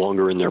are no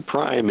longer in their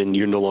prime and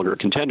you're no longer a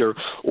contender,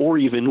 or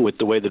even with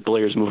the way that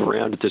players move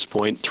around at this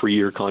point,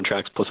 3-year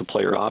contracts plus a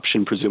player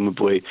option,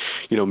 presumably,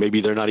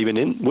 maybe they're not even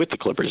in with the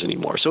Clippers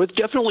anymore. So it's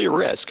definitely a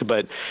risk,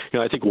 but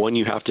I think one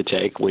you have to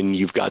take when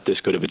you've got this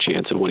good of a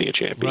chance of winning a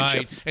championship.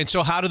 Right. And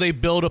so how do they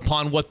build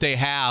upon what what they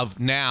have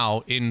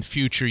now in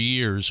future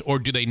years, or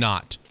do they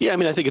not? Yeah, I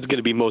mean, I think it's going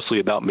to be mostly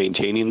about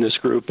maintaining this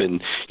group.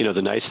 And,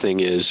 the nice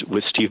thing is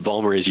with Steve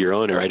Ballmer as your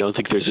owner, I don't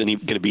think there's going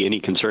to be any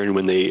concern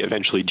when they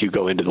eventually do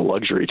go into the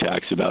luxury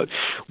tax about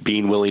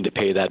being willing to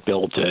pay that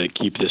bill to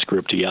keep this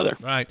group together.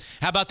 Right.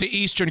 How about the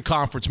Eastern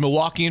Conference,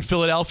 Milwaukee and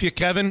Philadelphia,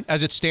 Kevin,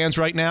 as it stands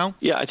right now?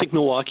 Yeah, I think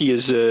Milwaukee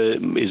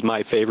is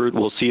my favorite.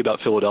 We'll see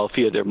about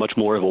Philadelphia. They're much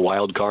more of a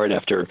wild card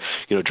after,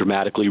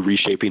 dramatically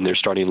reshaping their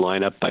starting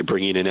lineup by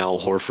bringing in Al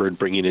Horford,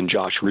 bringing in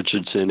Josh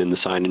Richardson in the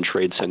sign and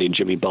trade, sending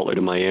Jimmy Butler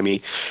to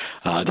Miami.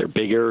 They're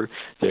bigger.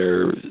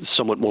 They're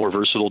somewhat more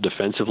versatile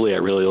defensively. I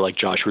really like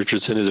Josh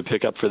Richardson as a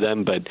pickup for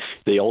them, but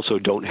they also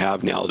don't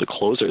have now the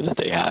closer that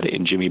they had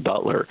in Jimmy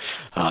Butler.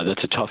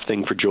 That's a tough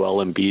thing for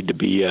Joel Embiid to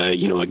be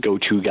a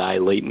go-to guy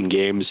late in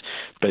games.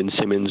 Ben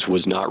Simmons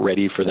was not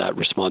ready for that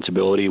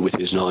responsibility with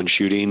his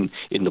non-shooting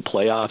in the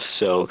playoffs,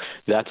 so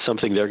that's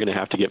something they're going to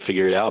have to get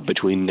figured out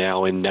between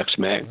now and next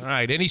May. All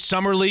right. Any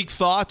summer league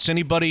thoughts?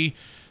 Anybody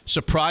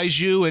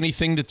surprise you?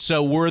 Anything that's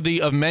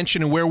worthy of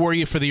mention? And where were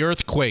you for the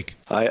earthquake?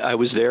 I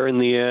was there in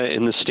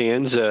the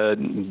stands,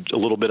 a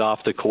little bit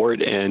off the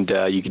court, and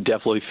you could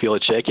definitely feel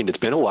it shaking. It's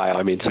been a while.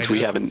 I mean, since we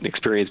haven't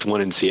experienced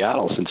one in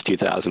Seattle since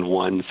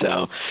 2001,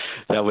 so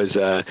that was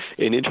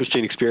an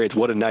interesting experience.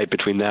 What a night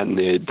between that and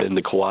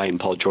the Kawhi and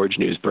Paul George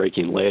news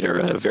breaking later.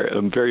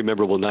 A very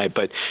memorable night.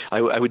 But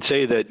I would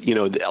say that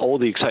all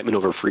the excitement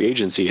over free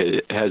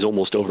agency has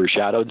almost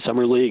overshadowed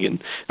summer league,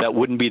 and that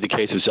wouldn't be the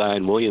case if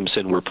Zion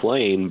Williamson were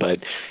playing. But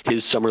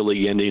his summer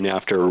league ending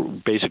after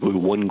basically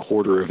one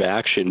quarter of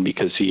action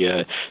because he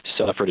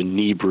suffered a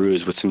knee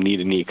bruise with some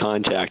knee-to-knee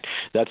contact.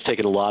 That's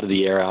taken a lot of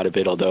the air out of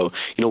it, although,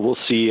 we'll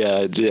see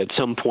at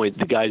some point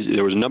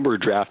there was a number of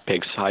draft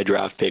picks, high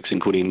draft picks,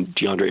 including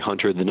DeAndre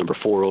Hunter, the number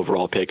 4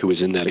 overall pick who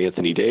was in that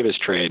Anthony Davis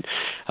trade.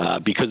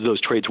 Because those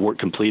trades weren't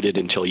completed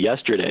until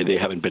yesterday, they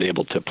haven't been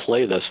able to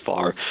play thus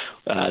far.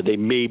 They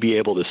may be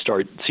able to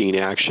start seeing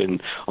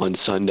action on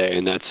Sunday,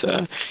 and that's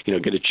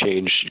going to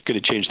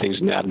change things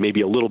in that,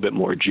 maybe a little bit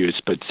more juice.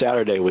 But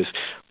Saturday was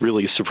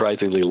really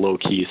surprisingly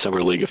low-key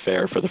summer league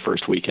affair for the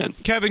first weekend.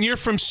 Kevin, you're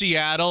from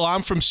Seattle.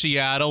 I'm from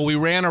Seattle. We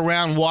ran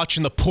around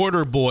watching the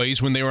Porter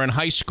boys when they were in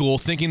high school,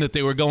 thinking that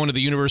they were going to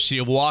the University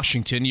of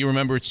Washington. You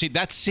remember it?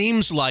 That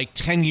seems like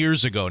 10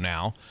 years ago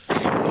now.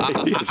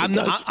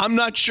 I'm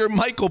not sure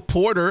Michael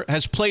Porter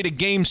has played a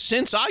game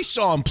since I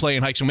saw him play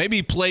in high school. Maybe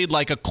he played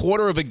like a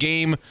quarter of a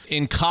game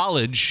in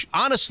college.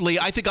 Honestly,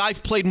 I think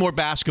I've played more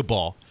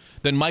basketball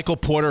than Michael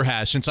Porter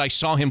has since I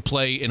saw him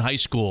play in high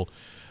school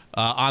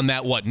on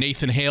that,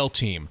 Nathan Hale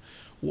team.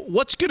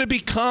 What's going to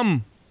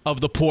become of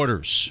the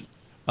Porters,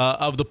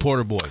 of the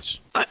Porter boys?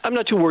 I'm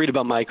not too worried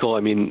about Michael.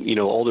 I mean,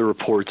 all the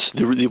reports,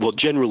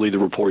 generally the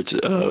reports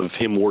of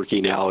him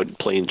working out,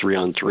 playing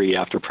 3-on-3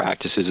 after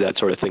practices, that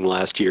sort of thing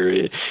last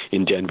year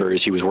in Denver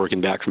as he was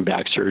working back from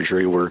back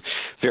surgery were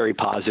very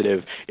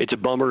positive. It's a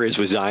bummer, as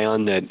with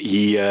Zion, that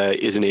he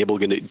isn't able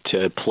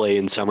to play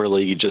in Summer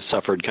League. He just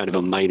suffered kind of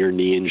a minor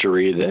knee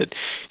injury that,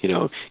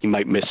 he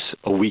might miss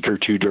a week or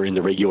two during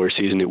the regular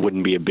season. It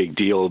wouldn't be a big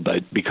deal,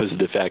 but because of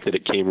the fact that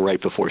it came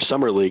right before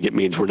Summer League, it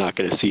means we're not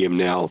going to see him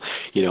now,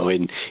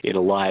 in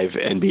a live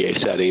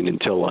NBA setting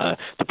until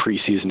the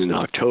preseason in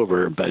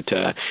October. But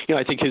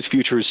I think his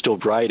future is still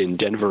bright, and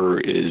Denver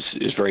is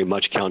very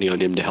much counting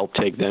on him to help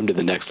take them to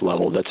the next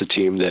level. That's a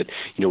team that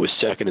was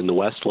second in the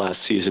West last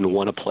season,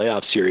 won a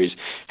playoff series,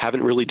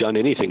 haven't really done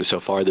anything so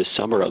far this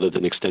summer other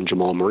than extend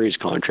Jamal Murray's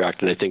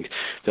contract, and I think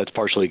that's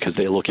partially because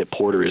they look at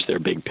Porter as their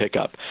big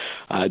pickup.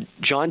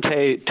 John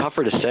Tay,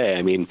 tougher to say.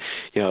 I mean,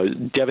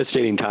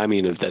 devastating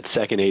timing of that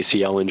second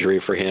ACL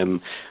injury for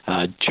him.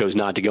 Chose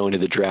not to go into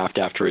the draft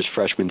after his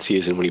freshman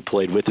season when he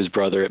played with his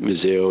brother at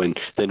Mizzou and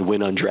then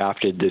went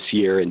undrafted this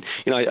year. And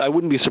I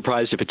wouldn't be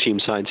surprised if a team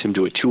signs him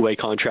to a two-way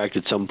contract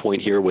at some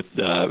point here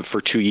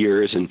for 2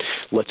 years and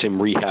lets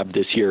him rehab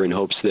this year in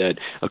hopes that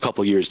a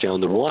couple years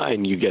down the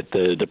line you get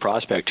the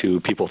prospect who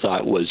people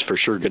thought was for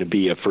sure going to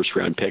be a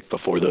first-round pick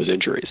before those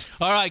injuries.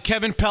 All right,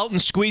 Kevin Pelton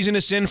squeezing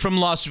us in from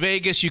Las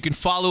Vegas. You can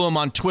follow him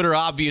on Twitter,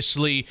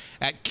 obviously,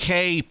 at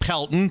KPelton,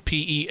 Pelton.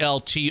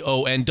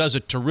 Does a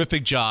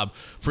terrific job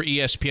for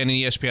ESPN and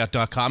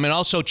ESPN.com. And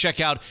also check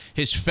out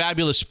his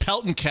fabulous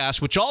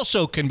Peltoncast, which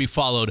also can be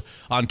followed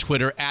on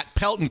Twitter at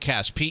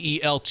Peltoncast,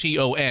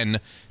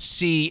 Peltoncast.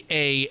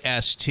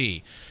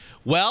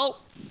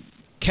 Well,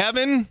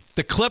 Kevin,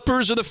 the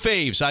Clippers are the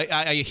faves.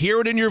 I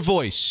hear it in your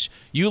voice.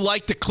 You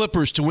like the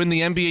Clippers to win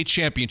the NBA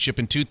championship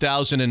in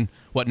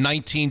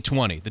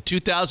 19-20. The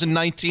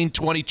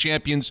 2019-20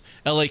 champions,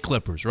 LA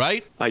Clippers,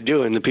 right? I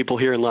do, and the people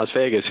here in Las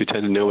Vegas who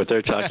tend to know what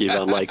they're talking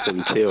about like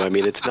them too. I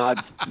mean, it's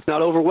not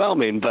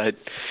overwhelming, but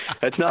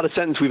it's not a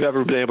sentence we've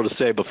ever been able to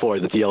say before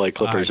that the LA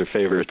Clippers are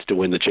favorites to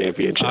win the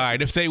championship. All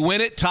right, if they win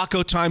it,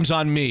 taco time's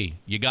on me.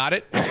 You got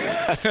it?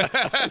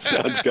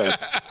 Sounds good.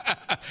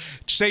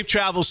 Safe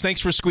travels.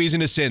 Thanks for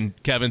squeezing us in,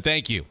 Kevin.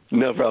 Thank you.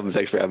 No problem.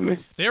 Thanks for having me.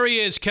 There he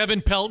is,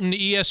 Kevin Pelton,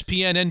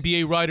 ESPN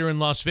NBA writer in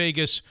Las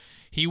Vegas.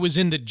 He was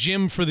in the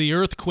gym for the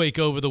earthquake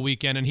over the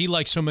weekend, and he,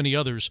 like so many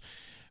others,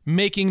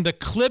 making the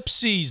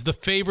Clipsies the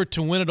favorite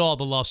to win it all,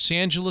 the Los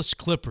Angeles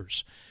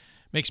Clippers.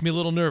 Makes me a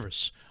little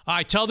nervous. All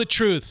right, tell the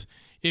truth.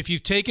 If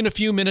you've taken a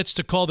few minutes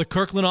to call the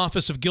Kirkland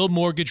office of Guild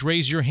Mortgage,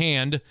 raise your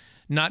hand.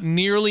 Not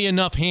nearly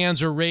enough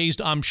hands are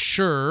raised, I'm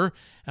sure.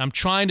 I'm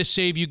trying to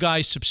save you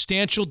guys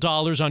substantial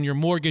dollars on your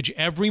mortgage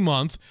every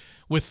month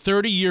with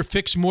 30-year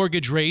fixed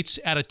mortgage rates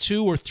at a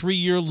 2 or 3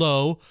 year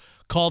low.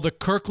 Call the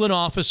Kirkland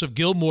office of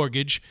Guild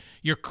Mortgage.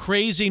 You're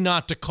crazy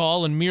not to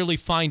call and merely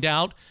find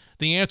out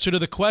the answer to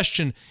the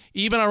question.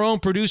 Even our own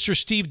producer,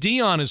 Steve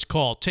Dion, has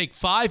called. Take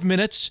 5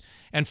 minutes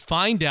and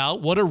find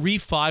out what a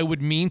refi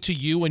would mean to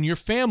you and your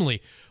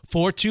family.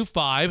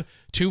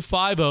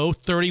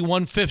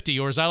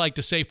 425-250-3150, or as I like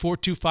to say,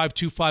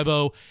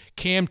 425-250,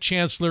 Cam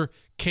Chancellor,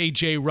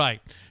 KJ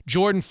Wright.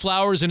 Jordan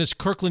Flowers and his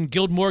Kirkland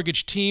Guild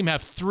Mortgage team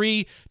have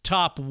 3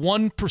 top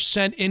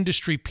 1%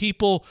 industry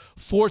people.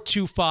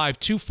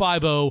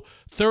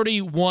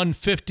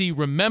 425-250-3150.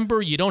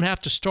 Remember, you don't have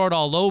to start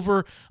all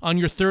over on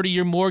your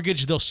 30-year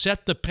mortgage. They'll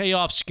set the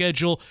payoff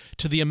schedule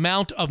to the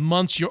amount of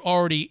months you're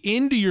already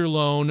into your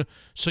loan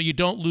so you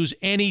don't lose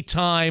any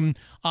time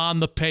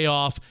on the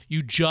payoff.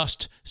 You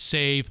just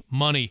save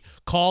money.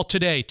 Call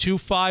today,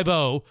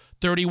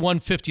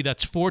 250-3150.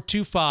 That's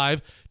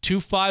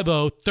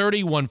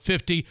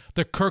 425-250-3150,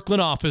 the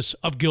Kirkland office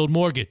of Guild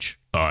Mortgage.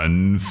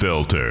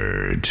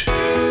 Unfiltered.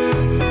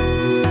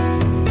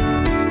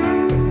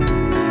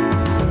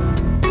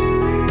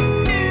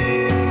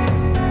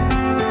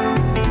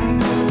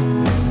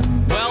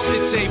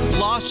 It's a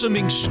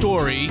blossoming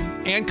story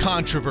and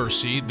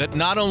controversy that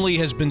not only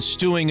has been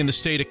stewing in the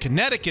state of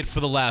Connecticut for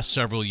the last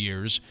several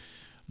years,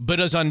 but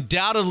is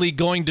undoubtedly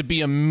going to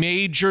be a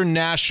major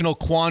national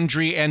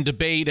quandary and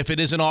debate if it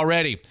isn't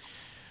already.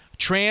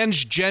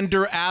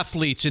 Transgender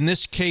athletes, in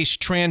this case,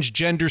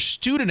 transgender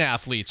student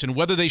athletes, and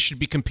whether they should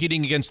be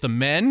competing against the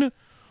men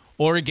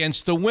or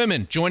against the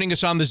women. Joining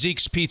us on the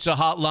Zeke's Pizza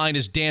hotline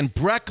is Dan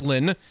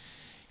Brecklin.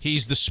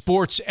 He's the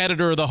sports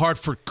editor of the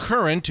Hartford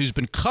Courant, who's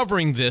been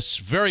covering this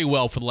very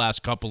well for the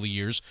last couple of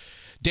years.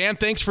 Dan,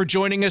 thanks for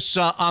joining us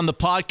on the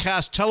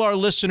podcast. Tell our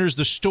listeners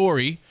the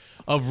story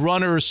of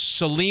runners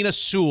Selena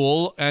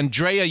Sewell,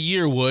 Andrea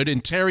Yearwood,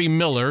 and Terry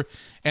Miller,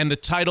 and the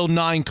Title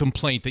IX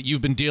complaint that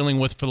you've been dealing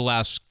with for the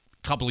last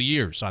couple of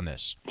years on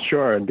this.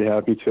 Sure, I'd be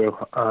happy to.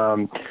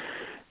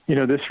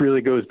 This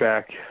really goes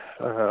back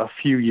a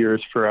few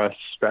years for us,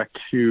 back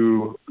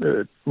to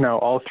now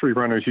all 3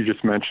 runners you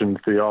just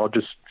mentioned. They all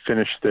just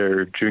finished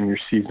their junior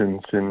seasons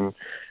in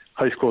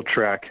high school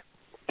track.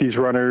 These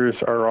runners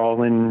are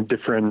all in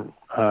different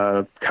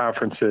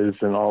conferences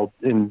and all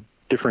in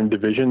different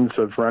divisions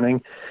of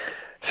running.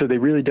 So they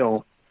really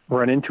don't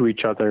run into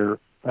each other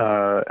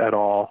at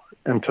all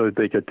until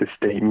they get to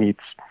state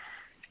meets.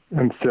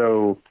 And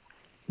so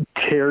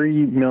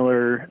Terry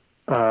Miller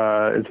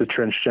is a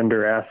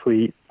transgender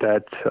athlete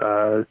that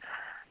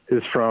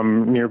is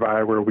from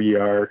nearby where we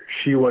are.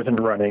 She wasn't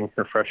running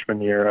her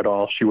freshman year at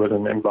all. She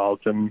wasn't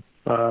involved in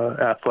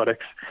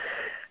athletics.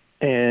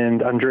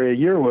 And Andrea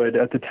Yearwood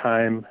at the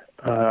time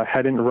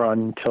hadn't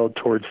run till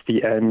towards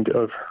the end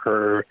of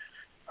her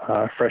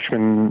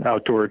freshman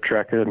outdoor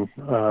track and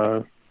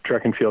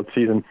field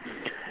season.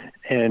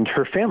 And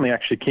her family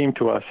actually came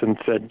to us and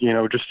said,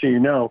 just so you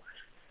know,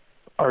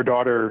 our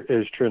daughter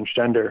is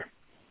transgender.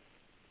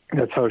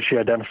 That's how she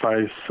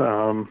identifies.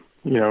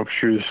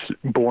 She was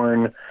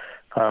born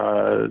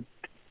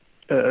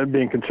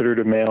being considered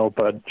a male,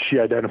 but she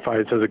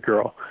identifies as a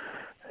girl.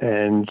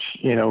 And,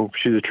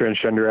 she's a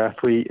transgender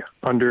athlete.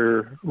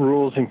 Under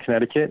rules in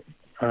Connecticut,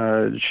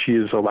 she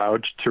is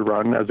allowed to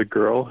run as a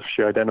girl.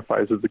 She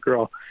identifies as a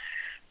girl.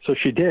 So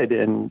she did,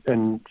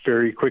 and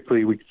very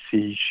quickly we could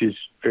see she's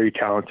very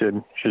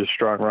talented. She's a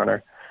strong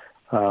runner.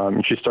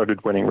 And she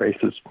started winning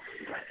races.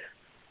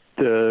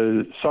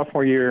 The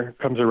sophomore year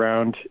comes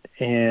around,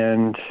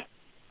 and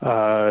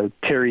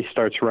Terry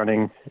starts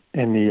running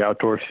in the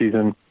outdoor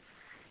season,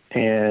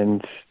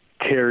 and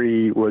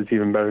Terry was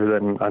even better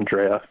than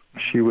Andrea.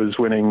 She was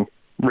winning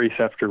race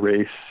after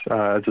race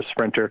as a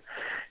sprinter,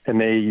 and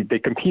they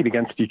compete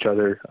against each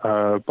other,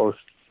 both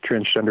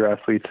transgender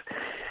athletes.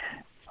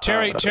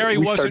 Terry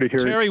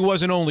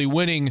wasn't only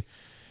winning;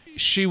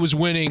 she was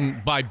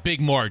winning by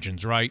big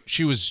margins, right?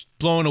 She was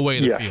blowing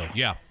away the field.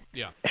 Yeah.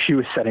 She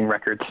was setting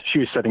records. She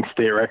was setting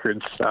state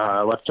records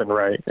left and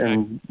right,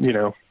 and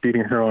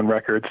beating her own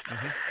records.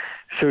 Mm-hmm.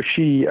 So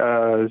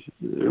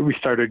we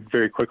started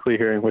very quickly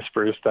hearing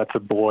whispers. That's a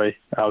boy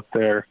out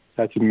there.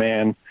 That's a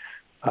man.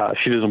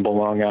 She doesn't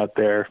belong out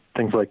there.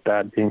 Things like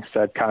that being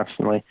said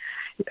constantly.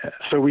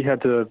 So we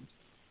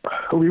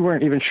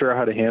weren't even sure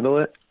how to handle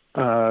it,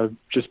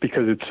 just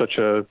because it's such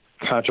a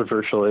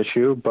controversial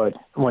issue. But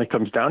when it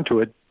comes down to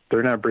it,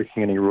 they're not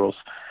breaking any rules.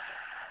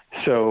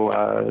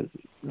 So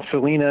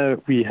Selena,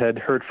 we had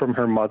heard from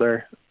her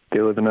mother.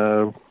 They live in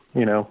I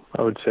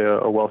would say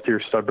a wealthier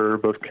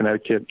suburb of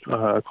Connecticut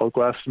called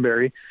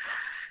Glastonbury.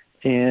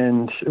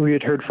 And we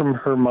had heard from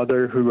her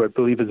mother, who I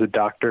believe is a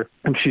doctor,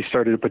 and she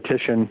started a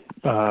petition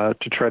to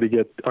try to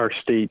get our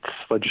state's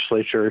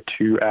legislature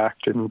to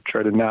act and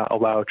try to not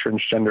allow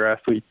transgender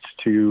athletes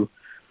to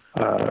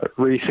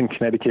race in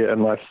Connecticut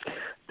unless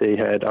they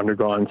had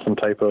undergone some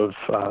type of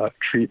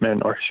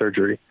treatment or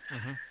surgery.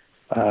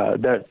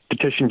 That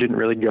petition didn't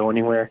really go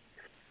anywhere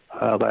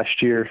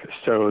last year.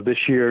 So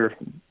this year,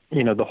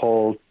 the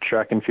whole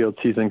track and field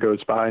season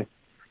goes by.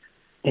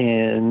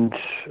 And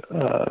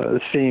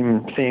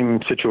same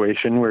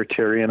situation where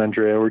Terry and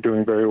Andrea were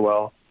doing very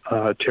well.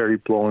 Terry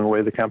blowing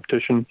away the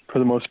competition for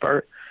the most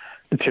part.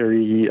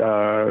 Terry,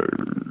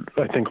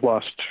 I think,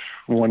 lost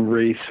one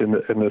race in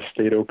the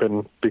state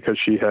open because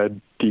she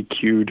had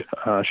DQ'd.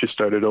 She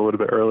started a little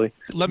bit early.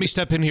 Let me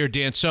step in here,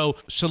 Dan. So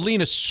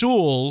Selena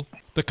Sewell,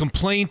 the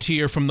complaint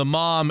here from the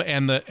mom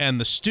and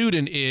the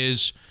student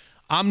is,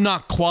 I'm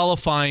not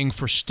qualifying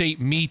for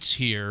state meets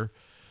here.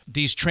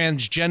 These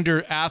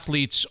transgender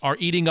athletes are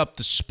eating up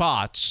the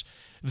spots.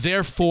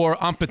 Therefore,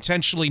 I'm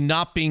potentially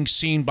not being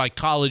seen by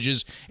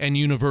colleges and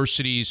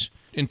universities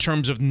in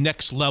terms of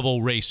next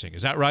level racing.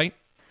 Is that right?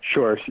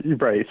 Sure,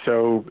 right.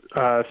 So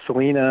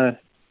Selena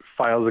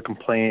files a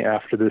complaint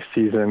after this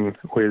season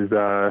with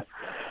U.S.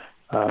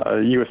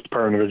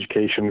 Department of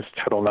Education's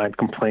Title IX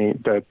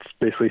complaint that's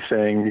basically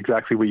saying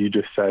exactly what you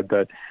just said,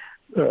 that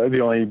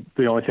the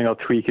only thing I'll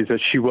tweak is that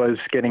she was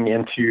getting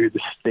into the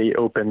state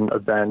open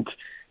event.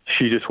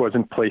 She just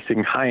wasn't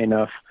placing high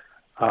enough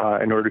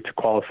in order to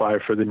qualify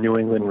for the New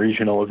England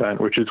regional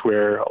event, which is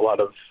where a lot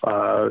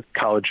of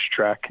college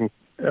track and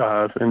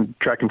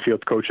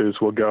field coaches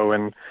will go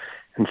and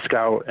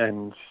scout,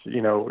 and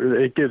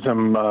it gives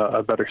them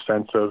a better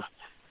sense of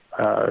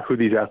who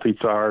these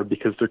athletes are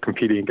because they're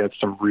competing against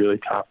some really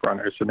top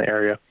runners in the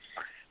area.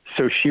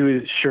 So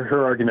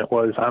her argument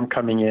was, I'm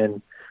coming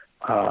in,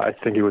 I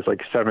think it was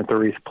like 7th or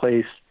 8th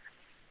place.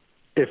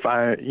 If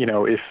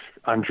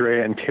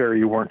Andrea and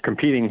Terry weren't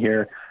competing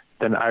here,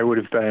 then I would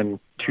have been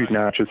 2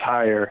 notches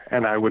higher,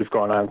 and I would have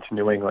gone on to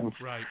New England.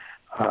 Right.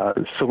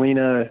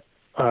 Selena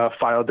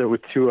filed it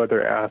with 2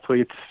 other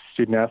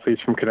student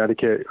athletes from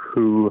Connecticut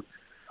who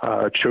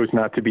chose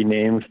not to be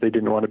named. They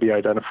didn't want to be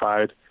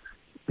identified,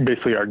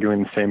 basically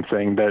arguing the same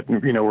thing, that,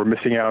 we're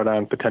missing out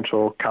on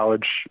potential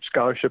college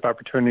scholarship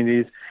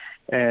opportunities.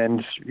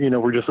 And,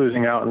 we're just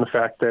losing out on the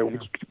fact that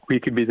we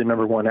could be the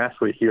number 1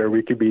 athlete here.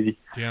 We could be,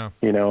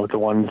 the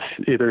ones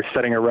either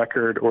setting a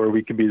record, or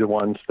we could be the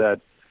ones that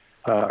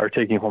are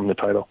taking home the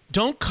title.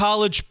 Don't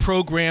college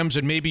programs,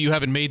 and maybe you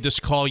haven't made this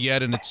call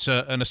yet, and it's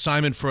an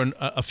assignment for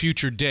a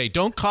future day,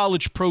 don't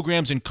college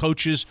programs and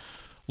coaches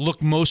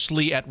look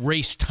mostly at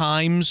race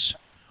times,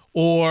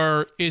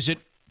 or is it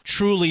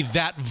truly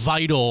that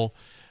vital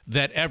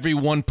that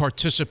everyone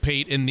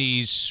participate in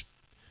these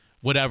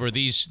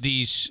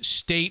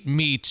state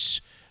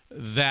meets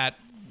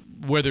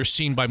where they're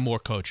seen by more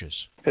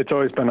coaches? It's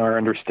always been our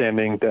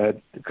understanding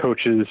that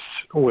coaches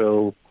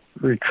will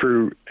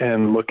recruit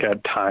and look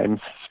at times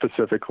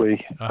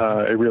specifically.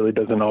 It really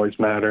doesn't always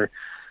matter.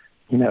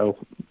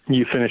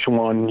 You finish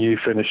 1, you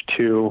finish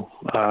 2,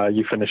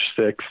 you finish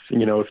 6.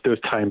 If those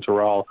times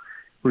are all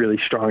really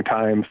strong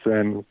times,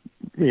 then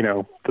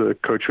the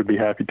coach would be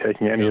happy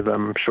taking any of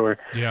them, I'm sure.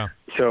 Yeah.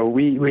 So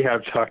we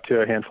have talked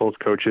to a handful of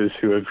coaches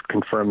who have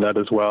confirmed that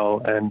as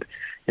well. And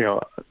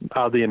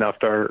oddly enough,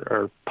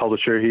 our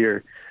publisher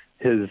here,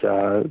 his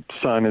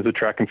son is a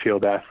track and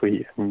field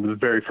athlete, and the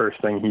very first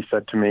thing he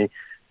said to me,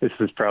 this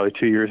is probably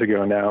 2 years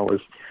ago now, was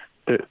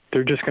that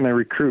they're just going to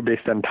recruit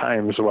based on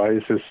times. Why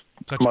is this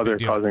mother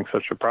causing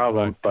such a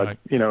problem? But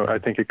I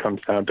think it comes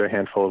down to a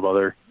handful of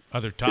other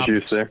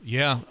topics there.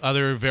 Yeah,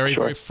 other very,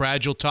 very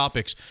fragile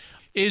topics.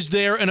 Is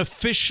there an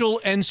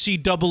official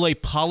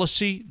NCAA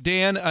policy,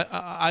 Dan?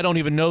 I don't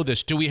even know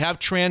this. Do we have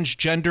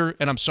transgender,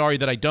 and I'm sorry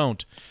that I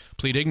don't,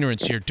 plead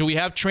ignorance here. Do we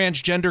have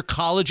transgender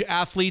college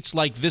athletes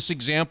like this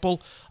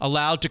example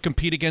allowed to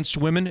compete against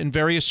women in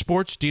various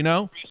sports? Do you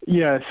know?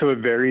 Yeah, so it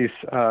varies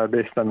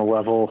based on the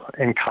level.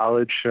 In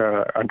college,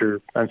 under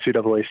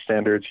NCAA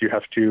standards, you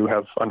have to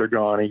have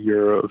undergone a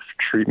year of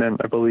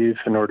treatment, I believe,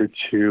 in order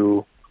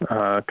to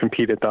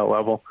compete at that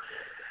level.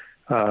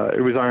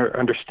 It was our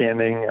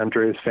understanding,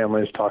 Andrea's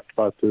family has talked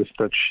about this,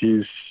 that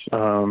she's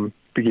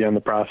begun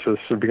the process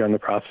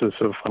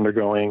of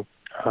undergoing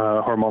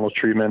hormonal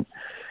treatment.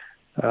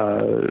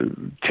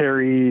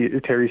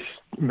 Terry's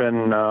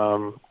been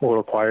a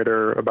little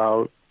quieter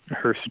about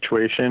her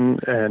situation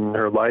and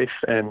her life,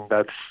 and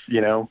that's,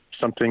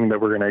 something that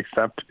we're going to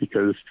accept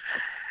because,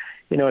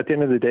 at the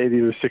end of the day,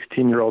 these are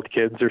 16-year-old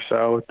kids or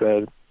so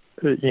that,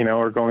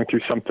 are going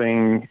through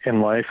something in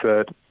life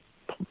that,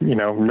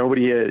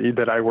 nobody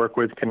that I work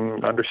with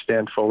can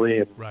understand fully.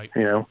 And,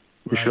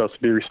 we should also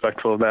be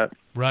respectful of that.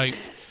 Right.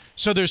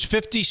 So there's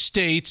 50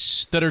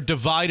 states that are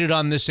divided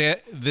on this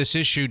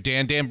issue,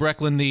 Dan. Dan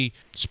Brecklin, the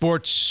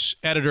sports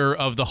editor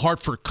of the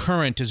Hartford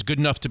Courant, is good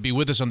enough to be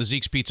with us on the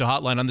Zeke's Pizza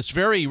Hotline on this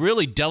very,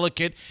 really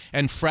delicate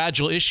and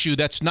fragile issue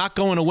that's not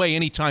going away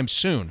anytime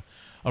soon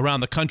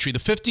around the country. The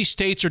 50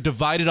 states are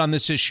divided on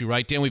this issue,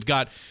 right, Dan? We've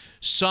got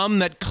some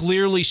that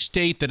clearly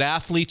state that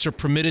athletes are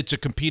permitted to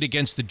compete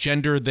against the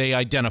gender they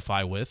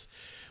identify with.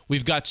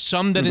 We've got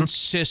some that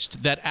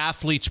insist that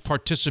athletes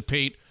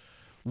participate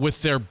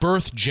with their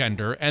birth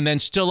gender, and then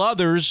still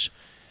others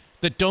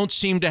that don't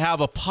seem to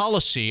have a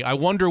policy. I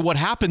wonder what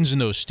happens in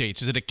those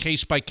states. Is it a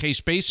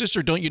case-by-case basis,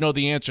 or don't you know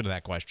the answer to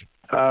that question?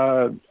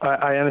 I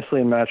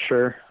honestly am not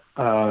sure.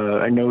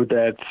 I know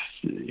that,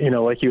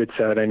 like you had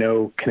said, I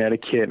know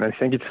Connecticut, and I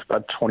think it's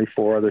about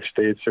 24 other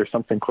states or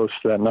something close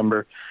to that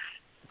number,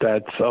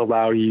 that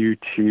allow you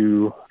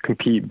to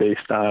compete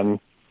based on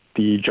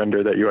the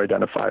gender that you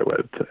identify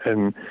with.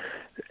 And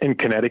in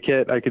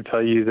Connecticut, I could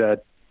tell you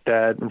that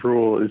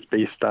rule is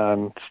based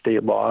on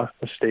state law,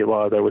 a state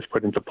law that was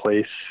put into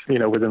place,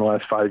 within the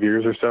last 5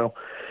 years or so,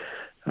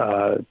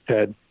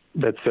 that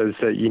says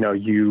that,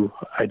 you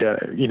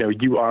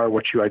are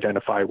what you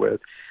identify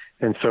with.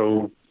 And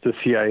so the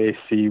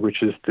CIAC,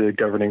 which is the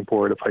governing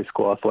board of high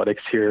school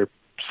athletics here,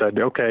 said,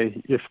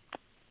 okay, if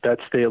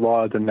that's state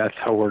law, then that's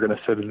how we're going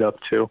to set it up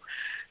too.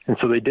 And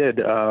so they did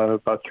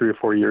about 3 or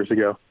 4 years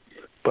ago.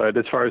 But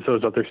as far as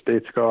those other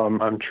states go,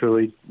 I'm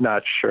truly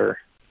not sure.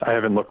 I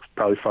haven't looked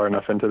probably far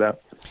enough into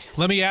that.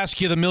 Let me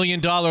ask you the $1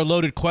 million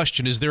loaded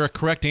question. Is there a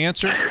correct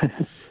answer?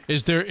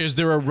 Is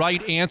there a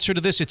right answer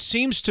to this? It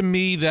seems to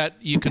me that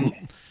you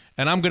can,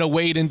 and I'm going to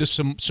wade into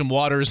some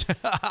waters.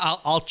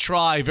 I'll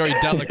try very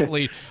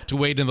delicately to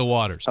wade into the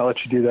waters. I'll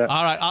let you do that.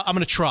 All right, I'm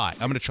going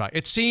to try.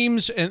 It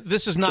seems, and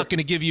this is not going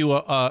to give you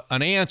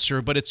an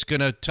answer, but it's going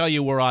to tell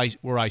you where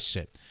I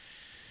sit.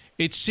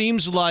 It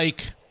seems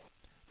like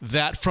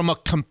that from a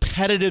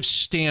competitive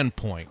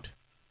standpoint,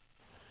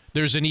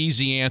 there's an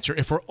easy answer.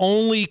 If we're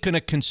only going to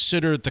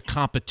consider the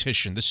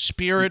competition, the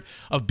spirit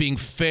of being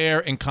fair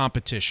in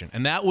competition,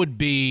 and that would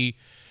be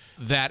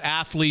that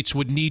athletes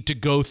would need to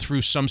go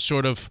through some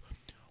sort of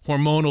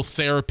hormonal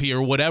therapy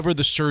or whatever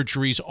the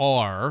surgeries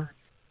are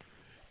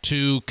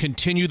to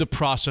continue the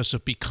process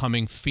of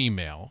becoming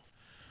female.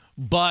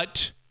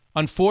 But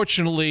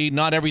unfortunately,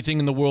 not everything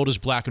in the world is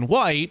black and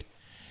white,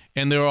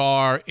 and there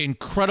are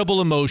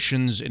incredible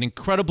emotions and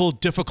incredible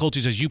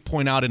difficulties, as you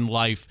point out, in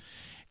life.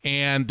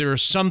 And there are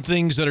some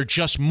things that are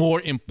just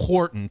more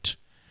important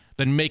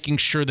than making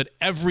sure that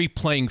every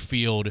playing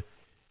field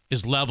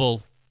is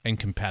level and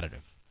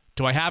competitive.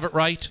 Do I have it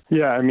right?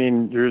 Yeah, I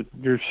mean,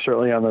 you're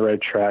certainly on the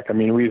right track. I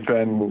mean, we've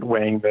been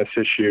weighing this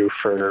issue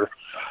for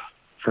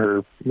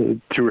 2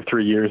 or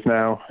 3 years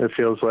now, it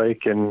feels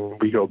like,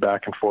 and we go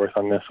back and forth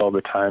on this all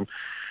the time.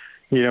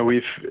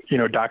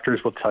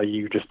 Doctors will tell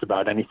you just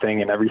about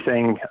anything and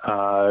everything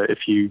if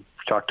you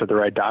talk to the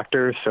right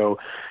doctor. So,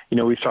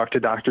 we've talked to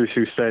doctors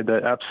who said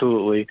that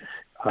absolutely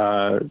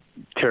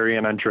Terry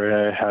and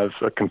Andrea have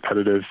a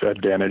competitive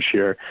advantage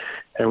here.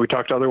 And we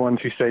talked to other ones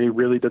who say it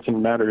really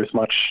doesn't matter as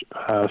much,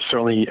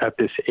 certainly at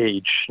this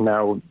age.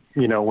 Now,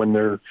 when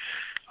they're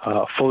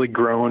fully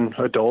grown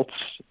adults,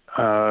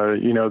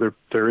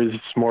 there is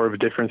more of a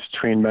difference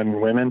between men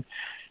and women.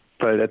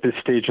 But at this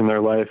stage in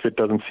their life, it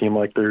doesn't seem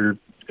like there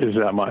is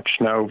that much.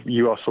 Now,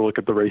 you also look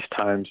at the race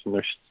times, and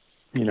there's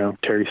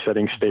Terry's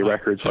setting state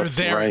records. They're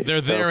there. Right? They're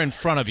there in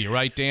front of you,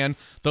 right, Dan?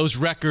 Those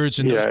records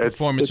and those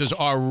performances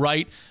are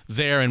right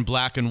there in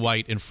black and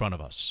white in front of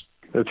us.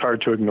 It's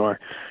hard to ignore.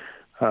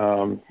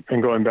 And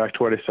going back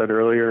to what I said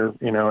earlier,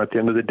 at the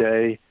end of the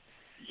day,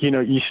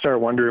 you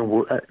start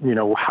wondering,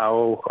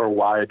 how or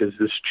why does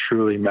this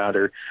truly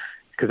matter?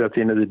 Because at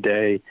the end of the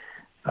day,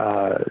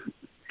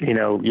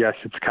 yes,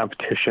 it's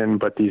competition,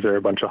 but these are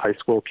a bunch of high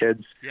school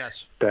kids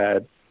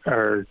that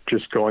are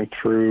just going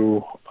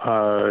through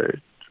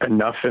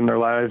enough in their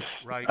lives,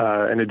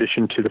 right. In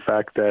addition to the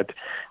fact that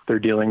they're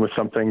dealing with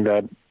something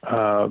that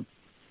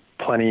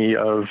plenty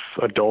of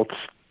adults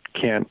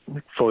can't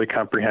fully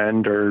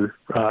comprehend or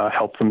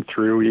help them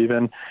through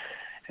even.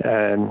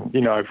 And,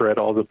 I've read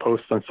all the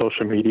posts on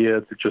social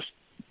media. They're just,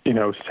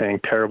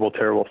 saying terrible,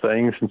 terrible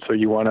things. And so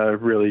you want to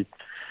really,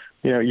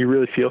 you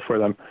really feel for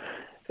them.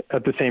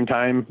 At the same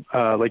time,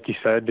 like you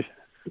said,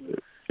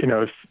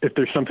 if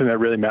there's something that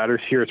really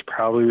matters here, it's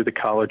probably the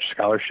college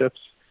scholarships.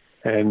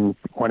 And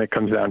when it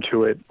comes down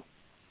to it,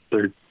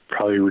 they're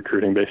probably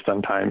recruiting based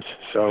on times.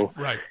 So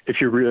right.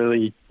 If you're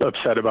really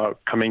upset about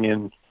coming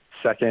in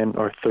second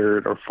or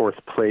third or fourth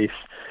place,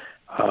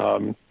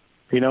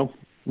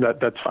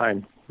 that's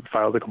fine.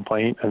 File the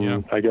complaint,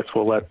 and I guess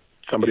we'll let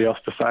somebody else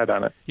decide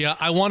on it. Yeah,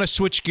 I want to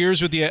switch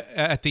gears with you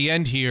at the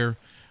end here.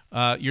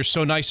 You're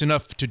so nice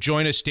enough to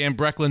join us, Dan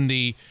Brecklin,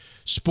 the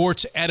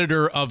sports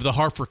editor of the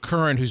Hartford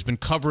Courant, who's been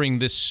covering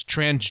this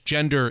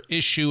transgender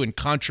issue and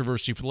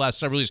controversy for the last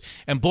several years.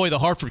 And boy, the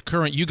Hartford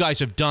Courant, you guys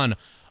have done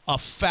a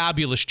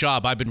fabulous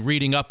job. I've been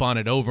reading up on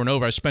it over and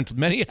over. I spent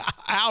many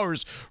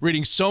hours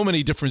reading so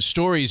many different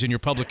stories in your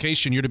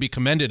publication. You're to be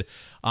commended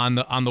on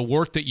the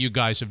work that you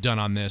guys have done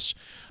on this.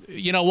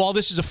 While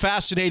this is a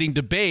fascinating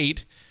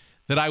debate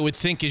that I would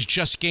think is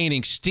just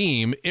gaining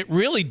steam, it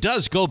really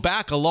does go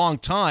back a long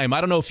time. I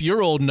don't know if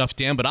you're old enough,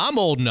 Dan, but I'm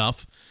old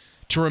enough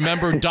to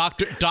remember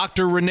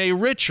Dr. Renee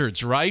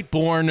Richards, right?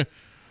 Born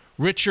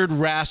Richard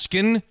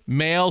Raskin,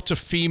 male to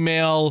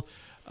female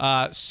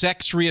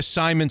sex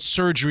reassignment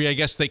surgery, I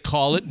guess they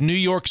call it. New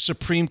York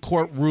Supreme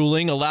Court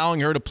ruling allowing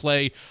her to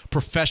play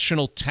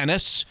professional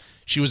tennis.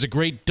 She was a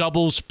great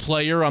doubles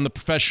player on the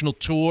professional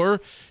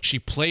tour. She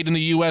played in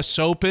the U.S.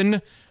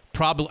 Open.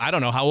 probably, I don't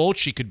know how old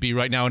she could be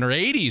right now, in her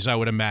 80s, I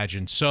would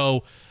imagine.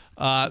 So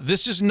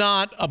this is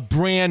not a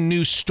brand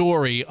new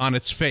story on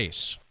its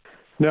face.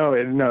 No,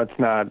 it's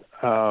not.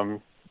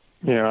 I'm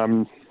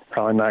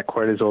probably not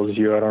quite as old as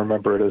you. I don't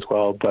remember it as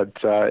well, but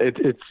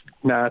it's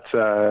not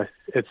a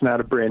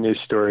brand new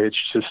story. It's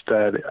just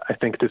that I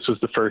think this was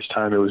the first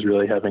time it was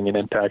really having an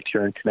impact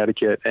here in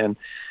Connecticut, and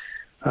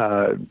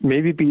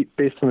maybe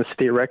based on the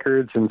state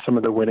records and some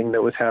of the winning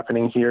that was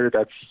happening here,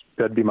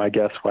 that'd be my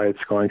guess why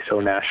it's going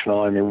so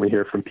national. I mean, we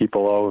hear from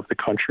people all over the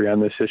country on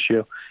this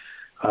issue,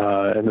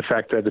 and the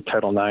fact that the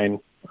Title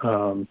IX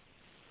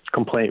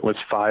complaint was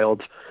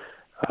filed.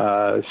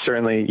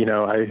 Certainly,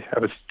 I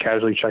was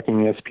casually checking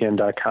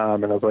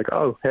ESPN.com and I was like,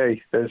 oh,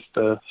 hey, there's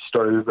the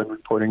story we've been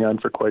reporting on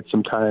for quite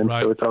some time.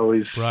 Right. So it's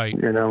always, right.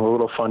 A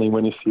little funny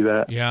when you see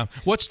that. Yeah.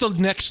 What's the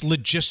next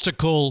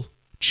logistical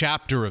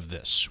chapter of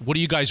this? What are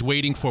you guys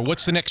waiting for?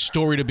 What's the next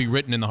story to be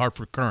written in the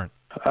Hartford Courant?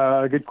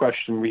 Good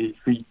question. We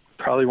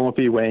probably won't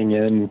be weighing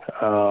in,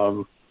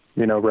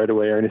 right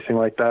away or anything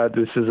like that.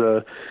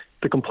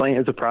 The complaint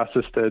is a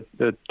process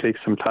that takes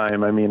some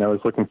time. I mean, I was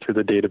looking through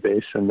the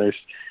database and there's,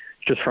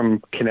 just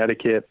from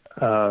Connecticut,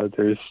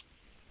 there's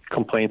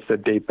complaints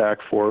that date back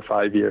 4 or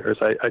 5 years.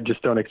 I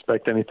just don't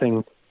expect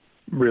anything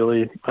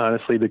really,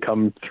 honestly, to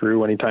come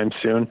through anytime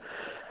soon.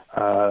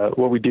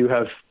 What we do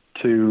have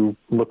to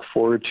look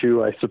forward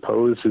to, I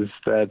suppose, is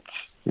that,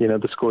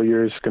 the school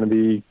year is going to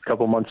be a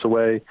couple months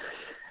away,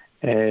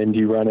 and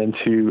you run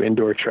into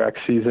indoor track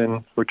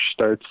season, which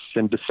starts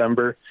in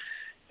December.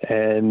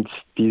 And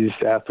these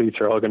athletes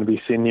are all going to be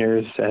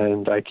seniors,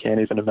 and I can't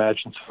even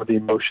imagine some of the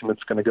emotion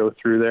that's going to go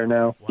through there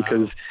now. Wow.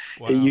 Because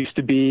it used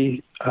to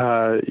be,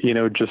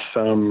 just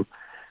some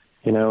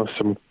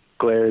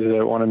glares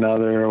at one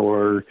another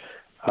or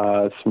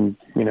some,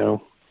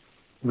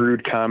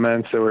 rude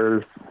comments that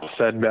were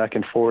said back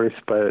and forth,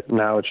 but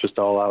now it's just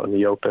all out in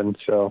the open.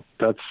 So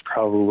that's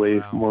probably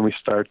when we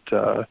start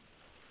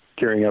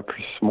gearing up for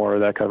some more of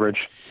that coverage.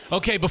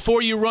 Okay,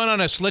 before you run on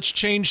us, let's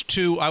change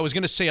to, I was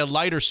going to say a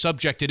lighter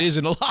subject. It is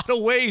in a lot of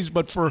ways,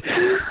 but for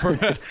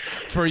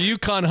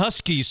UConn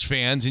Huskies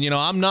fans, and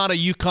I'm not a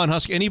UConn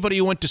Husky. Anybody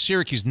who went to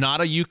Syracuse, not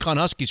a UConn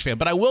Huskies fan.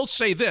 But I will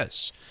say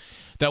this,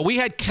 that we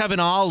had Kevin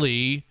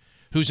Ollie,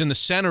 who's in the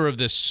center of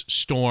this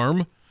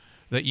storm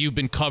that you've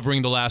been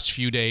covering the last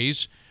few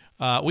days.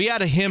 We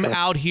had him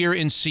out here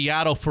in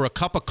Seattle for a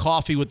cup of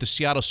coffee with the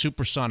Seattle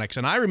Supersonics,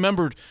 and I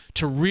remembered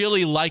to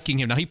really liking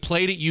him. Now, he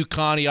played at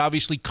UConn. He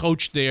obviously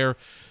coached there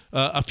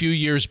a few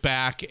years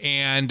back,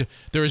 and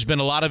there has been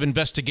a lot of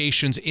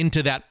investigations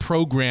into that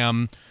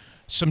program.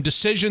 Some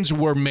decisions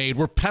were made.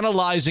 We're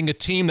penalizing a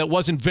team that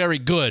wasn't very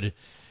good.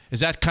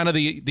 Is that kind of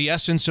the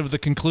essence of the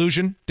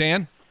conclusion,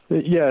 Dan?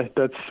 Yeah,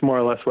 that's more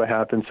or less what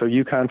happened. So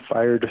UConn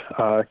fired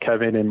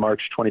Kevin in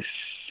March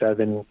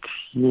 2017.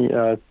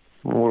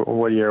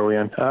 What year are we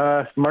in?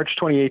 March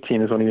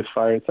 2018 is when he was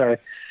fired. Sorry.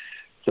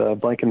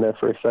 Blanking there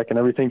for a second.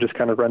 Everything just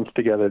kind of runs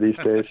together these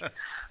days.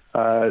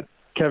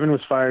 Kevin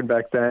was fired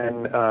back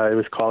then. It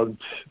was called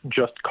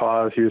Just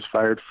Cause. He was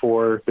fired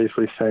for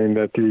basically saying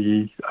that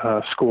the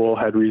school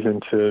had reason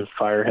to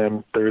fire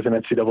him. There was an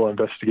NCAA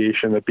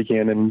investigation that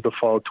began in the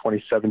fall of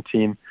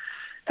 2017.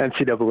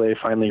 NCAA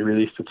finally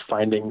released its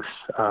findings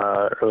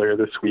earlier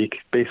this week,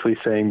 basically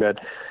saying that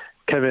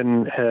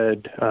Kevin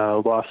had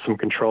lost some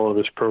control of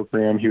his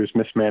program. He was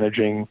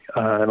mismanaging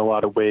in a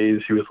lot of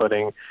ways. He was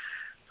letting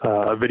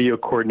a video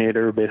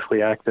coordinator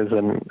basically act as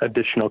an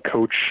additional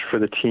coach for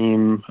the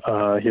team.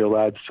 He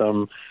allowed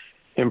some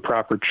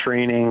improper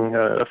training,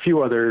 a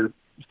few other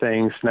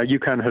things. Now,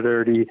 UConn had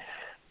already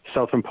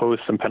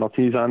self-imposed some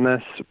penalties on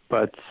this,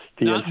 but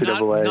the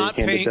NCAA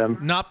handed them.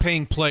 Not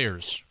paying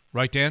players,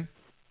 right, Dan?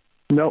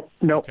 No.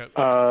 Okay.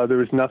 There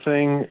was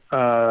nothing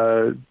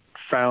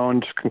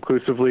found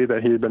conclusively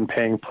that he had been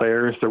paying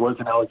players. There was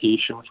an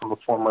allegation from a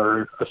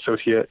former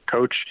associate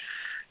coach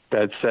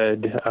that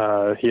said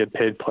he had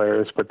paid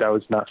players, but that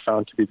was not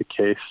found to be the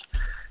case.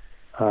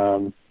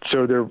 So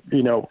there,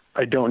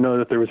 I don't know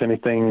that there was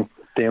anything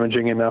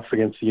damaging enough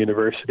against the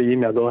university.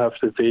 Now they'll have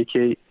to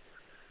vacate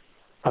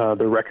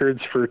the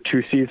records for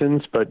 2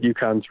 seasons, but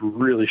UConn's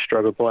really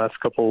struggled the last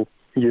couple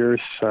years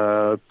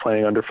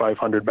playing under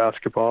 500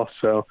 basketball.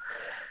 So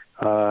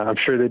I'm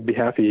sure they'd be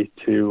happy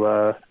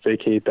to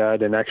vacate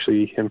that and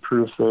actually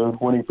improve the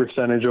winning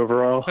percentage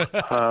overall.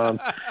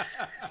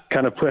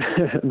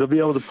 They'll be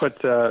able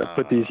to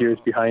put these years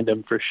behind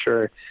them for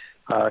sure.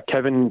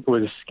 Kevin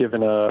was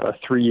given a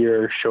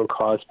 3-year show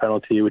cause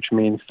penalty, which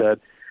means that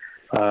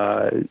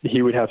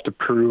he would have to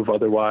prove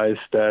otherwise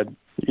that,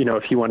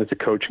 if he wanted to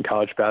coach in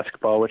college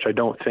basketball, which I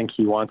don't think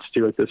he wants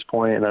to at this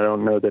point, and I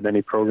don't know that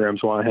any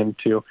programs want him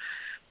to.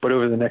 But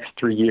over the next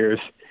 3 years,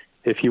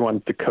 if he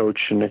wanted to coach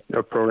and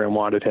a program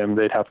wanted him,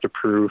 they'd have to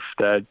prove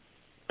that,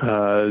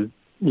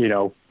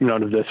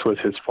 none of this was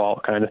his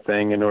fault kind of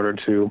thing in order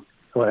to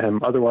let him.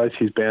 Otherwise,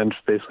 he's banned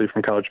basically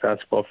from college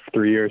basketball for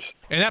 3 years.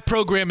 And that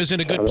program is in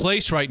a good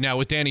place right now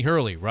with Danny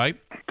Hurley, right?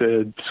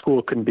 The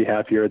school couldn't be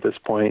happier at this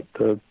point.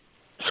 The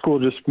school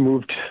just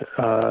moved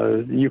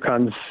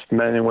UConn's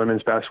men and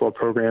women's basketball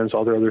programs,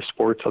 all their other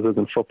sports other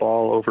than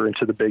football, over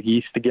into the Big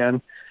East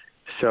again.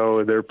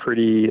 So they're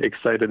pretty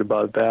excited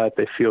about that.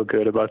 They feel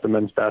good about the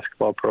men's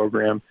basketball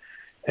program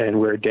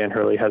and where Dan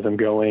Hurley has them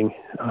going.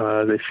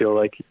 They feel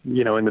like,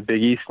 in the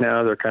Big East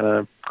now, they're kind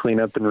of clean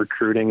up and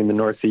recruiting in the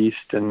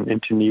Northeast and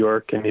into New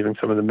York and even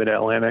some of the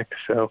Mid-Atlantic.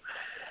 So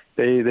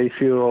they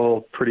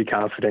feel pretty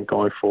confident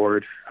going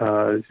forward.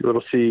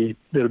 It'll be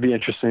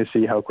interesting to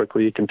see how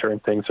quickly you can turn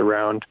things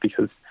around,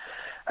 because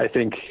I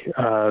think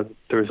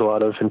there's a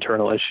lot of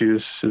internal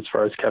issues as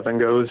far as Kevin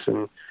goes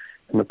and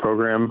the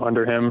program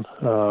under him.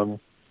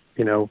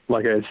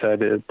 Like I said,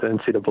 the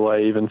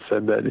NCAA even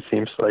said that it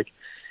seems like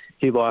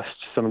he lost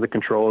some of the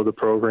control of the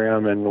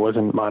program and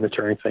wasn't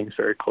monitoring things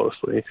very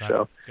closely.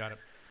 Got it.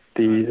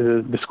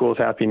 The school's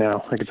happy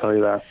now, I can tell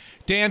you that.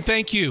 Dan,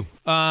 thank you.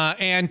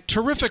 And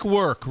terrific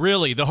work,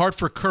 really. The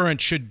Hartford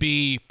Courant should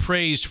be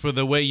praised for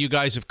the way you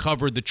guys have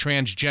covered the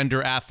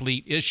transgender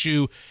athlete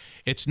issue.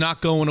 It's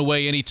not going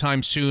away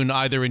anytime soon,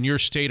 either in your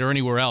state or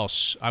anywhere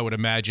else, I would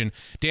imagine.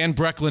 Dan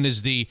Brecklin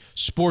is the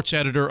sports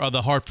editor of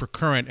the Hartford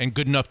Courant and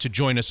good enough to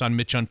join us on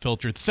Mitch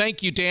Unfiltered.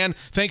 Thank you, Dan.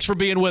 Thanks for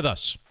being with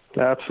us.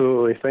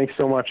 Absolutely. Thanks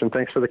so much, and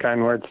thanks for the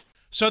kind words.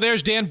 So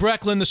there's Dan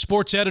Brecklin, the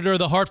sports editor of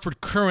the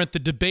Hartford Courant. The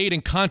debate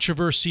and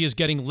controversy is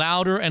getting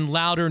louder and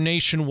louder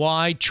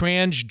nationwide.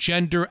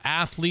 Transgender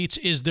athletes,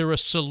 is there a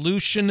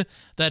solution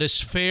that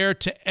is fair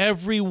to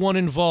everyone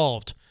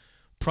involved?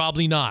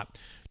 Probably not.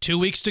 2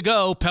 weeks to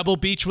go, Pebble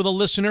Beach with a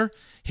listener,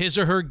 his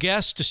or her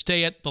guest to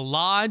stay at the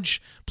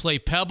Lodge, play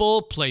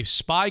Pebble, play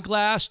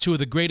Spyglass, two of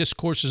the greatest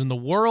courses in the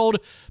world,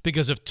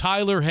 because of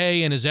Tyler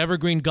Hay and his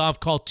Evergreen Golf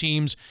Call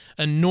team's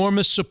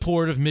enormous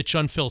support of Mitch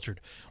Unfiltered.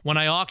 When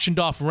I auctioned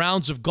off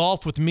rounds of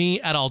golf with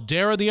me at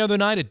Aldera the other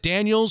night at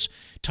Daniels,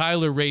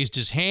 Tyler raised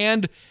his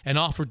hand and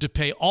offered to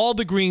pay all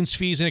the greens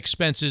fees and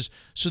expenses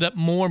so that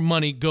more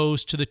money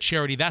goes to the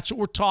charity. That's what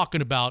we're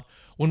talking about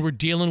when we're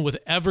dealing with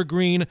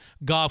Evergreen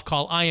Golf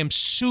Call. I am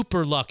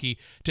super lucky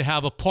to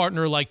have a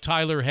partner like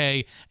Tyler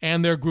Hay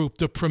and their group,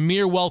 the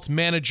premier wealth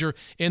manager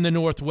in the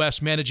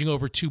Northwest, managing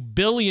over $2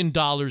 billion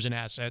in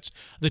assets,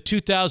 the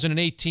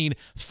 2018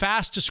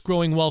 fastest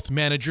growing wealth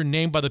manager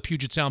named by the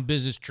Puget Sound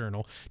Business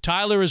Journal.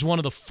 Tyler is one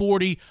of the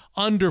 40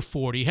 under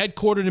 40,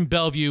 headquartered in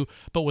Bellevue,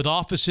 but with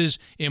offices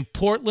in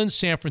Portland,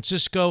 San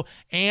Francisco,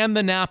 and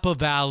the Napa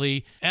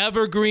Valley.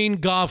 Evergreen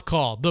Golf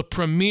Call, the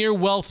premier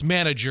wealth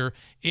manager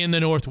in the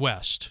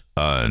Northwest.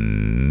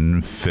 Unfiltered.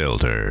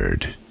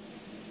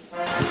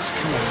 Now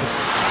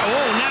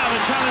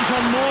the challenge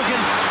on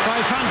Morgan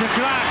by Van der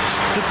Gracht.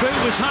 The boot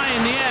was high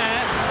in the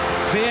air.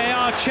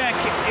 VAR check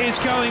is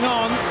going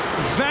on.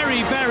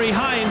 Very, very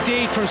high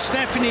indeed from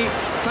Stephanie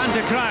Van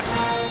der Gracht.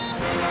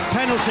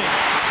 Penalty.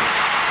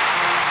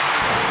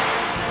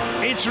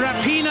 It's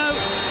Rapinoe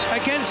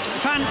against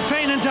Van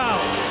Veenendaal.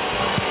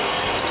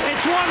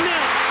 It's 1-0.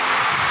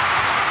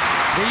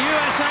 The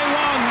USA 1,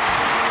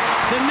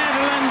 the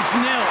Netherlands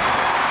 0.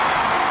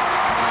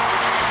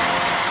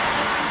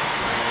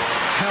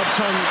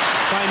 Helped on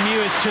by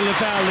Mewis to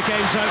Lavelle. The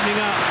game's opening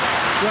up.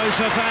 Rose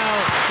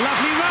Lavelle,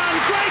 lovely run,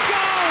 great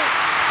goal!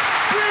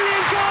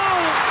 Brilliant goal!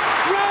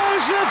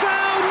 Rose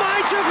Lavelle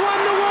might have won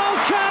the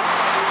World Cup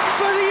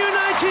for the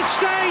United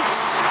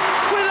States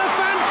with a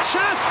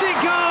fantastic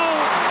goal.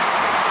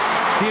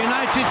 The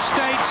United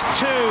States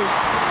 2,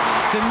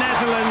 the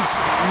Netherlands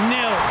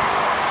 0.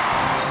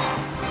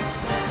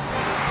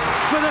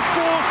 For the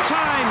fourth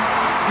time,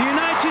 the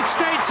United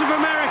States of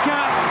America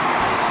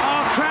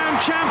are crowned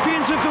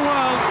champions of the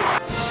world.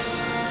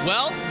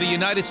 Well, the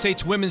United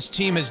States women's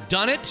team has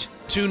done it.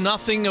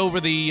 2-0 over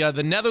the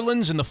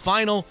Netherlands in the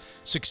final,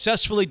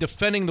 successfully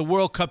defending the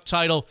World Cup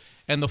title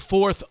and the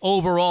fourth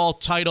overall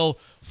title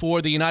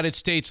for the United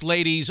States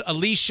ladies.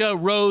 Alicia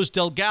Rose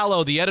Del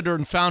Gallo, the editor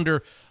and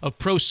founder of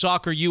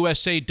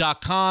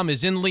ProSoccerUSA.com,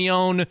 is in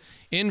Lyon,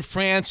 in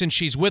France, and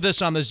she's with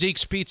us on the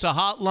Zeke's Pizza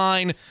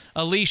hotline.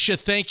 Alicia,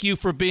 thank you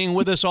for being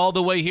with us all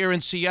the way here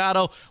in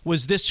Seattle.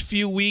 Was this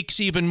few weeks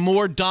even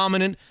more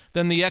dominant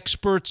than the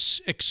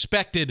experts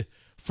expected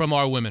from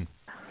our women?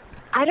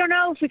 I don't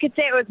know if we could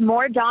say it was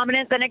more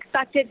dominant than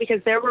expected,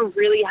 because there were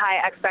really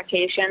high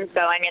expectations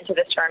going into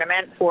this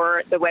tournament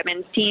for the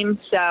women's team.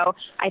 So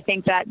I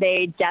think that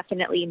they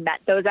definitely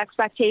met those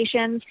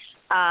expectations.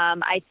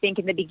 I think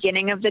in the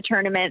beginning of the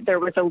tournament, there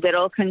was a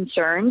little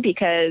concern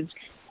because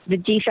the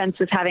defense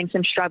was having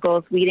some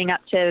struggles leading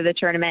up to the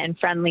tournament and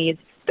friendlies.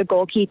 The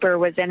goalkeeper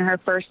was in her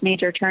first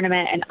major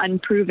tournament and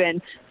unproven.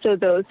 So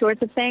those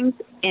sorts of things.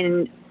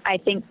 And I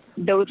think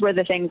those were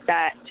the things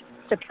that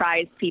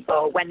surprised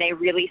people when they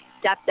really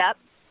stepped up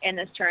in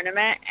this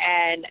tournament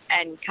and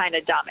kind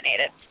of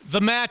dominated.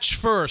 The match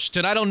first,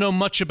 and I don't know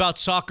much about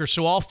soccer,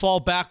 so I'll fall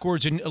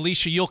backwards, and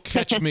Alicia, you'll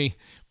catch me,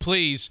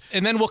 please.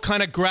 And then we'll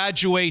kind of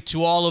graduate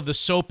to all of the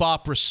soap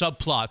opera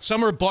subplots.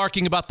 Some are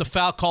barking about the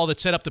foul call that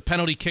set up the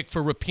penalty kick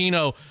for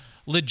Rapinoe.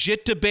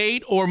 Legit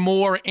debate or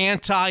more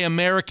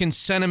anti-American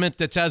sentiment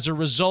that's as a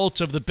result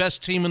of the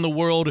best team in the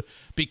world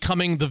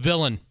becoming the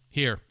villain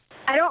here?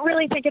 I don't really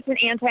really think it's an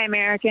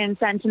anti-American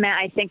sentiment.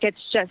 I think it's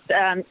just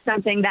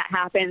something that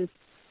happens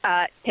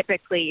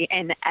typically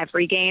in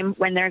every game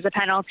when there's a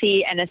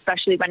penalty, and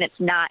especially when it's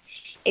not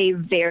a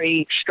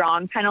very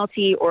strong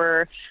penalty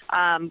or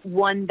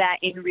one that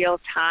in real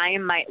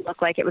time might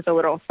look like it was a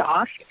little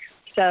soft.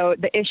 So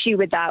the issue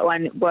with that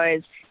one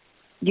was,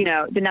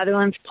 the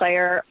Netherlands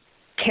player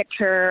kicked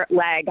her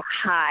leg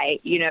high,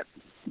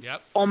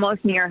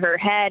 almost near her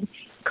head,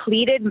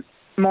 cleated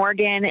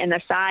Morgan in the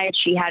side.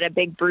 She had a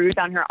big bruise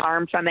on her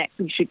arm from it.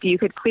 You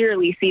could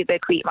clearly see the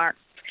cleat marks.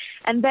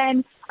 And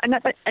then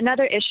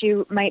another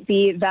issue might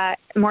be that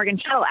Morgan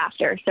fell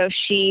after, so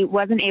she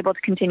wasn't able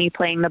to continue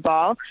playing the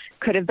ball.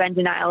 Could have been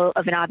denial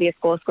of an obvious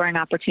goal-scoring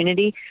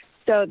opportunity.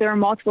 So there are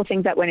multiple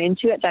things that went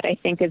into it that I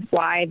think is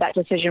why that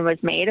decision was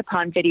made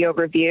upon video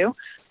review.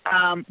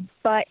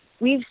 But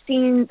we've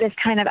seen this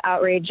kind of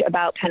outrage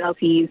about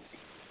penalties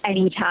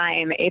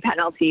anytime a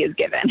penalty is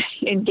given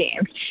in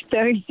games.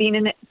 So we've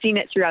seen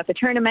it throughout the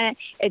tournament.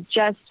 It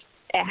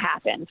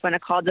happens when a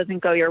call doesn't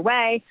go your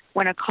way,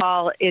 when a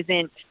call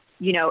isn't,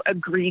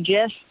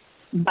 egregious,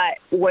 but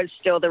was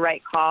still the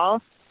right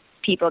call.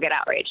 People get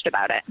outraged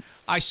about it.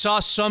 I saw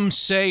some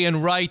say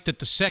and write that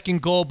the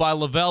second goal by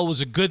Lavelle was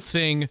a good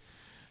thing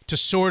to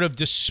sort of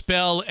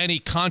dispel any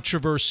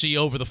controversy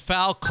over the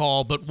foul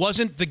call, but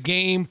wasn't the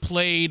game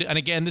played, and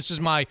again, this is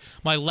my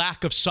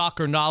lack of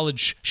soccer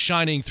knowledge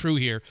shining through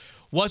here,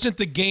 wasn't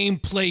the game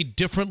played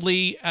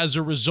differently as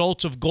a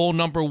result of goal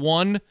number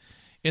 1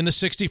 in the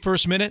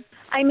 61st minute?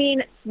 I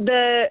mean,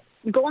 the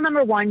goal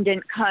number 1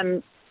 didn't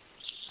come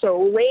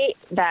so late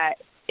that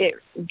it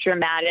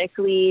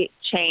dramatically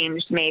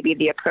changed maybe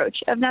the approach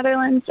of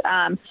Netherlands,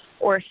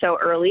 or so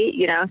early,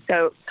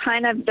 so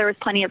kind of there was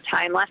plenty of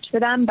time left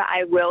for them. But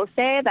I will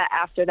say that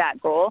after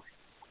that goal,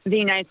 the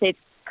United States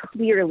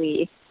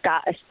clearly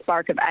got a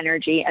spark of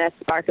energy and a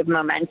spark of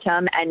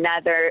momentum, and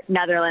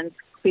Netherlands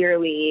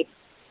clearly,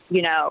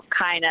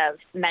 kind of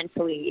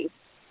mentally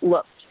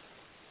looked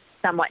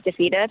somewhat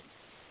defeated.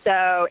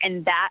 So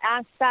in that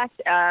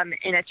aspect,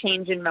 in a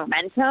change in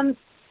momentum,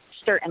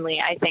 certainly,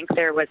 I think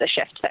there was a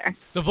shift there.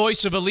 The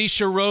voice of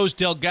Alicia Rose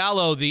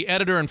Delgado, the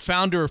editor and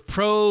founder of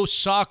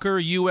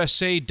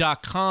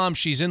ProSoccerUSA.com.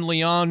 She's in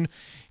Lyon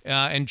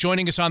and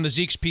joining us on the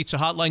Zeke's Pizza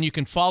Hotline. You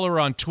can follow her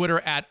on Twitter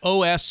at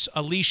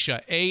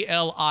OSAlicia,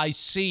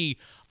 ALICIAD.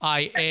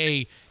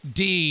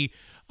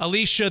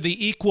 Alicia,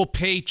 the equal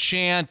pay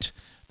chant,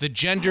 the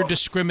gender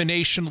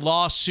discrimination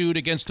lawsuit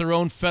against their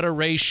own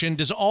federation,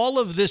 does all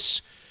of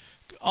this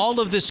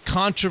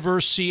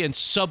controversy and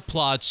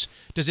subplots,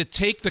 does it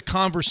take the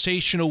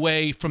conversation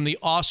away from the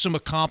awesome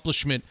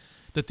accomplishment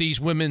that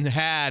these women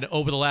had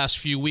over the last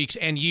few weeks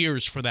and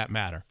years, for that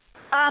matter?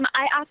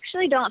 I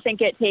actually don't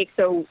think it takes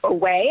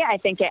away. I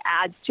think it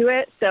adds to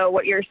it. So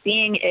what you're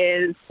seeing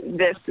is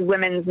this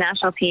women's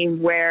national team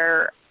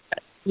where,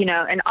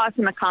 an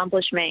awesome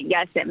accomplishment.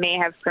 Yes, it may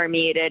have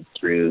permeated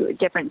through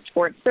different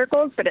sports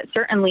circles, but it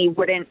certainly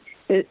wouldn't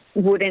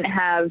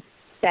have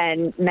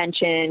been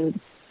mentioned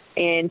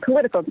in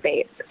political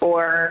debates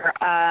or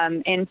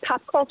in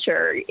pop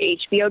culture.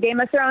 HBO Game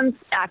of Thrones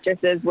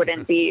actresses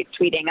wouldn't be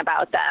tweeting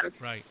about them.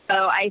 Right. So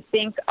I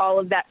think all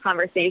of that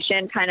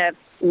conversation kind of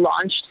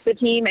launched the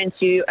team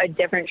into a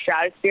different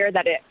stratosphere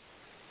that it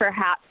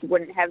perhaps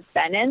wouldn't have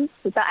been in.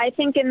 But I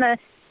think in the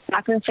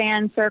soccer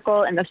fan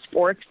circle and the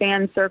sports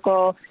fan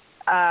circle,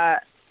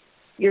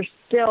 you're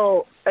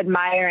still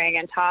admiring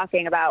and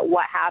talking about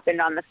what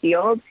happened on the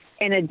field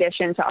in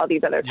addition to all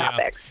these other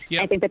topics.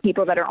 Yeah. I think the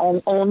people that are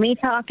only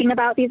talking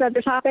about these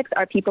other topics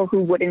are people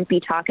who wouldn't be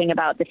talking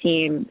about the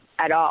team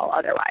at all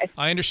otherwise.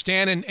 I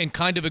understand and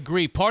kind of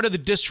agree. Part of the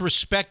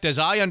disrespect, as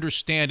I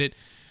understand it,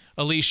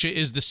 Alicia,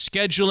 is the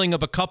scheduling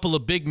of a couple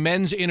of big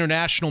men's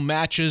international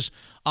matches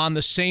on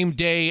the same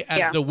day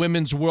as the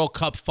Women's World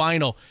Cup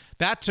final.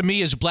 That, to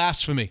me, is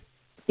blasphemy.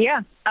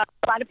 Yeah, a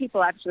lot of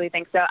people actually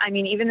think so. I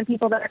mean, even the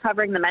people that are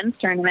covering the men's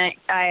tournament,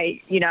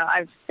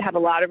 I've had a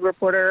lot of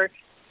reporter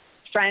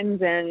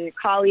friends and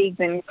colleagues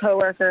and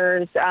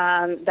coworkers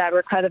that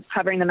were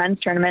covering the men's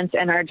tournaments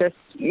and are just,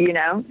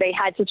 they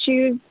had to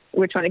choose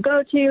which one to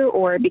go to,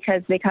 or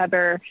because they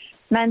cover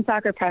men's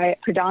soccer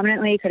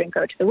predominantly, couldn't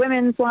go to the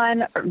women's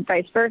one, or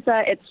vice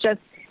versa. It's just,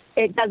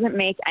 it doesn't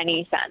make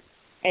any sense.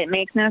 It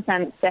makes no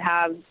sense to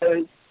have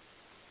those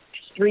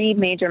 3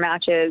 major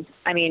matches.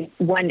 I mean,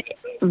 one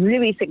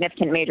really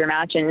significant major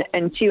match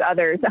and 2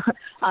 others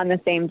on the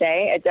same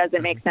day. It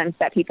doesn't make sense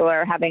that people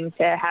are having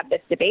to have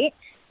this debate.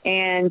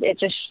 And it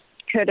just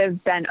could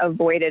have been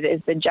avoided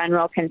is the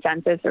general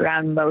consensus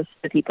around most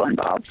of the people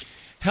involved.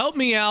 Help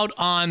me out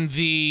on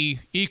the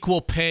equal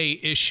pay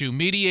issue.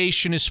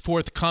 Mediation is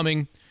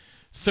forthcoming.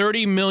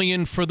 $30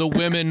 million for the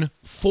women,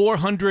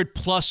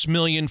 $400+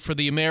 million for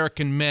the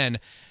American men.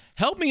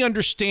 Help me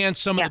understand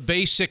some of the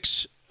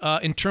basics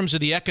in terms of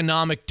the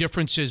economic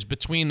differences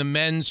between the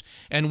men's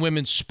and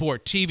women's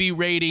sport. TV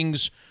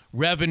ratings,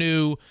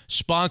 revenue,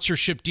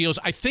 sponsorship deals.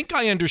 I think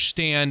I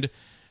understand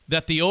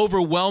that the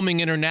overwhelming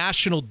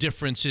international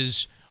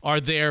differences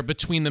are there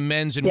between the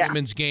men's and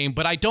women's game,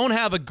 but I don't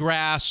have a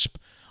grasp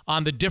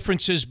on the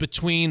differences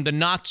between the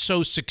not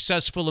so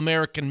successful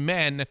American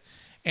men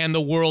and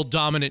the world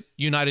dominant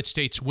United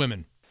States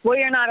women. Well,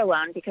 you're not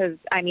alone because,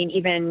 I mean,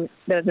 even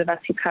those of us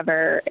who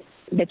cover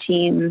the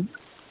team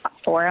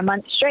for a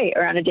month straight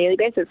or on a daily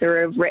basis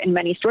or have written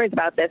many stories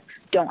about this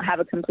don't have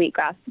a complete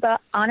grasp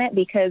on it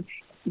because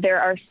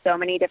there are so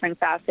many different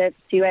facets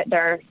to it.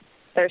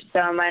 There's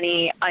so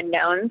many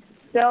unknowns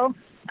still,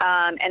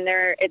 and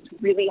it's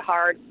really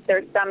hard.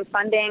 There's some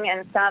funding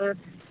and some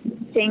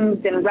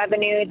things in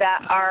revenue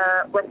that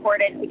are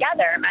reported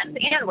together, men's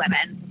and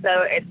women.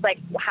 So it's like,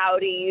 how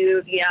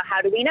do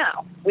we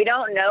know? We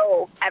don't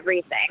know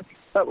everything.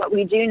 But what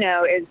we do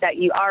know is that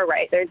you are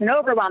right. There's an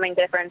overwhelming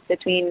difference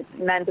between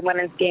men's and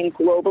women's game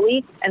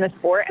globally in the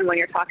sport and when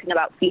you're talking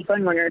about FIFA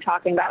and when you're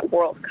talking about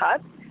World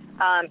Cup,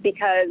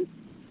 because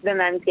the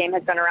men's game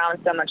has been around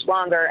so much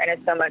longer and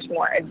is so much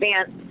more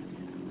advanced.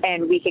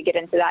 And we could get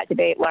into that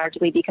debate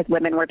largely because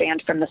women were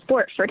banned from the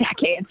sport for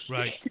decades.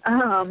 Right.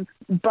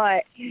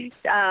 But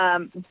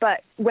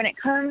when it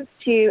comes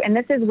to, and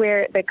this is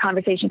where the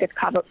conversation gets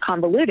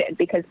convoluted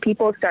because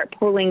people start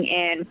pulling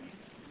in,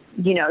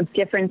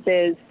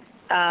 differences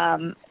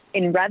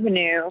in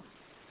revenue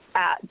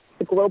at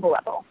the global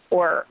level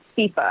or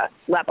FIFA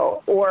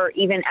level or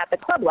even at the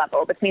club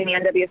level between the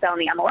NWSL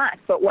and the MLS.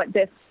 But what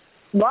this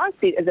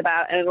lawsuit is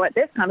about and what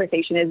this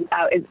conversation is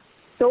about is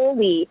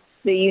solely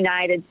the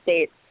United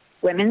States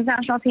women's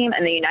national team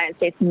and the United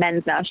States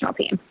men's national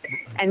team.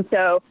 And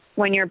so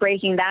when you're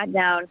breaking that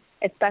down,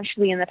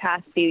 especially in the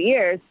past few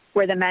years,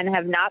 where the men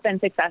have not been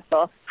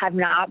successful, have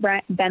not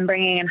been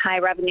bringing in high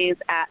revenues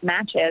at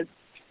matches,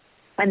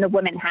 and the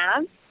women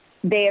have,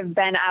 they have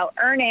been out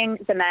earning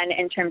the men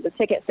in terms of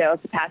ticket sales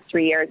the past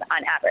 3 years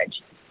on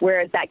average,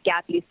 whereas that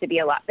gap used to be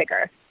a lot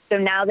bigger. So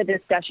now the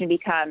discussion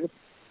becomes,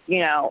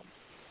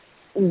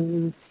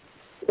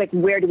 like,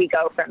 where do we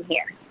go from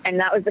here? And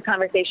that was the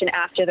conversation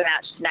after the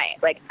match tonight.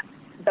 Like,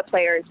 the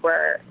players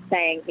were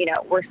saying,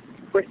 we're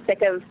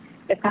sick of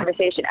this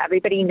conversation.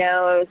 Everybody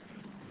knows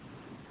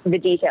the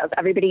details.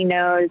 Everybody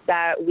knows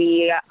that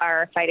we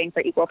are fighting for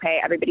equal pay.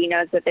 Everybody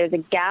knows that there's a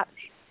gap,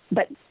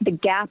 but the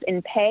gap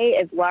in pay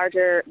is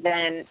larger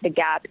than the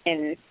gap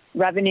in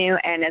revenue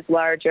and is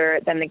larger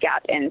than the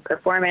gap in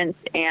performance.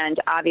 And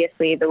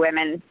obviously the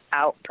women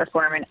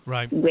outperform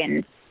and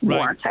win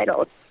more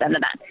titles than the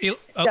men.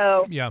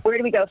 Where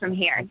do we go from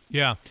here?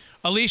 Yeah.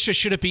 Alicia,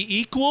 should it be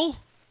equal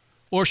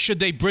or should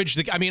they bridge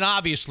the – I mean,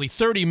 obviously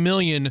 $30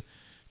 million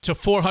to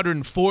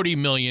 $440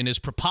 million is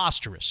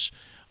preposterous.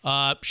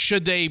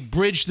 Should they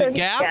bridge the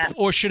gap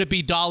or should it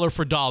be dollar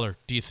for dollar,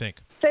 do you think?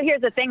 So here's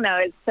the thing, though,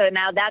 is so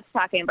now that's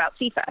talking about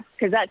FIFA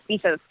because that's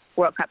FIFA's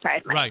World Cup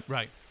prize money.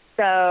 Right.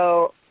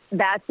 So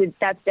that's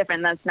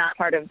different. That's not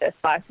part of this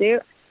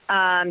lawsuit.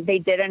 They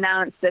did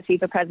announce, the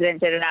FIFA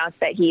president did announce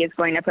that he is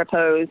going to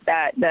propose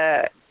that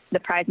the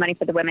prize money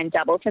for the women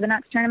double for the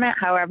next tournament.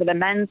 However, the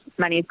men's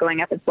money is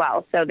going up as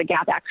well. So the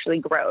gap actually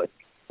grows,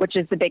 which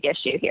is the big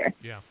issue here.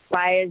 Yeah.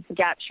 Why is the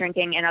gap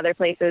shrinking in other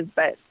places,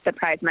 but the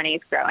prize money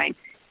is growing?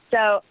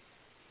 So,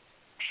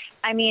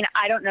 I mean,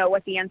 I don't know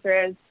what the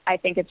answer is. I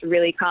think it's a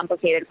really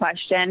complicated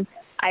question.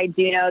 I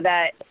do know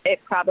that it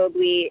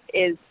probably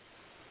is.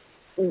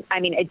 I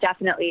mean, it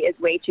definitely is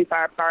way too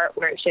far apart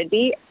where it should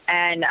be.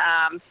 And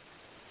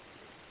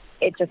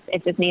it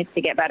just needs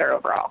to get better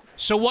overall.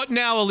 So what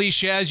now,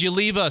 Alicia, as you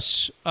leave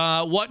us?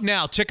 What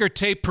now? Ticker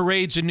tape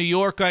parades in New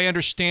York, I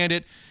understand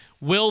it.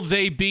 Will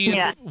they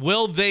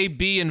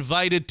be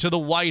invited to the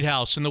White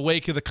House in the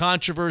wake of the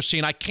controversy?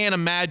 And I can't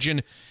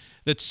imagine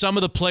that some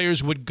of the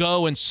players would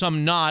go and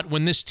some not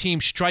when this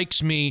team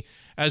strikes me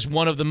as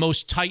one of the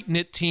most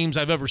tight-knit teams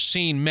I've ever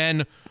seen,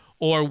 men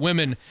or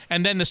women.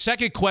 And then the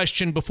second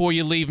question before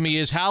you leave me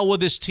is, how will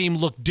this team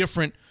look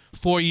different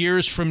 4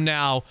 years from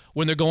now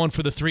when they're going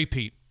for the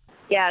three-peat?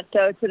 Yeah,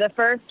 so to the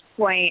first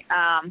point,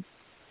 and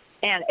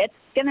it's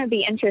going to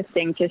be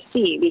interesting to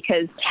see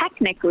because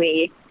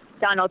technically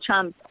Donald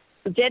Trump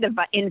did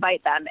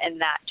invite them in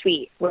that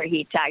tweet where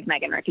he tagged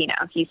Megan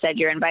Rapinoe. He said,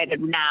 "You're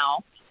invited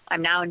now.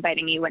 I'm now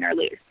inviting you, win or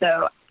lose."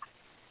 So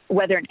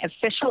whether an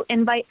official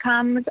invite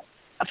comes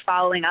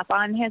following up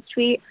on his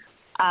tweet,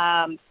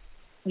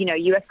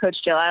 U.S. Coach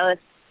Jill Ellis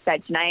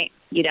said tonight,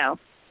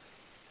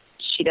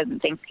 she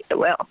doesn't think it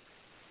will.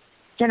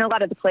 And a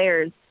lot of the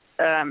players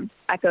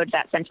echoed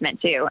that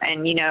sentiment too.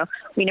 And, we know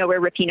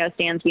where Rapinoe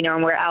stands. We know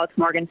where Alex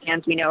Morgan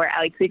stands. We know where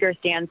Ali Krieger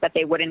stands, that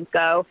they wouldn't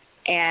go.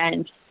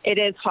 And it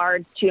is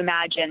hard to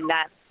imagine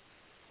that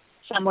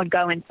some would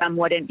go and some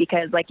wouldn't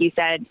because, like you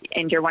said,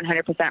 and you're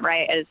 100%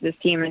 right, as this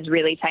team is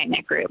really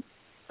tight-knit group.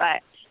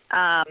 But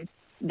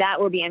that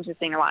will be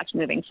interesting to watch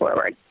moving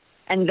forward.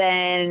 And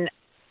then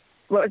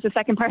what was the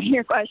second part of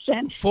your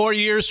question? 4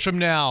 years from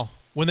now,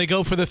 when they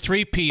go for the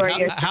three-peat,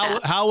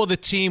 how will the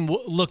team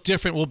look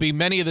different? Will be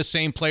many of the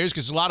same players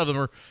because a lot of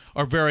them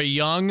are very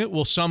young.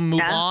 Will some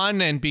move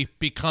on and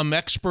become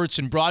experts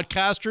and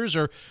broadcasters?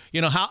 Or,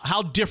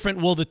 how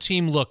different will the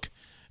team look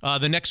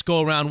the next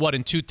go-around,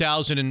 in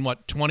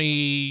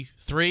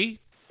 2023?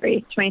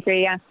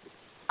 23, yeah.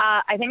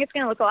 I think it's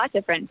going to look a lot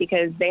different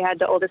because they had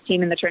the oldest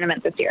team in the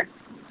tournament this year.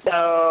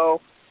 So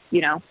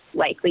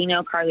likely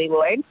no Carly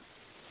Lloyd,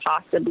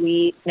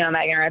 possibly no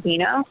Megan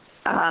Rapinoe.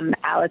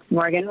 Alex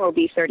Morgan will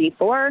be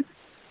 34,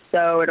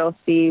 so it'll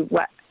see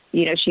what,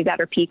 she's at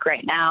her peak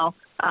right now.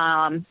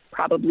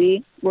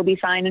 Probably will be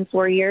fine in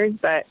 4 years,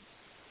 but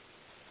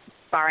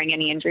barring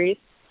any injuries.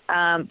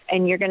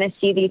 And you're going to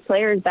see these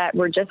players that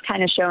were just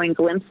kind of showing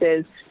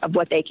glimpses of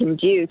what they can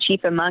do.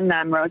 Chief among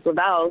them, Rose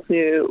Lavelle,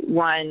 who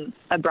won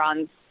a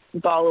bronze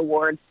ball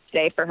award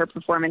today for her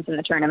performance in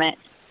the tournament.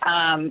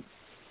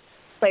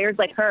 Players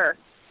like her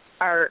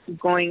are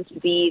going to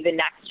be the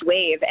next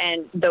wave.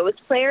 And those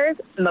players,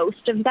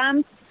 most of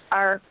them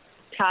are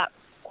top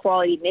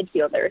quality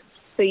midfielders.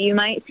 So you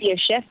might see a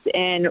shift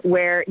in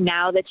where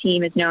now the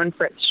team is known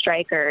for its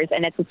strikers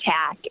and its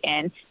attack.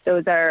 And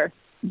those are,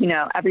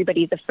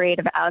 everybody's afraid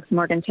of Alex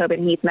Morgan,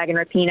 Tobin Heath, Megan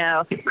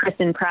Rapinoe,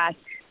 Kristen Press,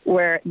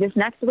 where this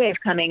next wave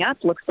coming up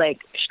looks like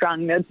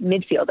strong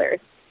midfielders.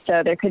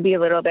 So there could be a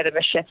little bit of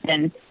a shift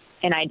in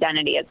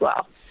identity as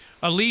well.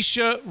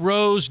 Alicia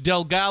Rose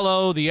Del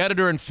Gallo, the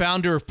editor and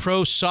founder of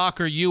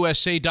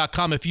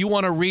ProSoccerUSA.com. If you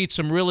want to read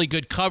some really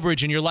good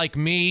coverage and you're like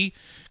me,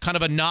 kind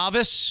of a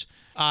novice,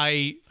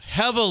 I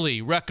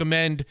heavily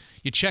recommend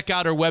you check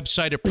out her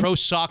website at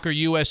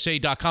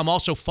ProSoccerUSA.com.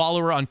 Also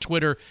follow her on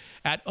Twitter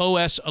at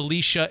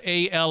OSAlicia,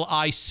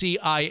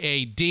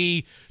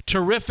 ALICIAD.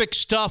 Terrific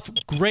stuff.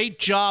 Great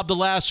job the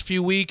last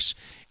few weeks,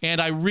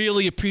 and I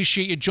really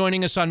appreciate you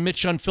joining us on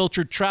Mitch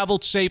Unfiltered. Travel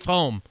safe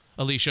home,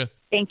 Alicia.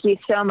 Thank you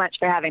so much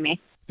for having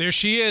me. There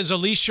she is,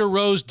 Alicia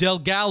Rose Del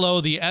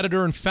Gallo, the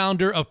editor and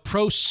founder of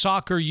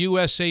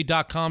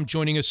ProSoccerUSA.com,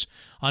 joining us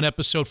on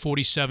episode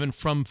 47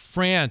 from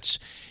France.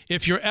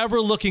 If you're ever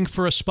looking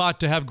for a spot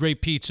to have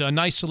great pizza, a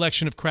nice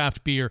selection of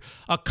craft beer,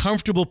 a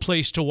comfortable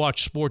place to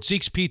watch sports,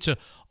 Zeke's Pizza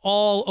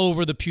all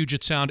over the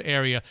Puget Sound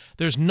area.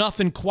 There's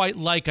nothing quite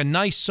like a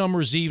nice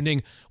summer's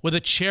evening with a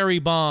cherry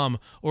bomb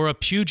or a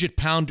Puget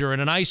Pounder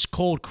and an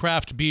ice-cold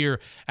craft beer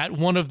at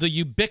one of the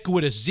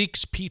ubiquitous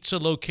Zeke's Pizza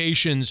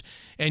locations,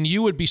 and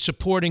you would be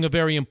supporting a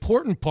very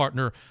important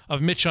partner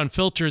of Mitch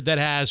Unfiltered that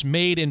has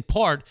made, in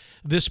part,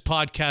 this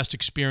podcast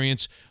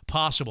experience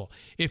possible.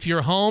 If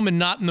you're home and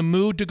not in the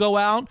mood to go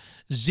out,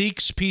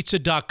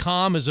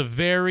 Zeke'sPizza.com is a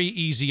very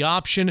easy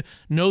option.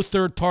 No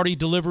third-party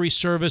delivery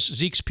service.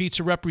 Zeke's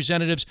Pizza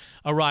representatives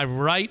arrive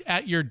right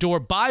at your door.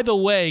 By the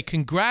way,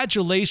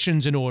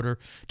 congratulations in order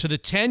to the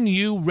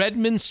 10U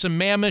Redmond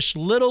Sammamish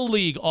Little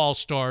League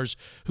All-Stars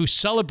who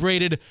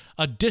celebrated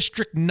a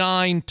District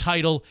 9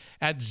 title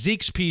at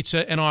Zeke's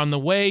Pizza and are on the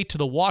way to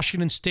the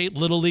Washington State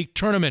Little League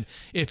Tournament.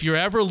 If you're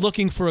ever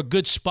looking for a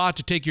good spot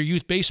to take your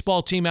youth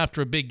baseball team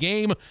after a big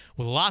game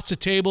with lots of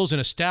tables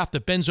and a staff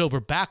that bends over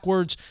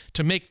backwards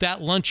to make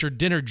that lunch or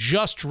dinner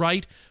just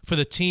right for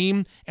the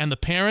team and the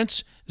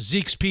parents,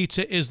 Zeke's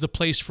Pizza is the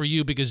place for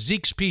you because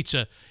Zeke's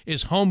Pizza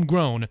is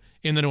homegrown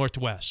in the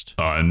Northwest.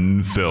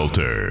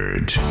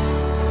 Unfiltered.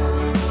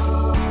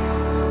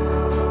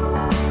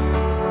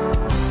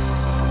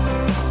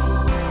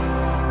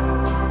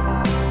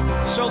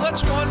 So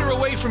let's wander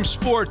away from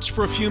sports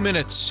for a few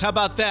minutes. How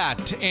about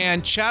that?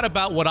 And chat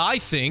about what I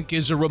think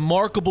is a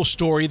remarkable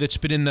story that's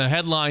been in the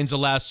headlines the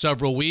last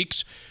several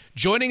weeks.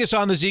 Joining us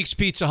on the Zeke's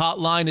Pizza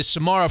hotline is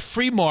Samara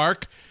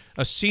Freemark,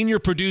 a senior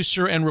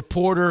producer and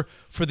reporter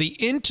for the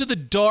Into the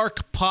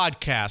Dark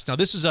podcast. Now,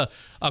 this is a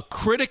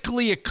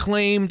critically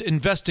acclaimed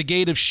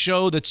investigative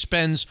show that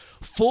spends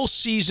full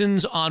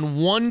seasons on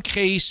one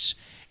case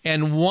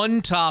and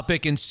one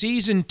topic. In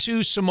season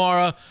 2,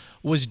 Samara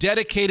was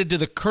dedicated to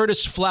the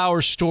Curtis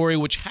Flowers story,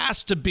 which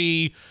has to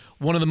be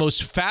one of the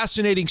most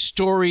fascinating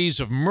stories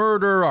of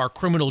murder, our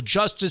criminal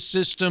justice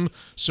system,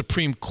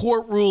 Supreme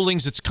Court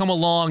rulings that's come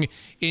along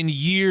in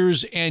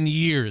years and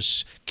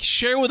years.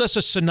 Share with us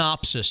a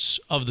synopsis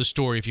of the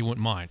story, if you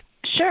wouldn't mind.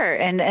 Sure,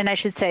 and I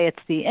should say it's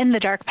the In the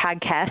Dark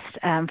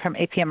podcast from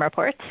APM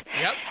Reports.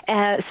 Yep.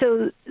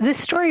 So this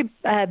story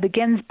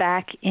begins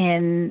back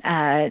in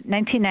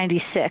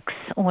 1996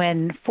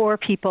 when 4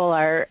 people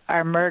are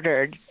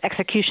murdered,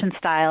 execution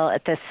style,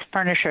 at this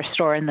furniture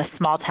store in this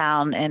small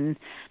town in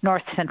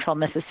north central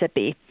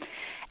Mississippi.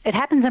 It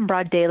happens in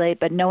broad daylight,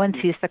 but no one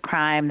sees the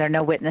crime. There are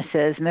no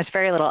witnesses, and there's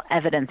very little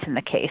evidence in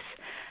the case.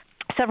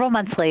 Several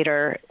months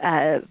later,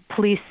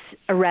 police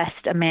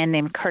arrest a man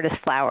named Curtis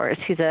Flowers.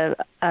 He's a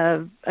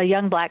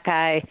young black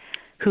guy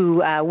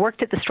who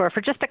worked at the store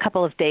for just a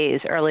couple of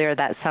days earlier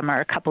that summer,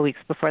 a couple weeks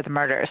before the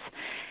murders.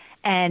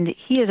 And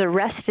he is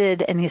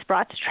arrested and he's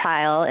brought to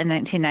trial in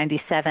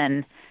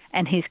 1997,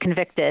 and he's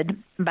convicted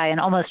by an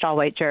almost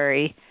all-white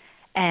jury,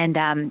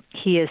 and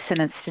he is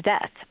sentenced to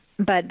death.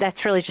 But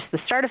that's really just the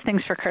start of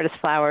things for Curtis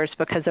Flowers,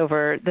 because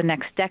over the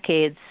next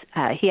decades,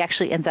 he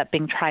actually ends up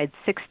being tried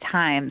 6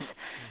 times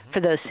for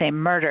those same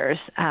murders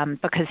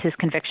because his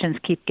convictions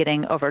keep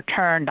getting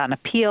overturned on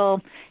appeal.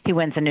 He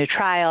wins a new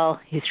trial.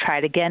 He's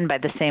tried again by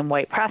the same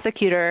white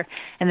prosecutor,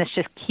 and this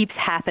just keeps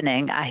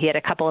happening. He had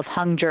a couple of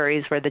hung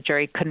juries where the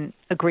jury couldn't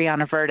agree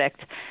on a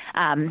verdict.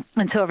 And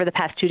so over the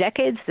past 2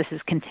 decades, this has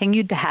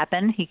continued to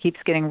happen. He keeps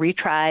getting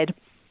retried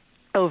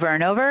over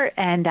and over,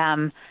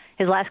 and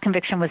his last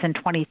conviction was in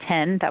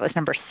 2010. That was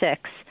number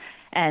 6.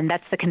 And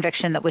that's the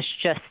conviction that was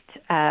just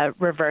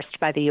reversed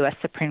by the U.S.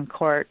 Supreme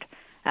Court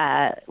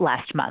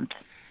last month.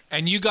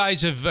 And you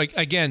guys have,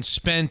 again,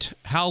 spent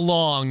how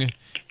long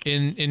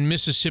in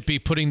Mississippi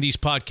putting these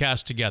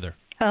podcasts together?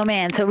 Oh,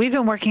 man. So we've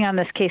been working on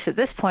this case at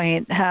this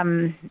point.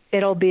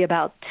 It'll be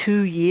about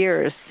 2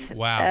 years.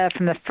 Wow.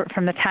 From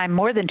the time,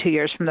 more than 2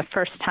 years from the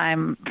first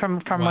time,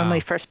 from Wow. when we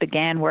first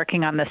began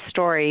working on this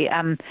story.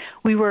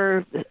 We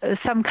were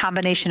some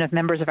combination of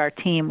members of our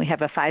team. We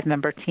have a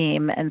 5-member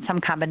team, and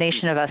some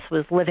combination of us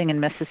was living in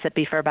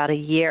Mississippi for about a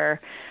year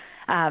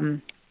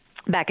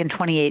back in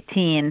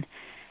 2018.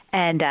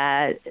 And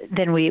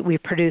then we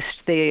produced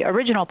the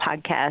original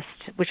podcast,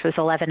 which was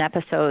 11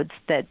 episodes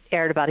that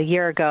aired about a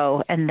year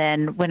ago. And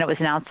then when it was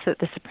announced that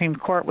the Supreme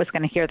Court was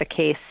going to hear the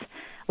case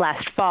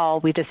last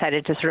fall, we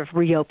decided to sort of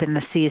reopen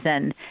the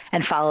season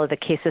and follow the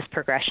case's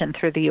progression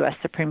through the U.S.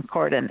 Supreme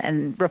Court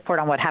and report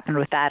on what happened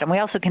with that. And we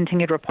also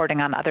continued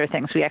reporting on other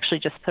things. We actually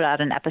just put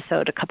out an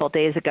episode a couple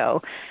days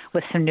ago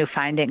with some new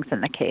findings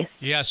in the case.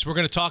 Yes, we're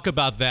going to talk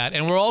about that.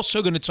 And we're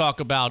also going to talk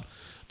about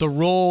the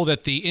role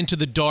that the Into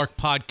the Dark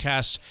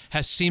podcast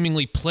has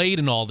seemingly played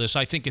in all this.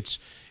 I think it's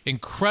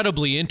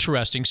incredibly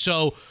interesting.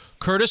 So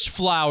Curtis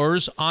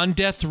Flowers on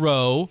death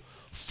row,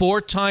 4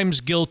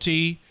 times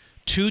guilty,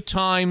 2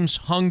 times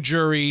hung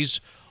juries.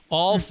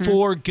 All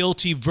 4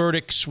 guilty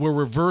verdicts were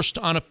reversed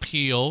on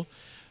appeal.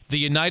 The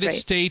United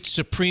States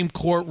Supreme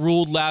Court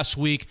ruled last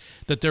week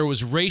that there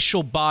was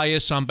racial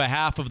bias on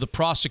behalf of the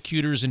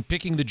prosecutors in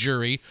picking the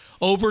jury,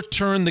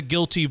 overturned the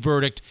guilty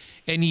verdict,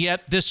 and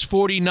yet this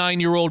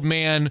 49-year-old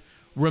man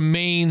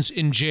remains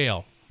in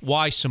jail.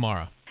 Why,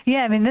 Samara? Yeah,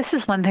 I mean, this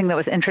is one thing that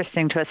was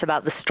interesting to us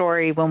about the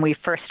story when we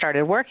first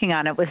started working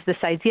on it, was this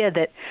idea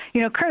that,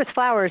 Curtis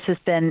Flowers has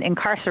been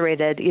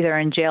incarcerated either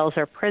in jails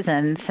or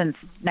prisons since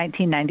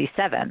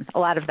 1997, a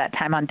lot of that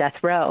time on death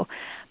row.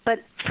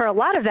 But for a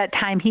lot of that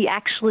time, he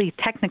actually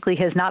technically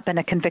has not been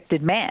a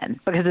convicted man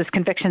because his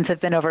convictions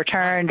have been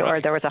overturned or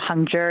there was a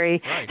hung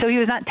jury. Right. So he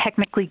was not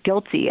technically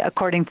guilty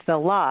according to the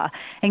law,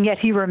 and yet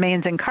he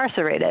remains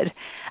incarcerated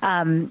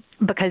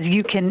because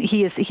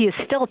he is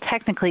still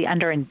technically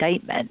under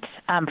indictment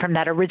from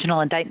that original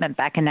indictment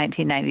back in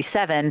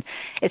 1997.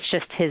 It's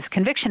just his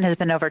conviction has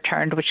been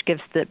overturned, which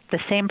gives the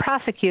same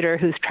prosecutor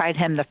who's tried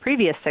him the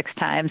previous 6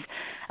 times,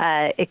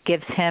 it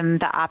gives him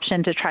the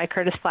option to try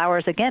Curtis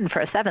Flowers again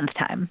for a 7th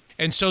time.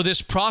 And so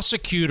this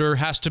prosecutor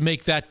has to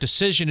make that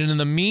decision. And in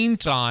the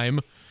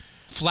meantime,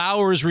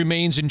 Flowers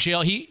remains in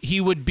jail.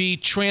 He would be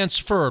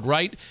transferred,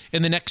 right,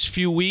 in the next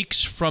few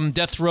weeks from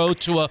death row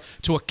to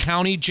a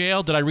county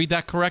jail. Did I read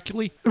that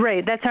correctly?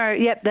 Right. That's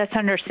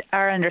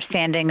our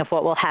understanding of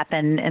what will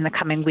happen in the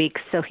coming weeks.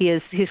 So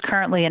he's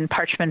currently in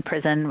Parchman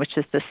Prison, which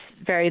is this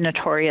very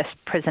notorious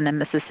prison in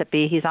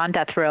Mississippi. He's on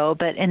death row,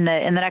 but in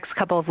the next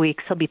couple of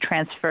weeks he'll be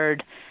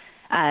transferred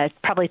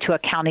probably to a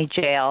county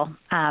jail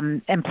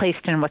and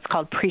placed in what's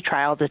called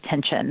pretrial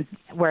detention,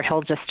 where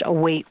he'll just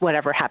await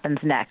whatever happens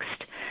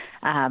next.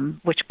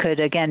 Which could,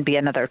 again, be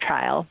another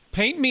trial.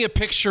 Paint me a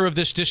picture of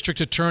this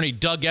district attorney,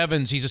 Doug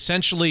Evans. He's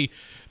essentially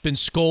been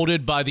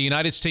scolded by the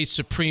United States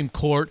Supreme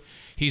Court.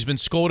 He's been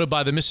scolded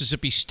by the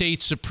Mississippi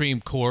State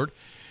Supreme Court,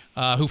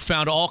 who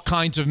found all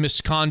kinds of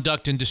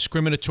misconduct and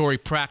discriminatory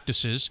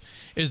practices.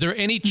 Is there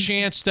any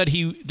chance that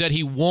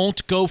he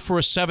won't go for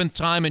a 7th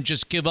time and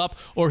just give up,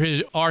 or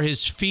are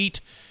his feet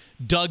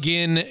dug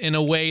in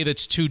a way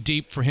that's too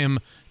deep for him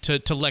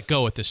to let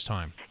go at this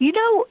time?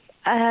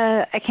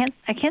 I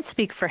can't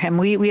speak for him.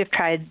 We have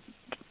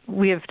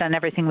done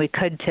everything we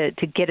could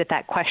to get at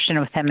that question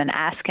with him and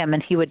ask him,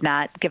 and he would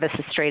not give us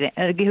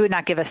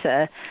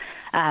a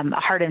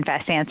hard and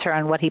fast answer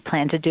on what he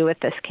planned to do with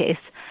this case.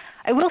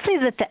 I will say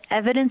that the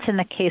evidence in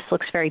the case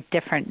looks very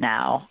different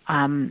now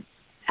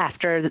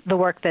after the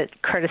work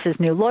that Curtis's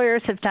new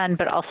lawyers have done,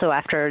 but also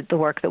after the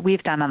work that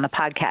we've done on the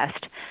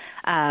podcast.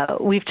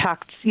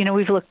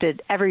 We've looked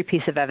at every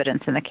piece of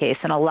evidence in the case,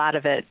 and a lot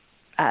of it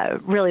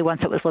really,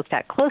 once it was looked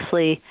at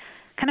closely,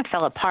 kind of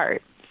fell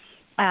apart.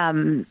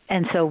 And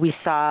so we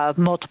saw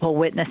multiple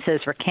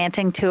witnesses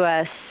recanting to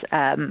us.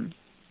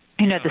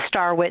 The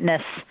star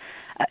witness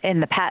in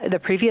the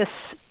previous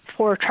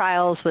 4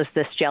 trials was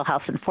this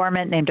jailhouse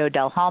informant named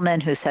Odell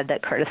Hallman, who said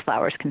that Curtis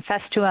Flowers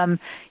confessed to him.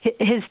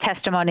 His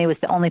testimony was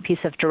the only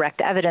piece of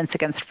direct evidence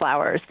against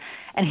Flowers,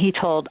 and he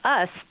told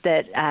us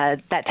that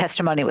that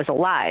testimony was a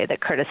lie, that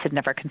Curtis had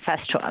never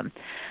confessed to him.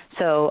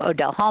 So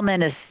Odell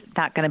Hallman is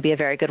not going to be a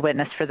very good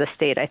witness for the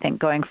state, I think,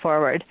 going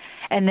forward.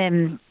 And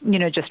then,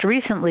 just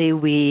recently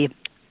we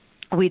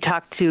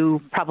talked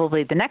to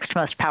probably the next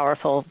most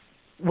powerful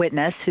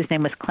witness, whose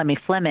name was Clemmy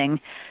Fleming.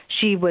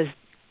 She was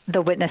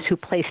the witness who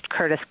placed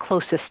Curtis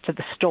closest to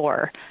the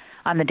store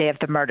on the day of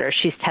the murder.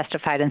 She's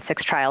testified in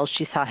 6 trials.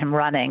 She saw him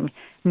running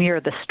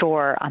near the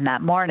store on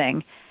that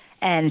morning.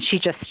 And she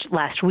just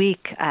last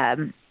week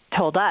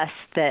told us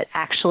that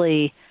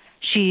actually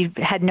she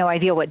had no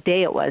idea what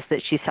day it was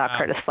that she saw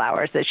Curtis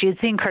Flowers, that she had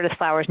seen Curtis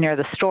Flowers near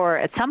the store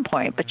at some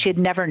point, but she had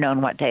never known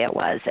what day it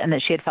was, and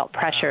that she had felt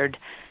pressured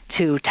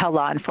to tell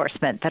law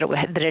enforcement that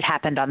it had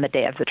happened on the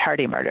day of the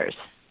Tardy murders.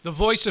 The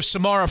voice of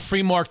Samara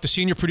Freemark, the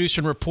senior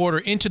producer and reporter,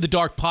 Into the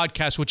Dark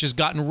podcast, which has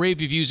gotten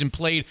rave reviews and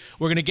played.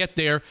 We're going to get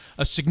there.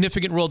 A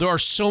significant role. There are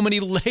so many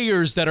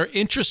layers that are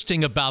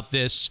interesting about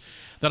this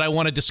that I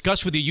want to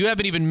discuss with you. You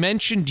haven't even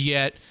mentioned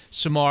yet,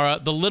 Samara,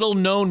 the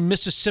little-known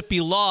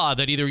Mississippi law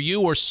that either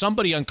you or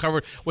somebody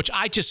uncovered, which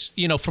I just,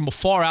 from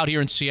afar out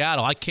here in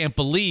Seattle, I can't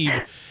believe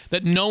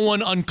that no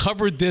one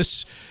uncovered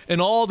this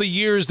in all the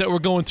years that we're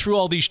going through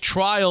all these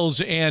trials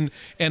and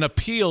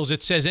appeals.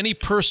 It says any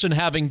person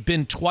having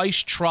been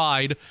twice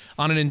tried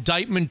on an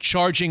indictment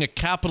charging a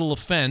capital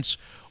offense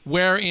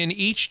wherein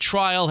each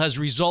trial has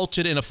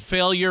resulted in a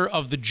failure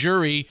of the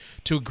jury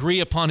to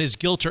agree upon his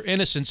guilt or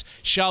innocence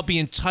shall be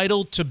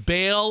entitled to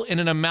bail in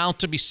an amount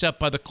to be set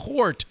by the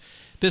court.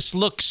 This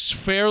looks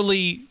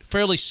fairly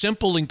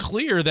simple and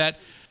clear that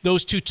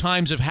those two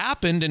times have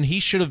happened and he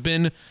should have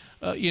been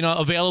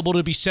available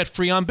to be set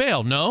free on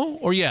bail. No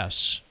or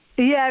yes?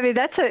 Yeah, I mean,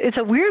 it's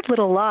a weird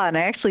little law, and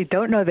I actually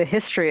don't know the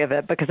history of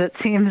it because it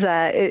seems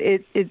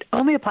it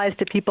only applies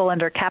to people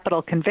under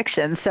capital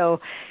conviction. So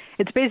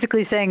it's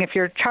basically saying if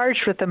you're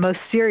charged with the most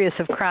serious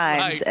of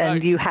crimes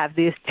you have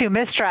these two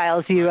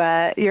mistrials,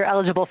 you're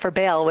eligible for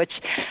bail, which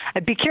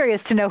I'd be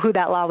curious to know who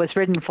that law was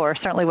written for.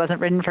 Certainly wasn't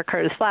written for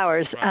Curtis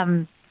Flowers.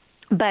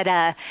 But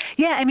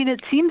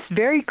it seems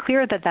very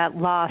clear that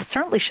law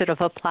certainly should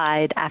have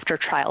applied after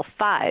Trial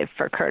 5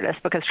 for Curtis,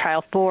 because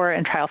Trial 4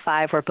 and Trial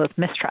 5 were both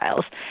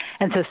mistrials.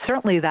 And so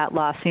certainly that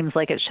law seems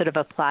like it should have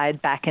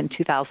applied back in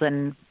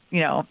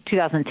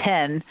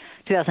 2010,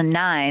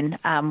 2009,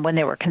 when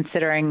they were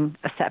considering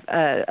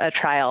a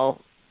Trial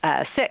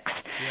 6.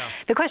 Yeah.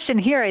 The question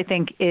here, I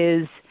think,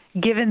 is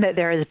given that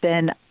there has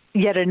been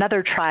yet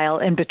another trial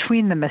in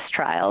between the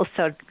mistrials,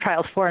 so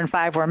Trials 4 and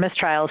 5 were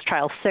mistrials,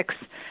 Trial 6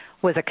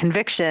 was a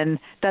conviction,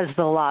 does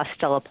the law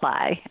still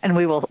apply? And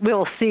we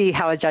will see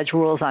how a judge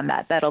rules on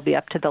that. That'll be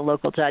up to the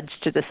local judge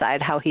to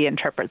decide how he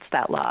interprets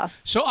that law.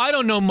 So I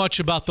don't know much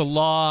about the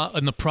law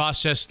and the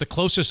process. The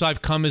closest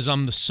I've come is I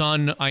am the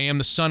son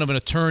of an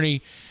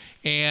attorney.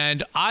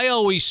 And I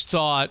always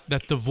thought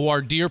that the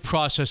voir dire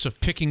process of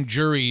picking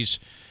juries,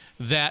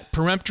 that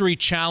peremptory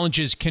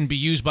challenges can be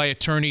used by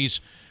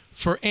attorneys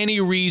for any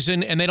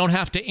reason, and they don't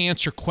have to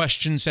answer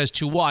questions as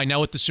to why. Now,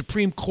 what the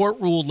Supreme Court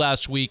ruled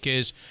last week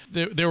is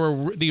there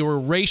were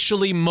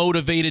racially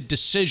motivated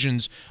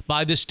decisions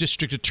by this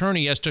district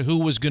attorney as to who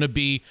was going to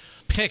be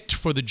picked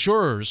for the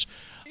jurors.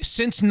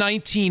 Since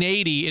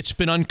 1980, it's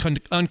been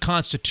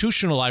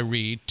unconstitutional, I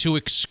read, to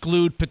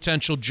exclude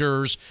potential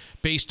jurors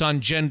based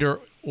on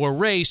gender or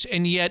race,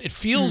 and yet it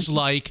feels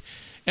like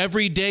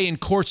every day in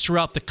courts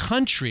throughout the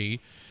country,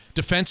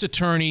 defense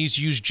attorneys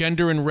use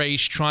gender and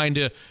race trying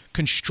to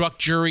construct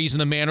juries in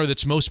the manner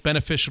that's most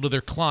beneficial to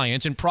their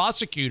clients, and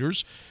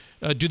prosecutors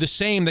do the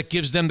same that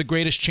gives them the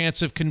greatest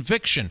chance of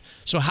conviction.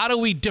 So how do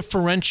we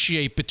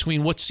differentiate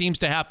between what seems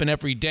to happen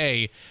every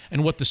day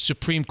and what the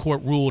Supreme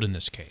Court ruled in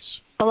this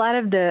case? A lot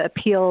of the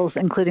appeals,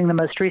 including the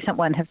most recent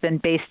one, have been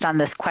based on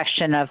this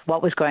question of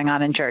what was going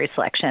on in jury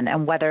selection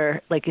and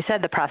whether, like you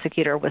said, the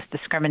prosecutor was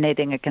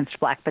discriminating against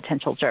black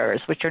potential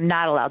jurors, which you're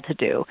not allowed to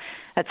do.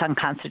 That's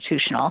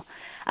unconstitutional.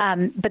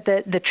 But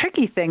the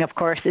tricky thing, of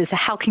course, is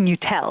how can you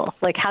tell?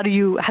 Like, how do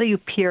you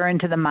peer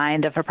into the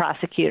mind of a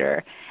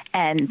prosecutor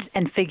and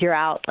figure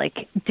out,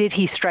 like, did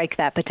he strike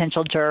that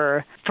potential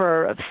juror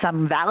for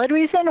some valid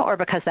reason or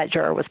because that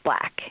juror was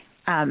black?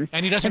 And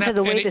he doesn't have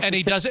to, and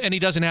he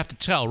doesn't have to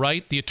tell,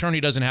 right? The attorney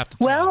doesn't have to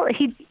tell. Well,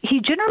 he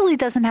generally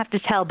doesn't have to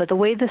tell, but the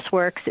way this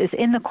works is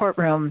in the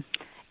courtroom.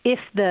 If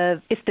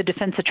the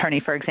defense attorney,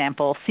 for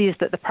example, sees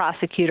that the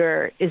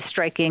prosecutor is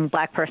striking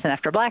black person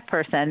after black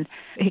person,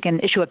 he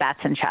can issue a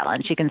Batson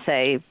challenge. He can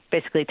say,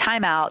 basically,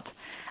 time out.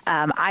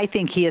 I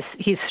think he's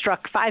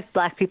struck 5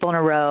 black people in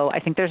a row. I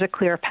think there's a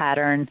clear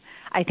pattern.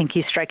 I think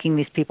he's striking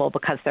these people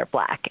because they're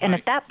black. And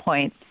at that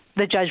point,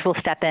 the judge will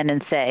step in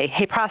and say,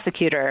 hey,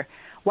 prosecutor,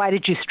 why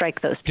did you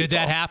strike those people? Did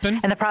that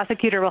happen? And the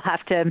prosecutor will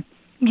have to...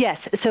 Yes.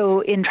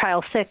 So in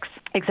Trial 6,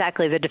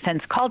 exactly, the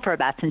defense called for a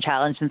Batson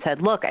challenge and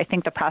said, look, I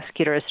think the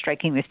prosecutor is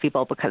striking these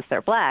people because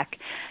they're black.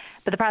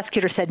 But the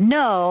prosecutor said,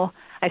 no,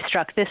 I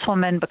struck this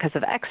woman because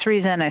of X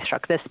reason. I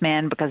struck this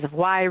man because of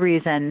Y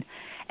reason.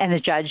 And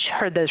the judge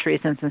heard those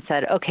reasons and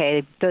said,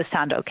 okay, those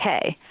sound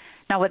okay.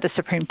 Now, what the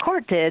Supreme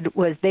Court did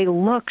was they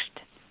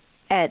looked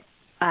at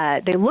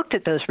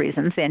those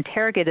reasons. They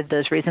interrogated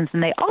those reasons.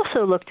 And they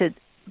also looked at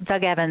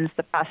Doug Evans,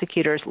 the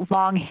prosecutor's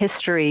long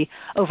history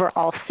over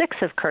all 6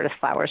 of Curtis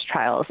Flowers'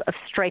 trials of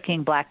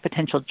striking black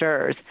potential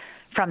jurors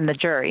from the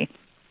jury.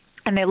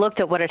 And they looked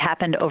at what had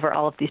happened over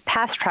all of these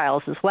past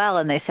trials as well,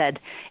 and they said,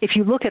 if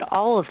you look at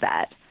all of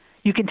that,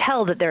 you can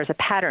tell that there's a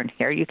pattern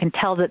here. You can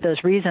tell that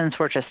those reasons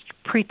were just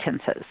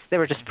pretenses. They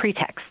were just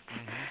pretexts.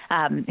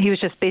 He was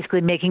just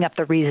basically making up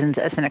the reasons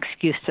as an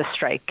excuse to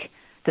strike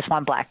this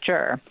one black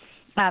juror.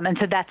 And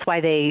so that's why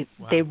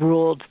they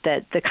ruled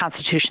that the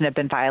Constitution had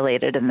been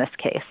violated in this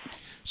case.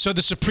 So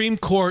the Supreme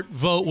Court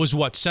vote was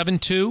what,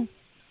 7-2?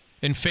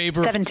 In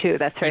favor 7-2,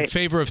 that's right. In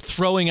favor of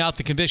throwing out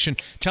the conviction.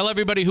 Tell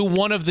everybody who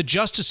one of the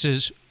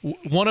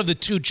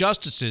 2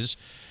 justices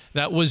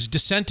that was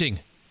dissenting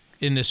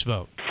in this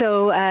vote?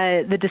 So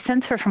the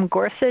dissents were from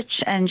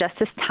Gorsuch and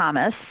Justice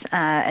Thomas,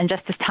 and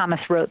Justice Thomas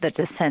wrote the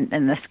dissent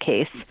in this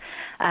case.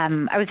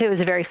 I would say it was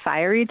a very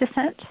fiery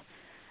dissent,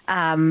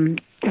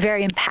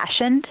 very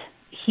impassioned.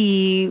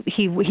 He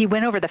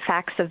went over the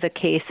facts of the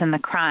case and the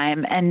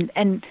crime, and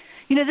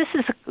this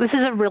is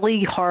a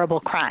really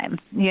horrible crime.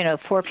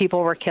 4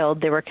 people were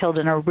killed. They were killed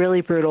in a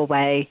really brutal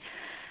way.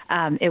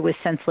 It was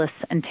senseless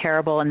and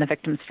terrible, and the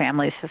victims'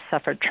 families have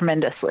suffered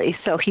tremendously.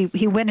 So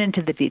he went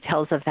into the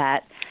details of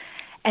that,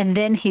 and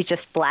then he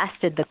just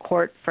blasted the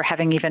court for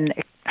having even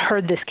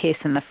heard this case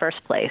in the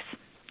first place.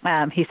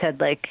 He said,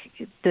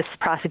 this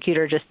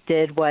prosecutor just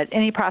did what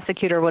any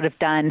prosecutor would have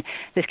done.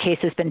 This case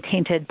has been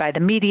tainted by the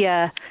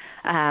media,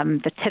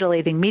 the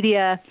titillating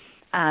media,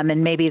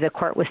 and maybe the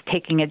court was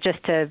taking it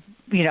just to,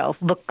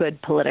 look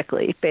good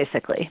politically,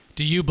 basically.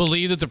 Do you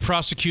believe that the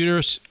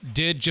prosecutors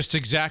did just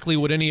exactly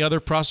what any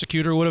other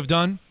prosecutor would have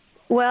done?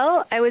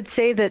 Well, I would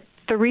say that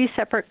 3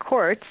 separate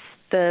courts,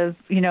 Doug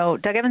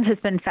Evans has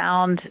been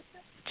found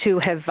to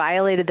have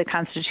violated the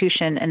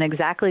Constitution in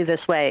exactly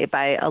this way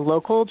by a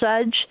local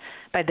judge,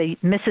 by the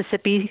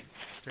Mississippi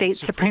State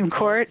Supreme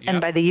Court, yep. and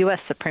by the U.S.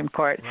 Supreme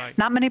Court. Right.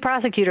 Not many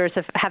prosecutors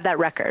have that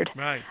record.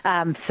 Right.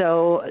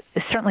 So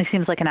it certainly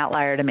seems like an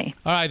outlier to me.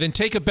 All right, then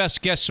take a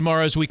best guess,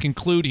 Samara, as we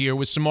conclude here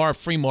with Samara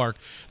Freemark,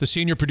 the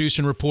senior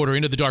producer and reporter,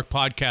 Into the Dark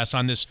podcast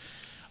on this,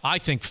 I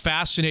think,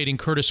 fascinating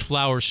Curtis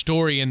Flowers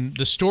story and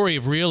the story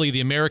of really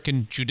the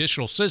American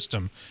judicial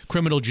system,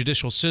 criminal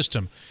judicial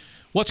system.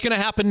 What's going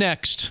to happen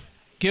next?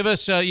 Give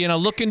us,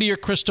 look into your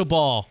crystal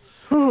ball.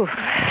 Ooh.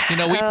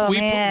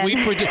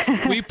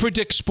 We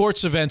predict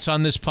sports events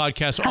on this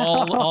podcast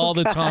all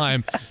the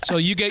time. So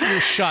you get your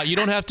shot. You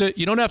don't have to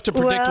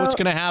predict what's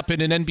going to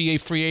happen in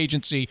NBA free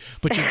agency,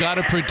 but you got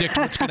to predict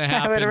what's going to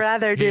happen. I would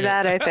rather do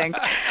that, I think.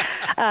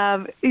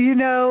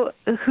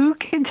 Who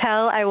can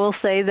tell? I will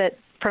say that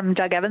from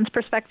Doug Evans'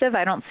 perspective,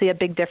 I don't see a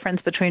big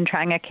difference between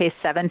trying a case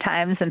 7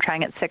 times and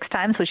trying it 6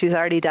 times, which he's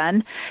already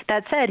done.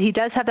 That said, he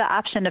does have the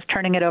option of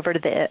turning it over to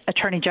the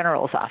Attorney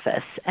General's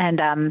office,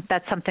 and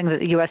that's something that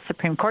the U.S.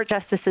 Supreme Court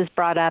justices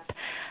brought up.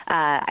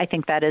 I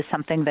think that is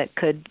something that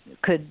could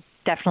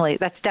definitely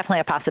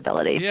a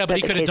possibility. Yeah, but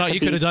he could have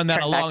done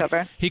that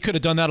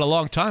a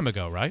long time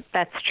ago, right?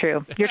 That's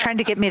true. You're trying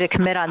to get me to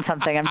commit on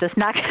something. I'm just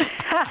not.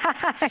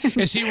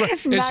 Is he going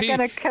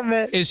to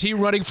commit? Is he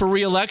running for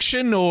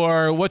re-election,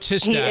 or what's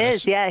his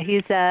status? He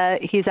is. Yeah,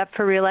 he's up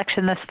for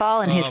re-election this fall,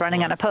 and he's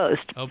running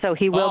unopposed. So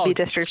he will be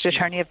district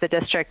attorney of the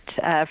district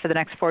for the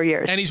next 4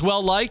 years. And he's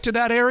well liked in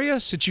that area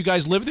since you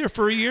guys lived there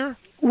for a year.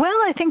 Well,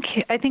 I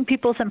think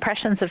people's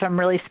impressions of him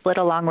really split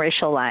along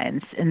racial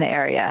lines in the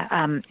area.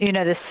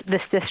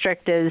 This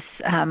district is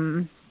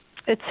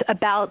it's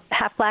about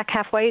half black,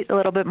 half white, a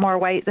little bit more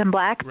white than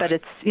black, right. But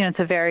it's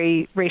a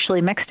very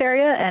racially mixed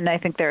area, and I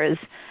think there's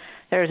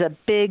a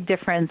big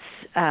difference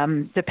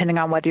depending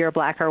on whether you're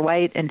black or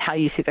white and how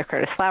you see the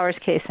Curtis Flowers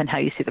case and how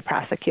you see the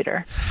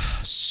prosecutor.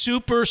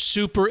 Super,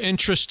 super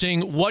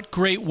interesting. What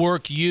great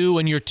work you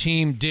and your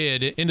team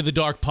did. Into the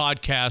Dark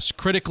podcast,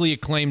 critically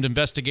acclaimed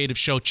investigative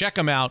show. Check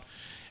them out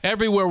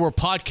everywhere where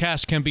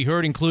podcasts can be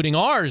heard, including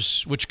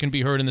ours, which can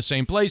be heard in the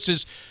same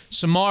places.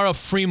 Samara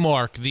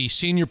Freemark, the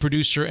senior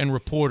producer and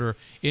reporter,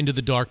 Into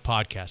the Dark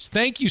podcast.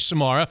 Thank you,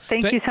 Samara.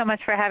 Thank you so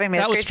much for having me.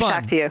 That was great fun. To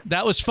talk to you.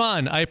 That was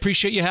fun. I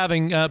appreciate you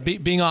having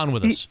being on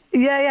with us.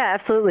 Yeah,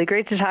 absolutely.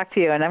 Great to talk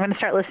to you. And I'm going to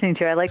start listening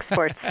to you. I like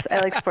sports. I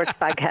like sports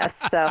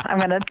podcasts. So I'm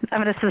going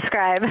to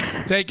subscribe.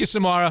 Thank you,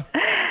 Samara.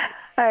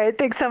 All right.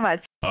 Thanks so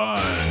much.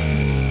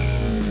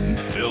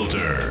 Unfiltered.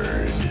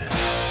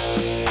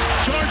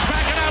 George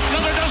backing up.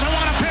 Lillard doesn't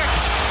want to pick.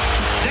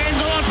 Dame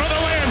going for the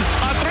win.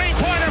 A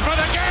 3-pointer for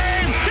the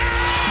game.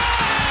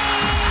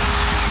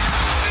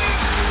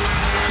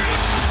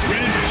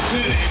 Red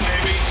City,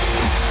 baby.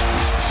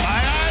 My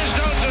eyes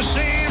don't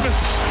deceive,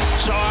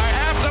 so I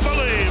have to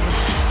believe.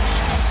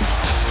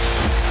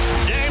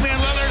 Damian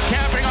Lillard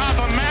capping off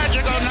a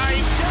magical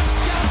night.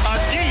 A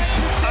deep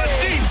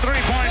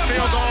 3-point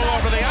field goal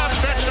over the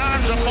outstretched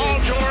arms of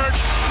Paul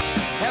George.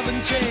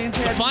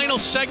 The final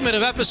segment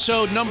of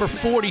episode number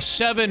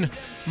 47,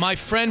 my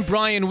friend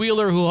Brian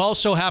Wheeler, who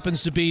also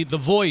happens to be the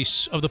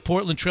voice of the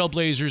Portland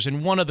Trailblazers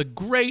and one of the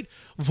great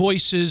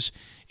voices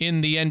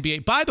in the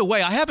NBA. By the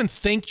way, I haven't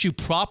thanked you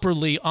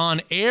properly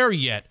on air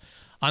yet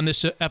on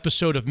this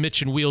episode of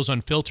Mitch and Wheels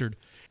Unfiltered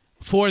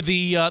for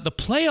the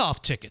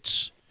playoff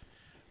tickets.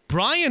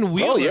 Brian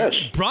Wheeler, Oh, yes.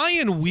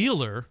 Brian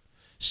Wheeler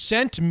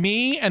sent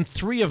me and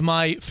 3 of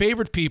my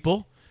favorite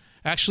people,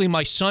 actually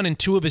my son and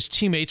 2 of his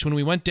teammates, when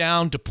we went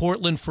down to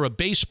Portland for a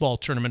baseball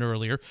tournament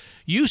earlier.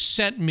 You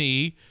sent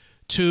me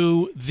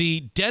to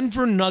the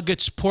Denver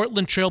Nuggets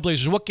Portland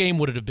Trailblazers. What game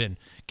would it have been?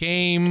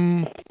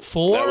 Game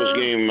 4?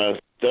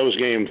 That was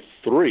game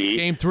 3.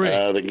 Game 3.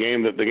 The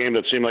game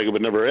that seemed like it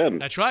would never end.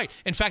 That's right.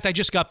 In fact, I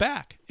just got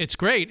back. It's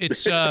great.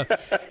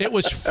 It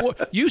was 4.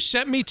 You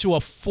sent me to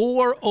a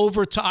 4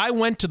 overtime. I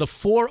went to the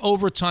 4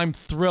 overtime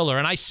thriller,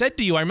 and I said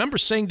to you, I remember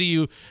saying to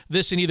you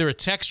this in either a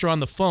text or on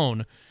the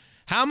phone,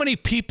 How many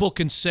people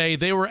can say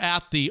they were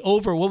at the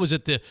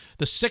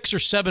 6 or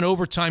 7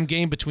 overtime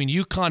game between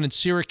UConn and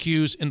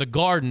Syracuse in the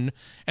Garden,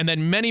 and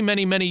then many,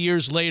 many, many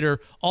years later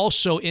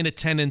also in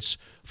attendance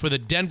for the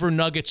Denver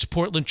Nuggets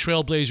Portland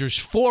Trailblazers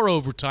 4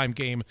 overtime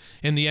game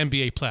in the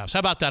NBA playoffs? How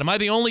about that? Am I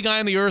the only guy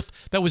on the earth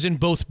that was in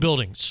both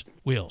buildings,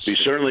 Wheels? There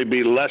certainly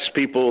be less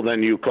people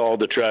than you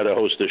called to try to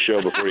host the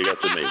show before you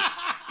got to me.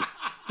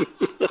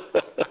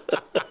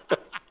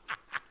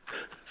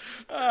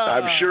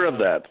 I'm sure of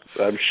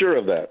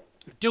that.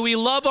 Do we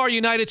love our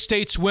United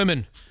States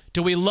women?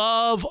 Do we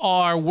love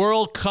our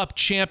World Cup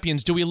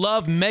champions? Do we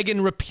love Megan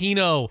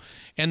Rapinoe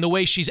and the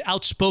way she's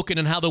outspoken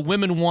and how the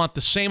women want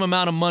the same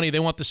amount of money? They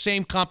want the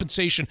same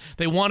compensation.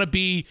 They want to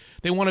be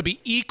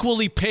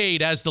equally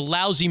paid as the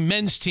lousy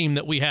men's team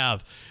that we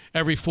have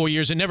every 4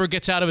 years. It never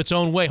gets out of its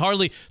own way.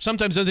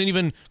 Sometimes doesn't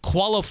even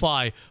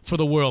qualify for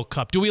the World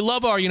Cup. Do we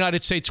love our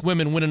United States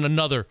women winning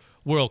another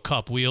World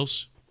Cup,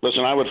 Wheels?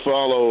 Listen, I would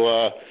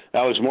follow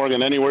Alex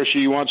Morgan anywhere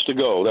she wants to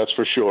go. That's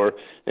for sure.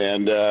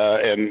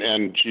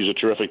 And she's a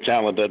terrific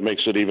talent. That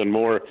makes it even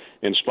more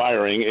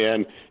inspiring.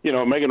 And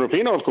Megan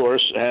Rapinoe, of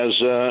course, has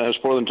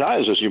Portland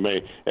ties, as you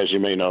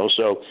may know.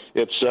 So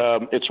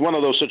it's one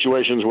of those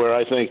situations where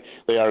I think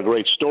they are a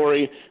great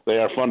story. They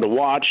are fun to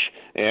watch,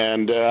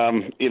 and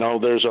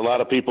there's a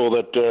lot of people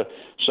that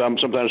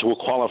sometimes will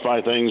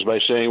qualify things by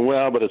saying,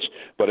 well, but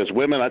it's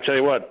women. I tell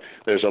you what,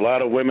 there's a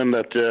lot of women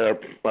that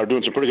are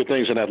doing some pretty good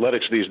things in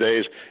athletics these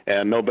days,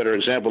 and no better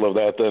example of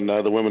that than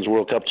the Women's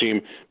World Cup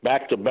team,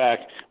 back-to-back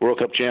World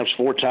Cup champs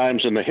 4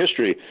 times in the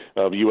history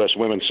of U.S.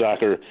 women's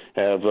soccer.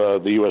 Have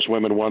the U.S.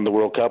 women won the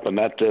World Cup, and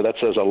that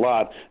says a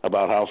lot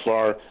about how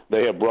far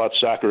they have brought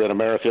soccer in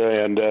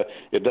America. And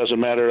it doesn't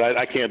matter.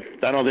 I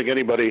don't think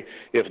anybody,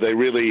 if they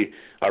really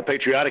are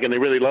patriotic and they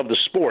really love the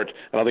sport,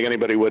 I don't think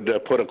anybody would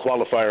put a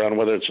qualifier on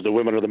whether it's the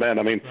women or the men.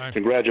 I mean, right.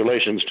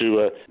 Congratulations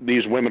to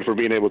these women for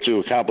being able to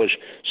accomplish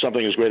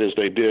something as great as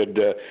they did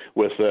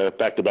with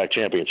back-to-back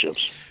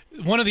championships.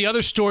 One of the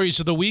other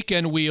stories of the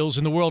weekend, Wheels,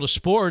 in the world of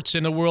sports,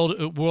 in the world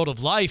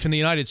of life in the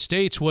United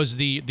States, was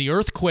the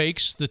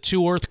earthquakes, the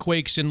 2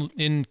 earthquakes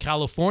in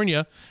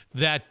California,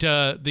 that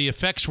the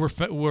effects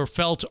were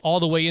felt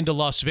all the way into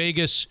Las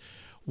Vegas,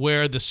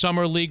 where the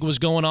Summer League was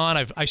going on.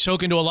 I've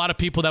spoken to a lot of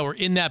people that were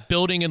in that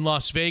building in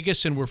Las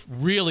Vegas and were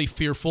really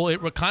fearful.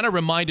 It kind of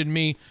reminded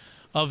me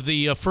of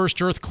the first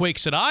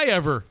earthquakes that I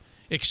ever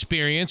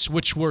experienced,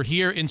 which were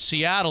here in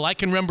Seattle. I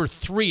can remember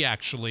 3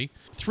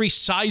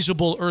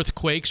 sizable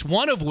earthquakes,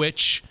 one of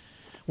which,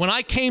 when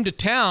I came to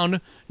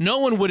town, no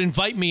one would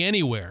invite me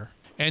anywhere.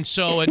 And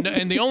so,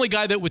 and the only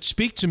guy that would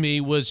speak to me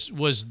was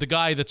the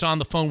guy that's on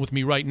the phone with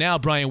me right now,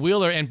 Brian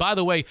Wheeler. And by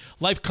the way,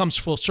 life comes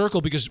full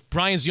circle because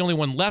Brian's the only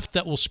one left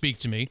that will speak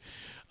to me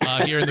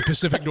here in the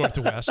Pacific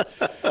Northwest.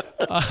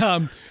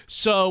 But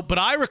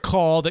I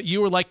recall that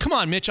you were like, come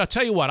on, Mitch, I'll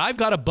tell you what, I've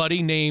got a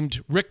buddy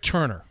named Rick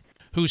Turner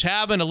who's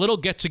having a little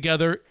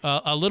get-together,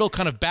 a little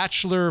kind of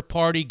bachelor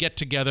party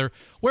get-together.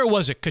 Where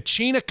was it?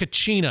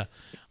 Kachina,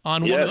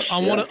 on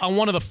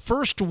one of the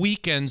first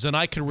weekends that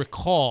I can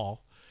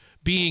recall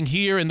being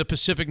here in the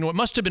Pacific North. It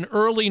must have been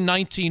early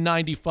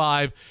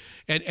 1995.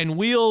 And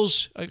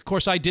Wheels, of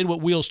course, I did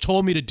what Wheels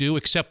told me to do,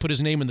 except put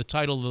his name in the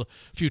title of the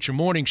future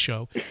morning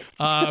show.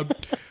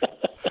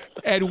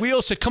 And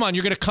Wheels said, come on,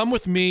 you're going to come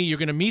with me. You're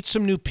going to meet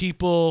some new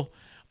people.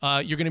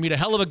 You're going to meet a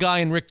hell of a guy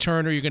in Rick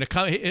Turner. You're going to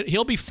come.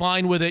 He'll be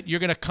fine with it. You're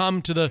going to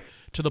come to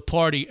the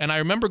party. And I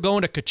remember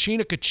going to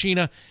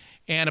Kachina,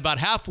 and about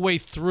halfway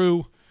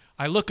through,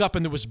 I look up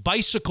and there was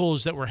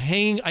bicycles that were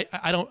hanging.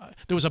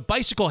 There was a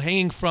bicycle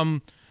hanging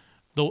from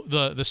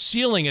the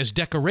ceiling as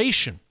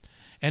decoration,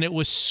 and it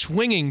was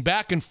swinging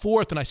back and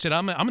forth. And I said,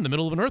 I'm in the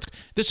middle of an earthquake.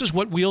 This is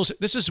what Wheels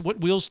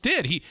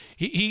did.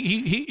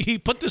 He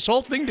put this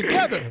whole thing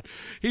together.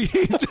 He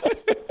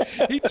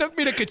took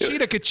me to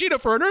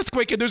Kachina for an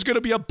earthquake, and there's going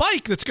to be a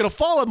bike that's going to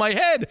fall on my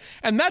head,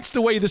 and that's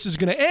the way this is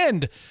going to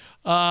end.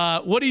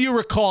 What do you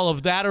recall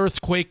of that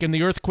earthquake and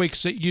the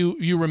earthquakes that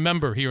you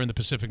remember here in the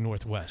Pacific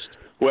Northwest?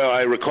 Well,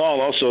 I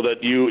recall also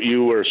that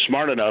you were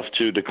smart enough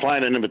to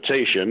decline an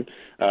invitation.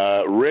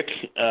 Rick,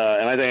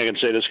 and I think I can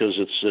say this because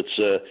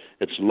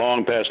it's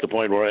long past the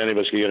point where any of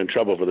us can get in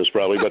trouble for this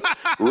probably, but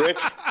Rick,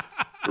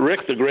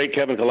 the great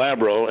Kevin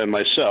Calabro, and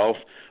myself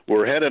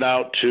were headed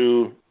out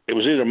to, it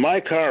was either my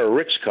car or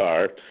Rick's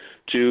car,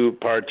 to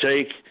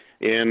partake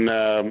in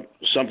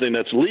something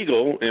that's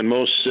legal in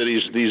most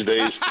cities these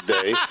days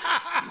today.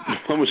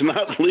 It was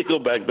not legal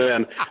back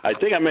then. I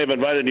think I may have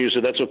invited you,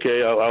 said, that's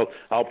okay,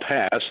 I'll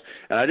pass.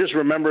 And I just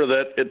remember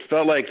that it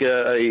felt like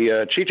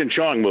a Cheech and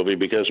Chong movie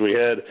because we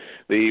had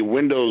the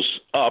windows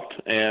up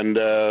and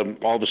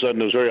all of a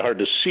sudden it was very hard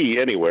to see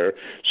anywhere.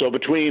 So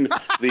between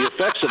the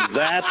effects of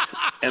that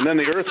and then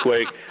the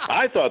earthquake,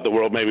 I thought the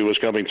world maybe was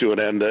coming to an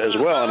end as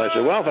well. And I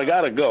said, well, if I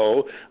got to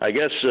go, I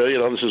guess,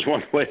 this is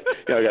one way.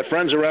 I got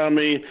friends around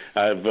me.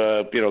 I've,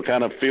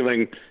 kind of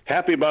feeling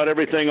happy about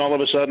everything all of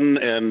a sudden.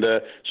 And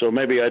so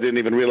maybe I didn't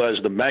even realize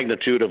the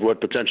magnitude of what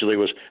potentially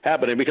was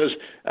happening because,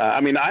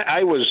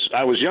 I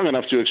was young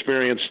enough to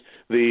experience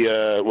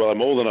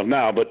I'm old enough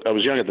now, but I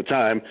was young at the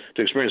time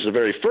to experience the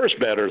very first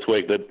bad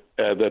earthquake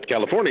that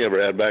California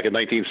ever had back in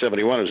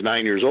 1971. I was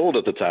 9 years old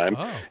at the time,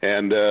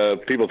 and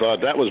people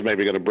thought that was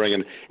maybe going to bring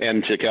an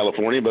end to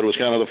California, but it was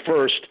kind of the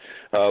first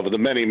of the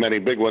many, many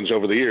big ones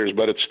over the years,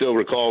 but it's still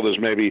recalled as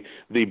maybe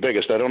the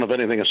biggest. I don't know if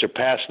anything has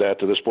surpassed that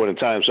to this point in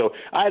time. So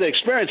I had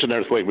experienced an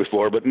earthquake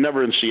before, but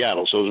never in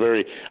Seattle. So it was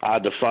very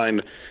odd to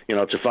find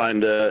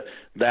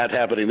that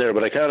happening there.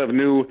 But I kind of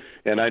knew,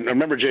 and I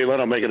remember Jay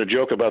Leno making a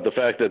joke about the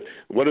fact that,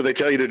 what do they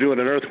tell you to do in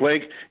an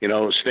earthquake?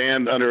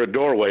 Stand under a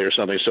doorway or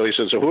something. So he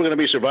said, so who are going to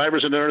be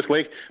survivors in an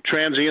earthquake?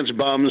 Transients,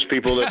 bums,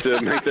 people that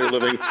make their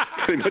living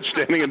pretty much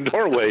standing in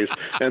doorways.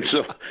 And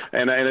so,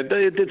 and it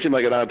did seem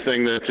like an odd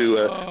thing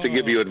to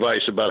give you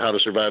advice about how to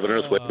survive an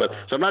earthquake. But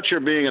so I'm not sure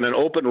being in an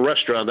open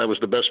restaurant, that was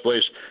the best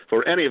place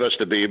for any of us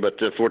to be. But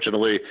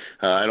fortunately,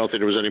 I don't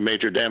think there was any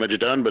major damage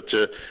done. But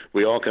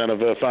we all kind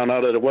of found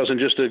out that it wasn't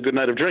just a good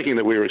night of drinking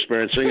that we were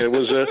experiencing. It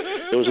was a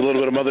little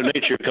bit of Mother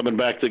Nature coming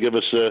back to give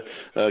us a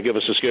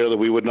scare that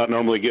we would not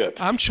normally get.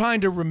 I'm trying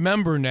to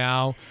remember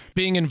now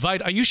being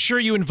invited. Are you sure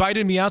you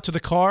invited me out to the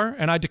car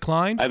and I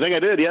declined? I think I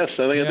did. Yes,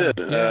 I think I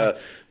did. Yeah.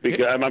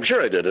 I'm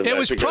sure I did. It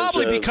was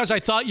probably because I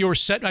thought you were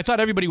setting. I thought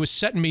everybody was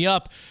setting me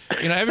up.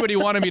 Everybody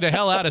wanted me to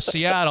hell out of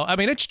Seattle. I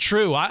mean, it's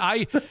true.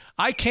 I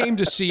came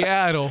to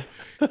Seattle,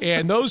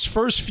 and those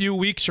first few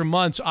weeks or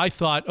months, I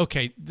thought,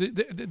 okay,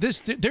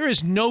 there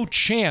is no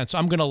chance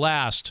I'm going to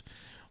last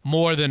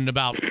more than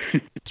about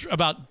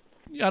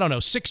I don't know,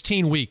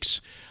 16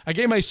 weeks. I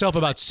gave myself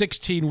about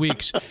 16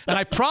 weeks. And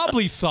I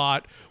probably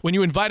thought when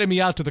you invited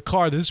me out to the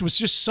car, that this was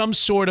just some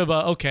sort of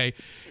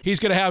he's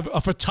going to have a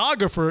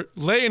photographer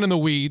laying in the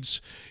weeds.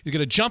 He's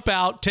going to jump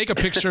out, take a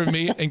picture of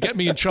me, and get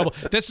me in trouble.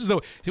 This is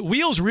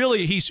Wheels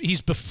really,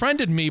 he's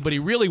befriended me, but he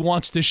really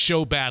wants this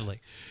show badly.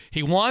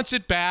 He wants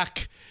it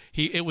back.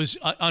 It was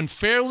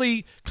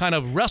unfairly kind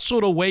of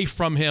wrestled away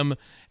from him.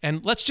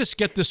 And let's just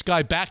get this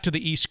guy back to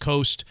the East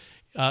Coast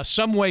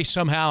some way,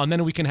 somehow, and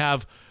then we can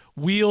have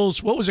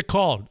Wheels. What was it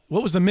called?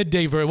 What was the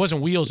midday version? It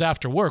wasn't Wheels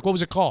After Work. What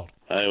was it called?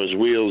 It was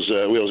Wheels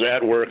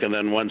at Work, and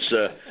then once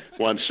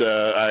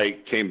I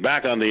came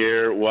back on the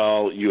air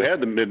while you had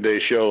the midday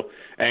show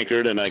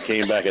anchored, and I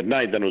came back at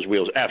night, then it was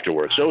Wheels After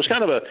Work. So it was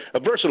kind of a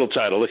versatile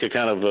title. It could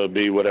kind of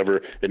be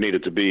whatever it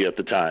needed to be at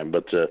the time.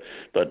 But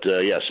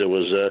yes, it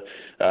was.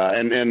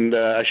 And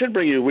I should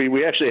bring you.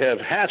 We actually have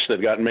hats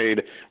that got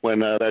made when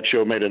that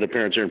show made an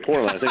appearance here in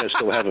Portland. I think I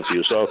still have a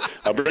few. So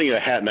I'll bring you a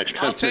hat next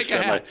time. I'll take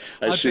a hat.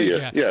 I see you.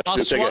 Yeah,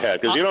 take a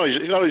hat because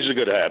always a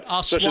good hat.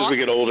 Especially as we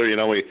get older,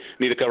 we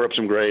need to cover up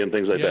some gray and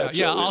things like that.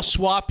 Yeah, so, I'll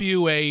swap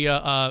you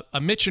a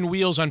Mitch and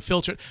Wheels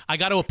Unfiltered. I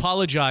got to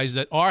apologize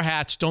that our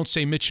hats don't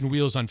say Mitch and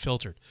Wheels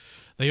Unfiltered.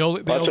 That's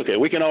okay.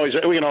 We can always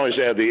add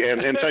the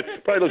and. In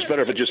fact, probably looks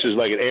better if it just is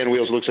like an and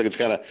Wheels. Looks like it's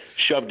kind of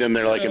shoved in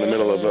there, like in the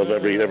middle of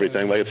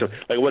everything. Like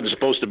it wasn't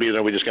supposed to be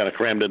there. We just kind of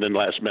crammed it in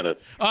last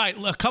minute. All right,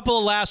 a couple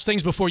of last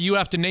things before you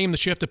have to name the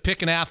show. You have to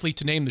pick an athlete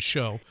to name the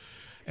show,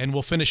 and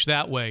we'll finish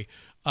that way.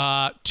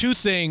 Two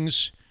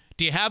things.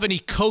 Do you have any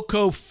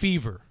Coco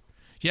fever?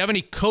 Do you have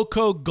any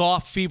Coco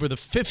Gauff fever? The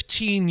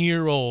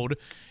 15-year-old.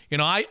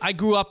 I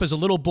grew up as a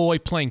little boy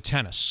playing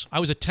tennis. I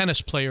was a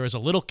tennis player as a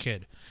little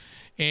kid.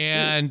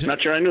 And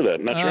not sure I knew that.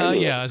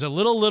 As a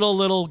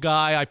little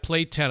guy, I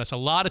played tennis. A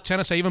lot of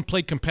tennis. I even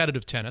played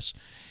competitive tennis.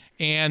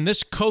 And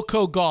this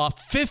Coco Gauff,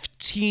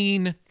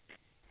 15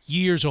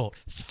 years old.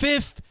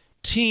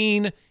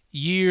 15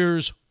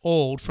 years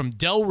old from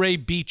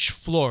Delray Beach,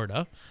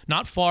 Florida,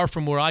 not far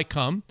from where I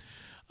come,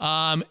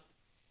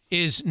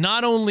 is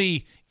not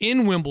only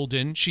in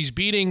Wimbledon, she's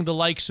beating the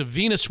likes of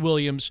Venus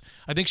Williams.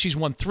 I think she's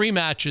won 3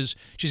 matches.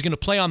 She's going to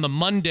play on the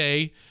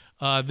Monday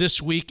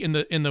this week in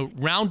the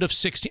round of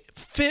 16.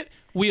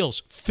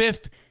 Wheels,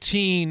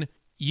 15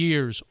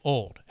 years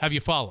old. Have you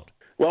followed?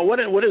 Well, what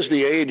is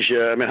the age?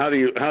 How do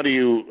you?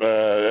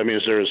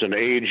 Is there an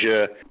age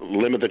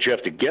limit that you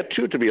have to get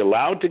to be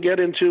allowed to get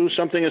into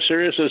something as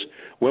serious as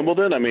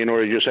Wimbledon?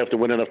 Or you just have to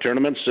win enough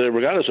tournaments,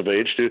 regardless of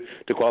age,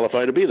 to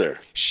qualify to be there.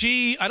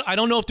 I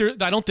don't know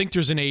if I don't think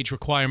there's an age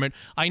requirement.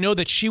 I know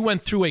that she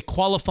went through a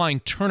qualifying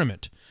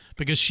tournament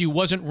because she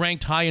wasn't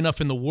ranked high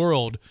enough in the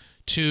world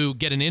to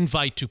get an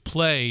invite to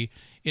play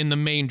in the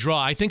main draw.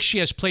 I think she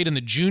has played in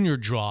the junior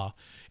draw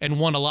and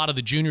won a lot of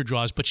the junior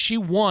draws, but she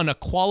won a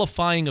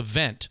qualifying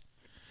event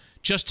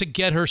just to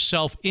get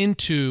herself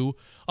into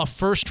a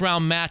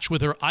first-round match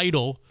with her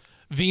idol,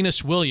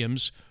 Venus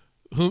Williams,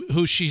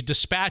 who she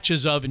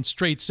dispatches of in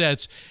straight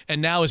sets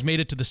and now has made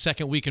it to the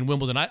second week in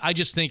Wimbledon. I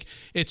just think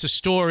it's a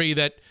story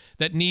that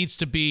needs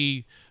to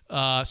be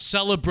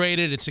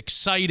celebrated. It's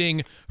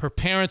exciting. Her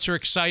parents are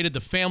excited.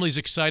 The family's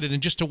excited.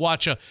 And just to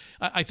watch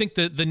I think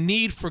the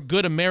need for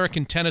good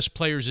American tennis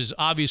players is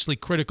obviously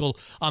critical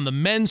on the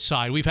men's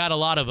side. We've had a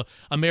lot of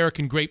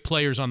American great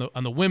players on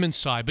the women's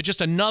side, but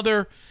just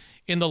another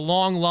in the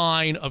long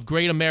line of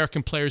great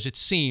American players, it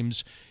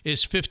seems,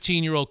 is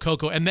 15-year-old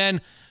Coco. And then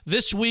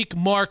this week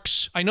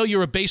marks, I know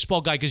you're a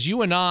baseball guy because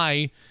you and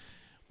I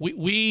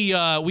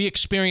we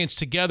experienced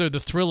together the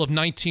thrill of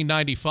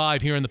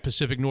 1995 here in the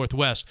Pacific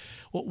Northwest.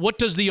 What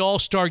does the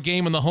All-Star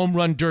Game and the Home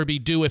Run Derby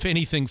do, if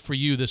anything, for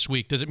you this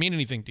week? Does it mean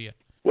anything to you?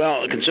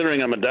 Well,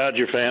 considering I'm a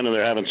Dodger fan and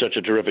they're having such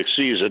a terrific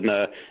season,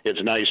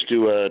 it's nice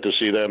to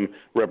see them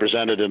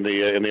represented in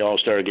the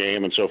All-Star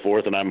Game and so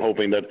forth. And I'm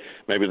hoping that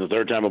maybe the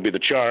third time will be the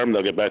charm.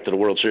 They'll get back to the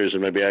World Series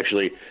and maybe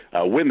actually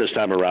win this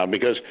time around.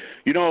 Because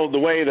the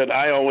way that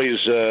I always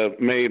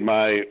made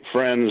my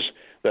friends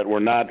that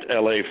were not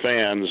LA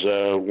fans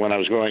when I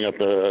was growing up,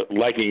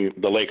 liking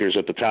the Lakers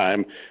at the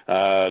time.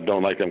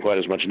 Don't like them quite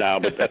as much now,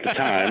 but at the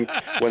time,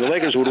 when the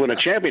Lakers would win a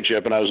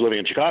championship, and I was living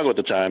in Chicago at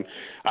the time,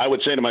 I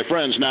would say to my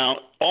friends, now,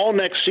 all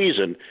next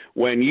season,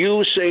 when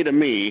you say to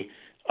me,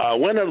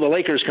 when are the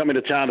Lakers coming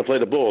to town to play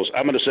the Bulls?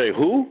 I'm going to say,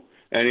 who?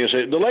 And you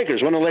say, the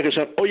Lakers. When the Lakers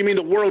come, oh, you mean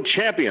the world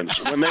champions?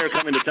 When they're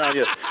coming to town,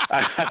 yes.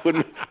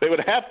 They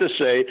would have to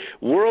say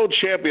world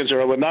champions, or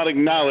I would not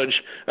acknowledge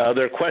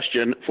their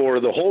question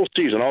for the whole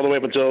season, all the way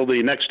up until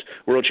the next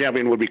world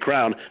champion would be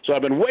crowned. So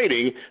I've been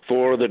waiting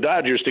for the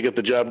Dodgers to get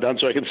the job done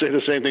so I can say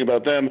the same thing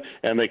about them,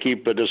 and they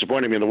keep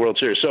disappointing me in the World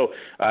Series. So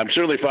I'm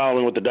certainly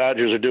following what the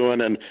Dodgers are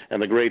doing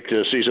and the great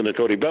season that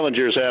Cody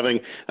Bellinger is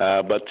having.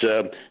 But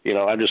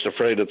I'm just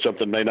afraid that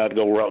something may not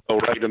go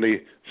right in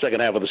the second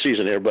half of the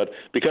season here. But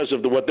because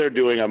of what they're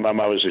doing, I'm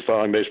obviously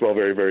following baseball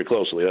very, very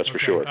closely. That's for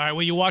sure. All right.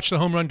 Will you watch the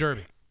Home Run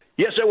Derby?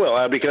 Yes, I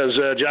will, because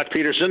Jock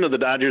Peterson of the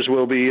Dodgers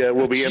will be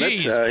in it.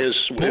 His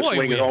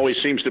swing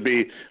always seems to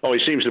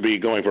be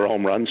going for a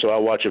home run, so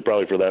I'll watch it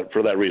probably for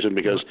that reason,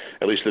 because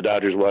at least the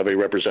Dodgers will have a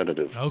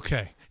representative.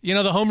 Okay.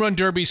 The Home Run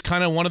Derby is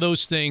kind of one of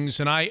those things,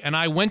 and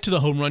I went to the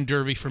Home Run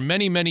Derby for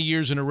many, many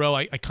years in a row.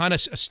 I kind of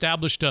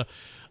established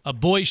a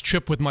boys'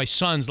 trip with my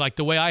sons, like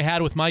the way I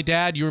had with my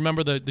dad. You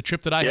remember the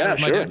trip that I had with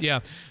my dad?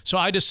 Yeah. So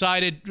I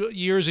decided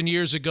years and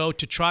years ago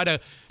to try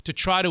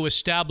to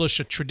establish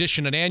a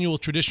tradition, an annual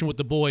tradition with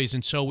the boys.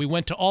 And so we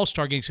went to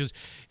All-Star games, because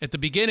at the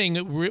beginning,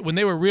 when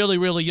they were really,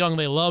 really young,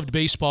 they loved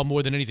baseball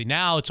more than anything.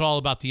 Now it's all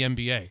about the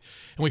NBA. And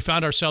we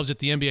found ourselves at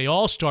the NBA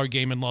All-Star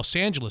game in Los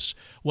Angeles,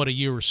 a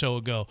year or so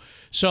ago.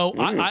 So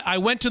I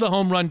went to the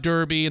Home Run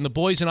Derby, and the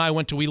boys and I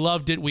we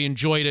loved it, we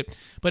enjoyed it.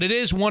 But it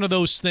is one of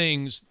those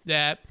things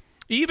that,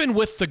 even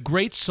with the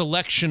great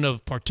selection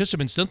of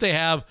participants, isn't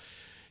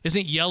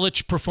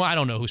Yelich performing? I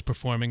don't know who's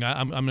performing.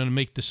 I'm going to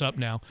make this up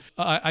now.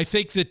 I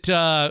think that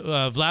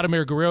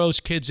Vladimir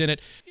Guerrero's kid's in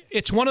it.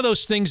 It's one of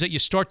those things that you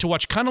start to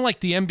watch, kind of like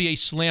the NBA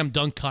Slam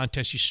Dunk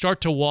Contest. You start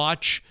to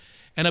watch,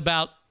 and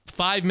about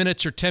 5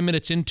 minutes or 10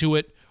 minutes into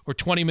it, or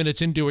 20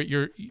 minutes into it,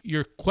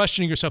 you're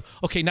questioning yourself.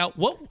 Okay, now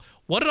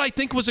what did I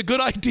think was a good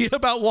idea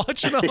about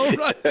watching a home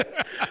run?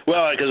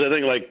 Well, because I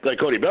think like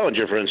Cody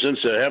Bellinger, for instance,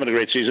 having a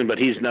great season, but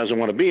he doesn't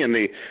want to be in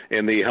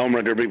the home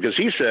run derby, because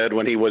he said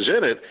when he was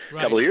in it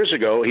a couple of years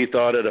ago, he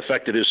thought it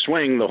affected his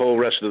swing the whole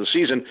rest of the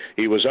season.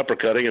 He was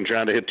uppercutting and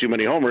trying to hit too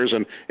many homers,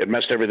 and it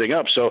messed everything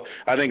up. So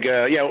I think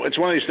it's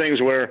one of these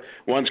things where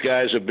once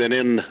guys have been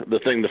in the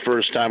thing the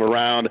first time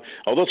around,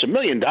 although it's $1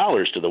 million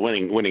to the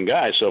winning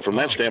guy. So from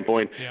that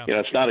standpoint,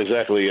 it's not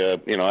exactly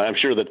I'm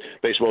sure that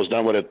baseball's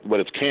done what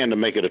it can to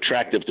make it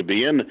attractive to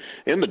be in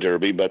the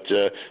Derby, but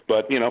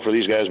for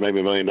these guys, maybe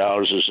 $1 million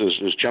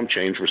is chump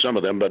change for some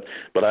of them.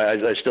 But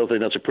I still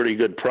think that's a pretty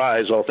good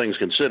prize, all things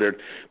considered.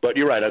 But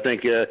you're right. I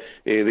think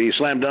the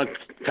slam dunk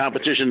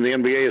competition in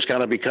the NBA has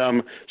kind of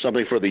become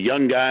something for the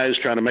young guys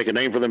trying to make a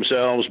name for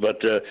themselves.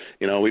 But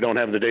we don't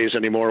have the days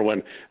anymore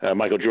when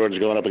Michael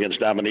Jordan's going up against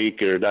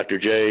Dominique, or Dr.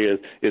 J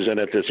is in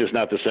it. It's just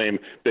not the same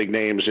big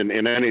names in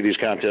any of these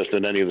contests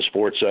in any of the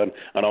sports on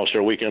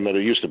All-Star Weekend that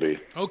it used to be.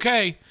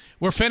 Okay,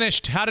 we're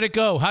finished. How did it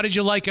go? How did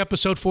you like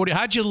episode 40?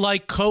 How did you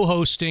like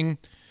co-hosting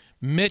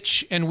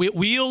Mitch and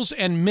Wheels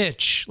and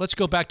Mitch? Let's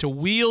go back to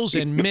Wheels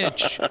and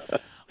Mitch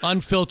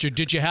Unfiltered.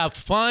 Did you have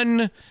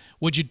fun?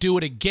 Would you do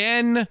it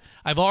again?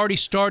 I've already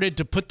started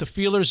to put the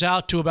feelers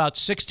out to about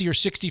 60 or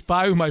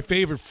 65 of my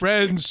favorite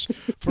friends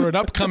for an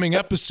upcoming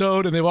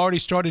episode, and they've already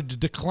started to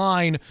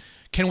decline.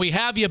 Can we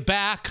have you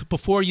back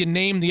before you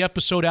name the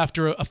episode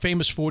after a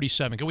famous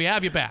 47? Can we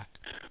have you back?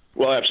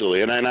 Well,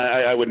 absolutely, and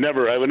I would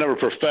never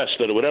profess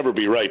that it would ever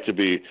be right to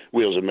be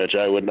Wheels and Mitch.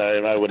 I would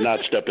not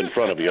step in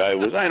front of you.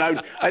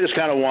 I just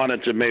kind of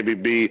wanted to maybe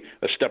be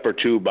a step or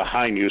two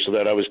behind you, so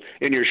that I was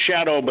in your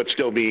shadow but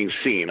still being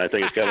seen. I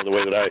think it's kind of the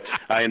way that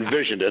I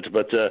envisioned it.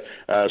 But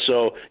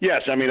so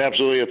yes, I mean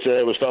absolutely,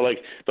 it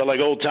felt like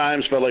old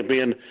times, felt like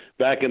being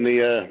back in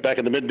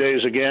the mid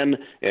days again.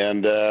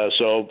 And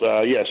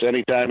yes,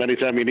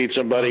 anytime you need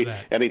somebody,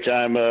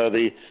 anytime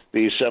the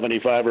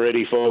 75 or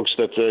 80 folks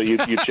that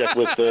you check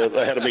with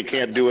ahead of me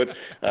can't do it,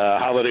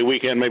 holiday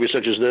weekend maybe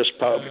such as this,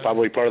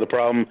 probably part of the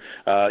problem.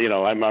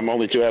 I'm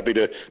only too happy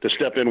to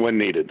step in when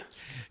needed.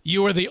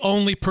 You are the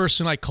only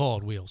person I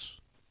called, Wheels.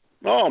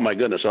 Oh, my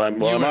goodness.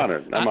 I'm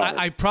honored.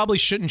 I probably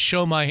shouldn't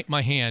show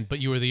my hand, but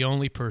you were the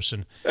only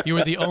person. You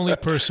were the only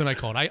person I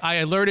called. I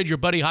alerted your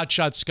buddy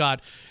Hotshot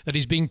Scott that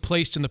he's being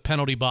placed in the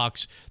penalty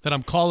box, that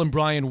I'm calling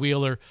Brian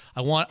Wheeler.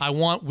 I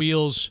want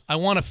Wheels. I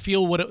want to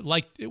feel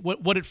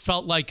what it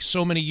felt like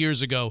so many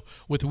years ago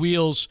with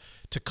Wheels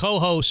to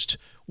co-host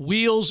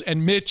Wheels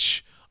and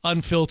Mitch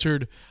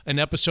unfiltered in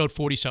episode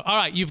 47. All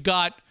right, you've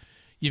got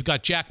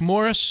Jack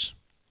Morris,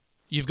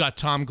 you've got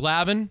Tom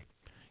Glavine,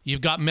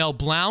 you've got Mel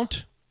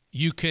Blount.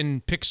 You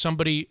can pick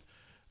somebody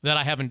that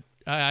I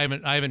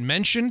haven't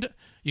mentioned.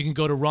 You can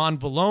go to Ron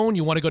Vallone.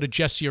 You want to go to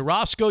Jesse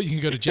Orozco? You can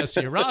go to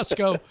Jesse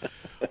Orozco.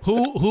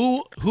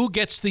 Who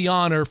gets the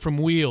honor from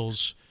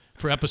Wheels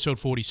for episode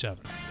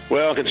 47?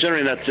 Well,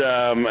 considering that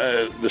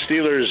the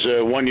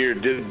Steelers one year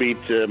did beat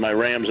my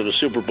Rams in the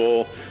Super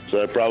Bowl, so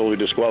that probably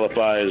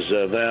disqualifies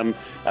them.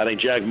 I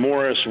think Jack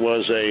Morris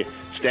was a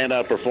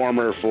standout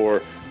performer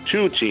for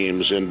two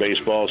teams in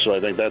baseball, so I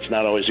think that's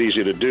not always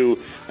easy to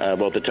do,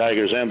 both the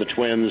Tigers and the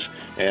Twins,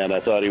 and I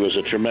thought he was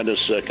a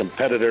tremendous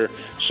competitor.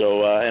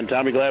 So, and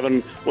Tommy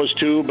Glavine was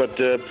too, but,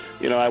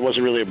 I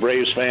wasn't really a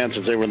Braves fan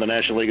since they were in the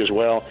National League as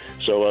well.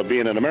 So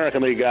being an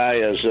American League guy,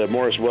 as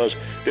Morris was,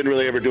 didn't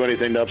really ever do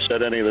anything to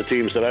upset any of the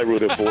teams that I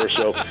rooted for.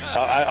 So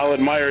I'll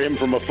admire him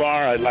from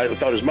afar. I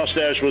thought his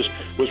mustache was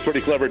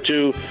pretty clever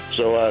too,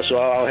 so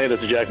I'll hand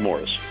it to Jack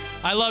Morris.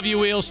 I love you,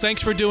 Wheels.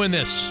 Thanks for doing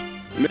this.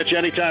 Mitch,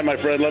 anytime, my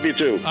friend. Love you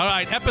too. All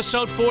right,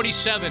 episode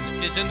 47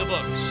 is in the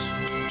books.